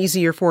now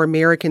easier for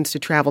Americans to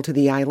travel to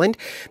the island.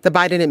 The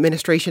Biden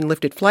administration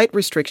lifted flight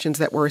restrictions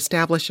that were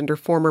established under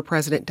former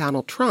President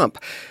Donald Trump.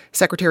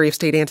 Secretary of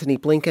State Antony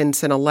Blinken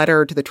sent a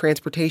letter to the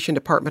Transportation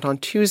Department on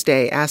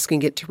Tuesday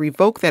asking it to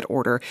revoke that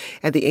order,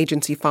 and the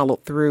agency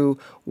followed through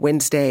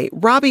Wednesday.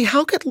 Robbie,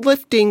 how could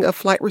lifting of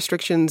flight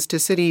restrictions to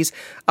cities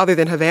other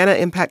than Havana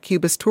impact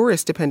Cuba's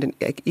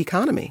tourist-dependent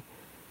economy?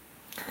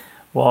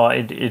 Well,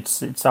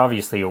 it's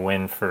obviously a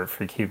win for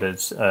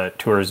Cuba's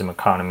tourism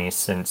economy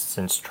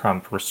since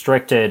Trump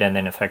restricted and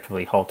then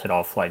effectively halted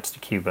all flights to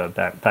Cuba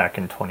back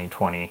in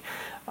 2020.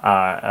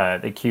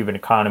 The Cuban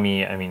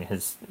economy,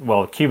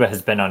 Cuba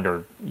has been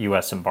under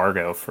U.S.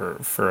 embargo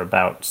for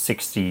about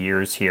 60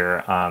 years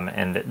here,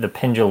 and the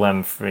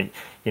pendulum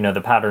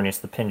the pattern is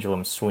the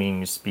pendulum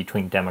swings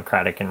between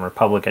Democratic and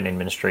Republican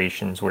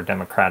administrations, where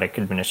Democratic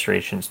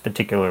administrations,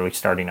 particularly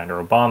starting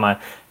under Obama,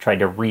 tried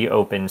to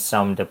reopen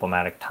some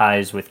diplomatic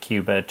ties with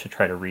Cuba to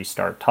try to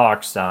restart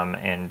talks,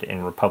 and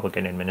in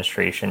Republican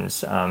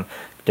administrations,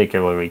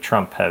 particularly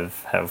Trump,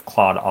 have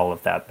clawed all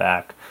of that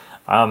back.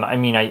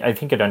 I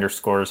think it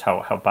underscores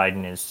how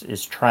Biden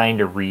is trying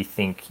to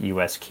rethink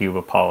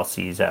U.S.-Cuba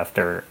policies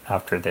after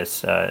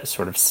this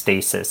sort of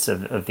stasis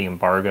of the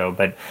embargo.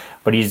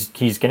 But he's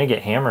going to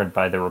get hammered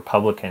by the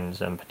Republicans,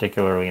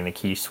 particularly in the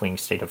key swing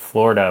state of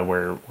Florida,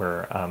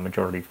 where a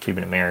majority of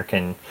Cuban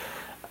American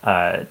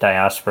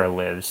diaspora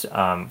lives,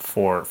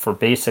 for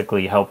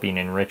basically helping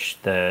enrich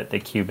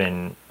the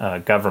Cuban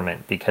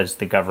government, because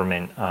the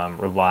government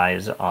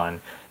relies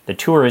on the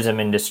tourism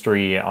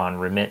industry, on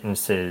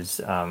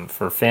remittances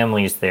for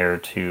families there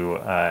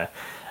to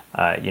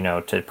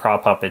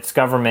prop up its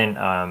government,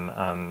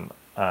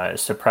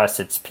 suppress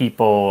its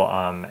people,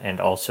 and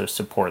also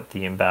support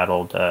the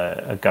embattled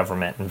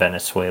government in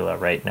Venezuela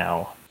right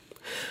now.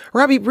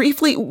 Robbie,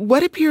 briefly,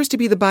 what appears to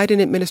be the Biden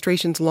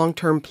administration's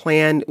long-term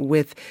plan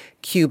with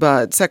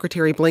Cuba?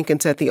 Secretary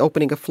Blinken said the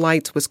opening of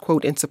flights was,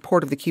 quote, in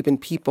support of the Cuban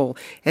people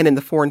and in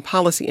the foreign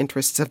policy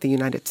interests of the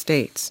United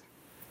States.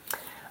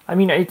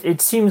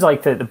 It seems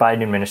like the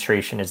Biden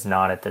administration is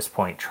not at this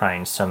point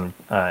trying some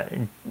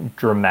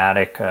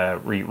dramatic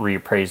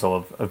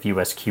reappraisal of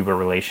U.S.-Cuba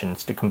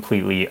relations to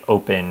completely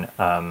open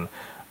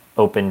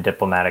open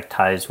diplomatic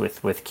ties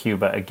with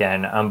Cuba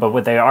again. But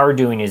what they are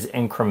doing is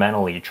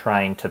incrementally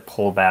trying to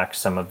pull back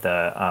some of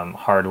the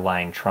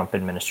hardline Trump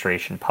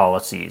administration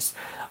policies.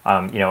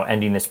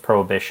 Ending this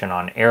prohibition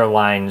on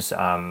airlines.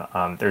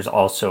 There's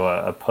also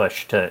a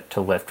push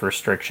to lift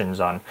restrictions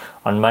on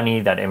money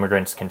that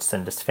immigrants can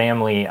send as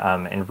family,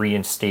 and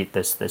reinstate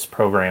this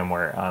program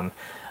where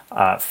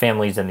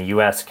families in the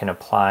U.S. can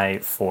apply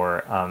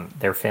for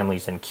their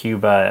families in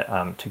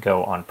Cuba to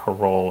go on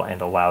parole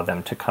and allow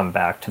them to come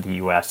back to the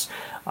U.S.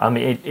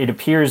 It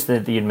appears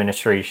that the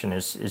administration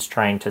is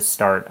trying to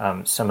start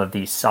some of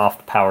these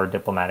soft power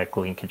diplomatic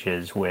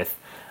linkages with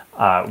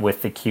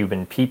the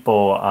Cuban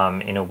people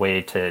in a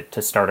way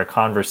to start a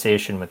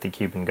conversation with the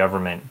Cuban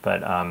government.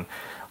 But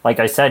like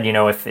I said,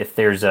 if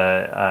there's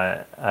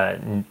the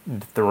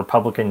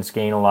Republicans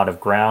gain a lot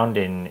of ground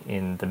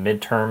in the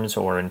midterms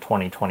or in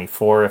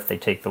 2024, if they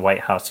take the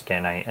White House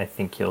again, I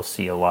think you'll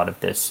see a lot of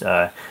this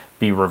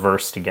be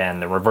reversed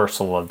again, the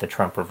reversal of the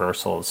Trump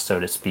reversals, so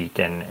to speak,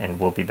 and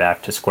we'll be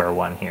back to square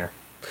one here.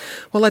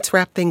 Well, let's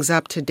wrap things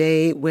up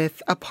today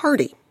with a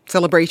party.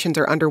 Celebrations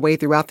are underway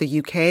throughout the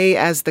UK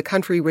as the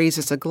country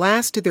raises a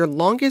glass to their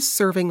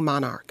longest-serving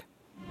monarch.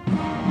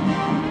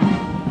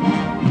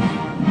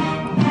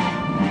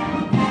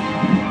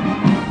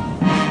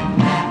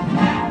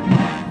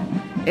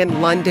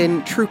 In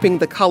London, Trooping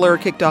the Colour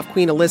kicked off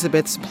Queen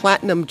Elizabeth's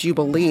Platinum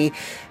Jubilee.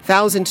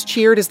 Thousands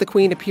cheered as the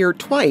Queen appeared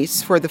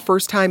twice for the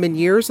first time in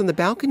years on the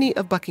balcony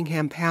of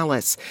Buckingham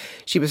Palace.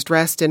 She was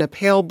dressed in a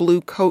pale blue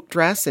coat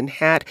dress and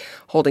hat,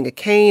 holding a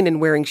cane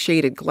and wearing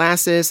shaded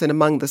glasses, and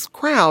among this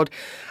crowd,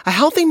 a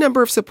healthy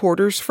number of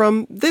supporters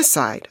from this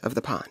side of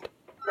the pond.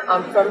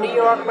 I'm from New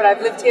York, but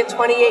I've lived here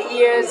 28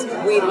 years.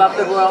 We love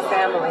the royal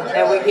family,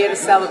 and we're here to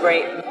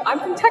celebrate. I'm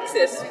from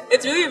Texas.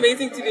 It's really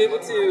amazing to be able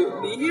to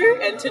be here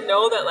and to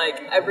know that,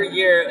 every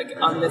year,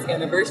 on this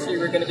anniversary,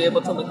 we're going to be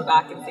able to look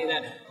back and say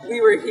that we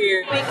were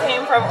here. We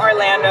came from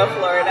Orlando,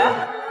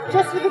 Florida.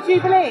 Just for the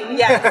Jubilee?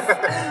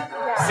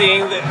 Yes.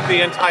 Seeing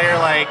the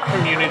entire,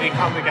 community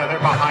come together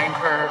behind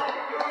her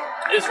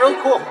is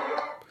really cool.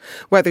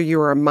 Whether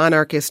you're a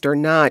monarchist or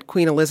not,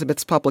 Queen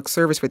Elizabeth's public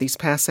service for these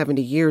past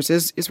 70 years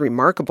is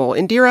remarkable.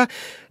 Indira,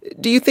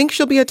 do you think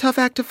she'll be a tough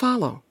act to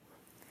follow?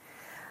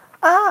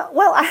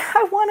 Well,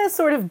 I want to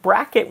sort of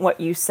bracket what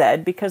you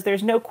said, because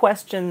there's no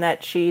question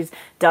that she's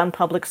done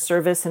public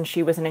service and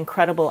she was an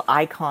incredible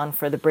icon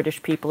for the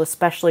British people,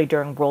 especially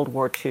during World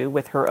War II,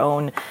 with her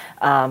own,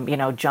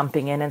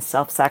 jumping in and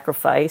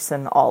self-sacrifice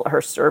and all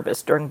her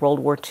service during World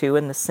War II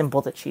and the symbol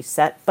that she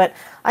set. But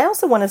I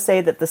also want to say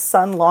that the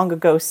sun long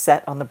ago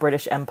set on the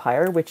British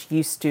Empire, which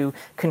used to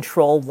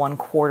control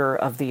 1/4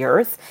 of the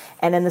earth.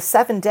 And in the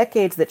 7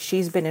 decades that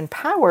she's been in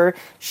power,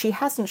 she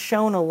hasn't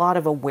shown a lot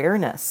of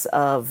awareness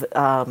of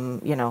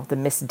the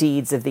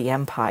misdeeds of the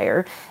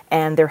empire,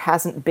 and there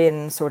hasn't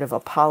been sort of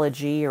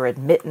apology or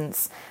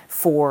admittance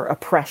for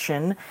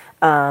oppression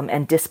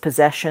and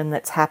dispossession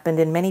that's happened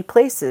in many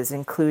places,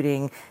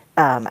 including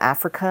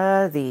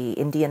Africa, the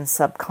Indian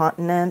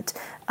subcontinent,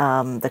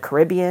 the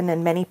Caribbean,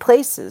 and many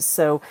places.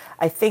 So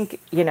I think,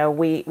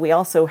 we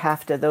also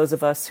have to, those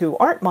of us who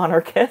aren't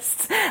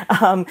monarchists,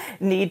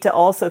 need to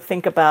also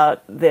think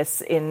about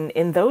this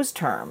in those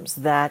terms,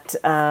 that,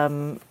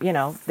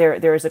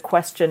 there is a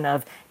question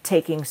of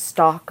taking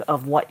stock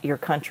of what your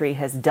country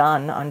has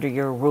done under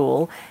your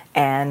rule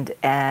and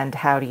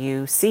how do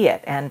you see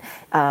it. And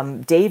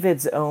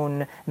David's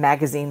own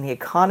magazine, The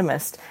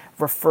Economist,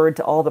 referred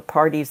to all the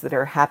parties that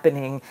are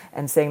happening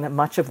and saying that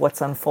much of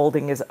what's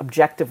unfolding is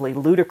objectively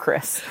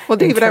ludicrous. Well,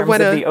 David, in terms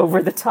of the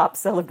over-the-top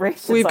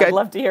celebrations. I'd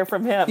love to hear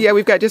from him. Yeah,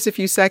 we've got just a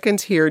few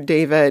seconds here,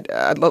 David.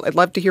 I'd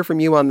love to hear from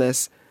you on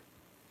this.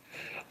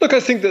 Look, I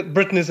think that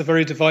Britain is a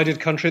very divided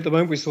country at the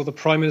moment. We saw the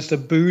Prime Minister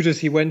booed as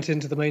he went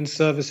into the main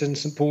service in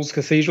St. Paul's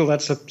Cathedral.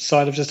 That's a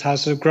sign of just how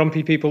sort of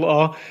grumpy people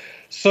are.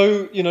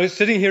 So,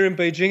 sitting here in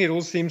Beijing, it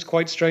all seems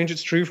quite strange.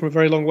 It's true, from a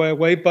very long way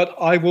away. But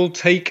I will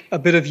take a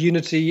bit of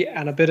unity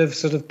and a bit of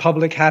sort of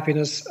public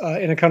happiness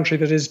in a country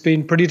that has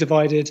been pretty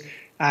divided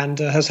and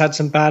has had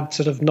some bad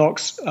sort of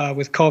knocks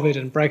with COVID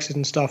and Brexit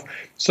and stuff.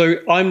 So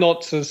I'm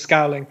not sort of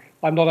scowling.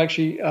 I'm not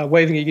actually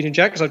waving a Union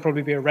Jack, because I'd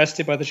probably be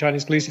arrested by the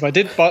Chinese police if I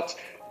did. But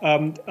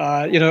I'm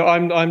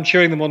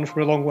cheering them on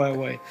from a long way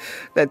away.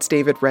 That's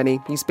David Rennie.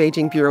 He's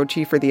Beijing Bureau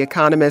Chief for The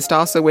Economist.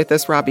 Also with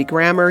us, Robbie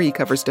Grammer. He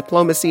covers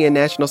diplomacy and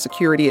national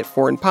security at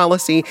Foreign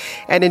Policy.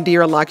 And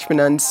Indira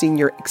Lakshmanan,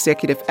 Senior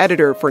Executive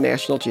Editor for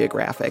National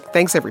Geographic.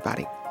 Thanks,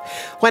 everybody.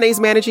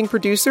 1A's managing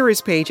producer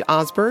is Paige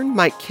Osborne.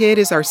 Mike Kidd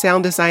is our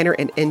sound designer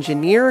and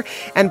engineer,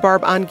 and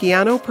Barb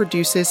Anguiano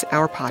produces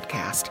our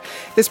podcast.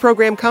 This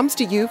program comes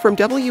to you from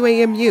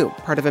WAMU,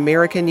 part of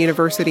American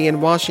University in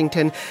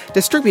Washington,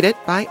 distributed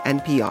by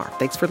NPR.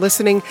 Thanks for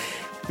listening.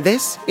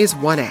 This is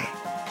 1A.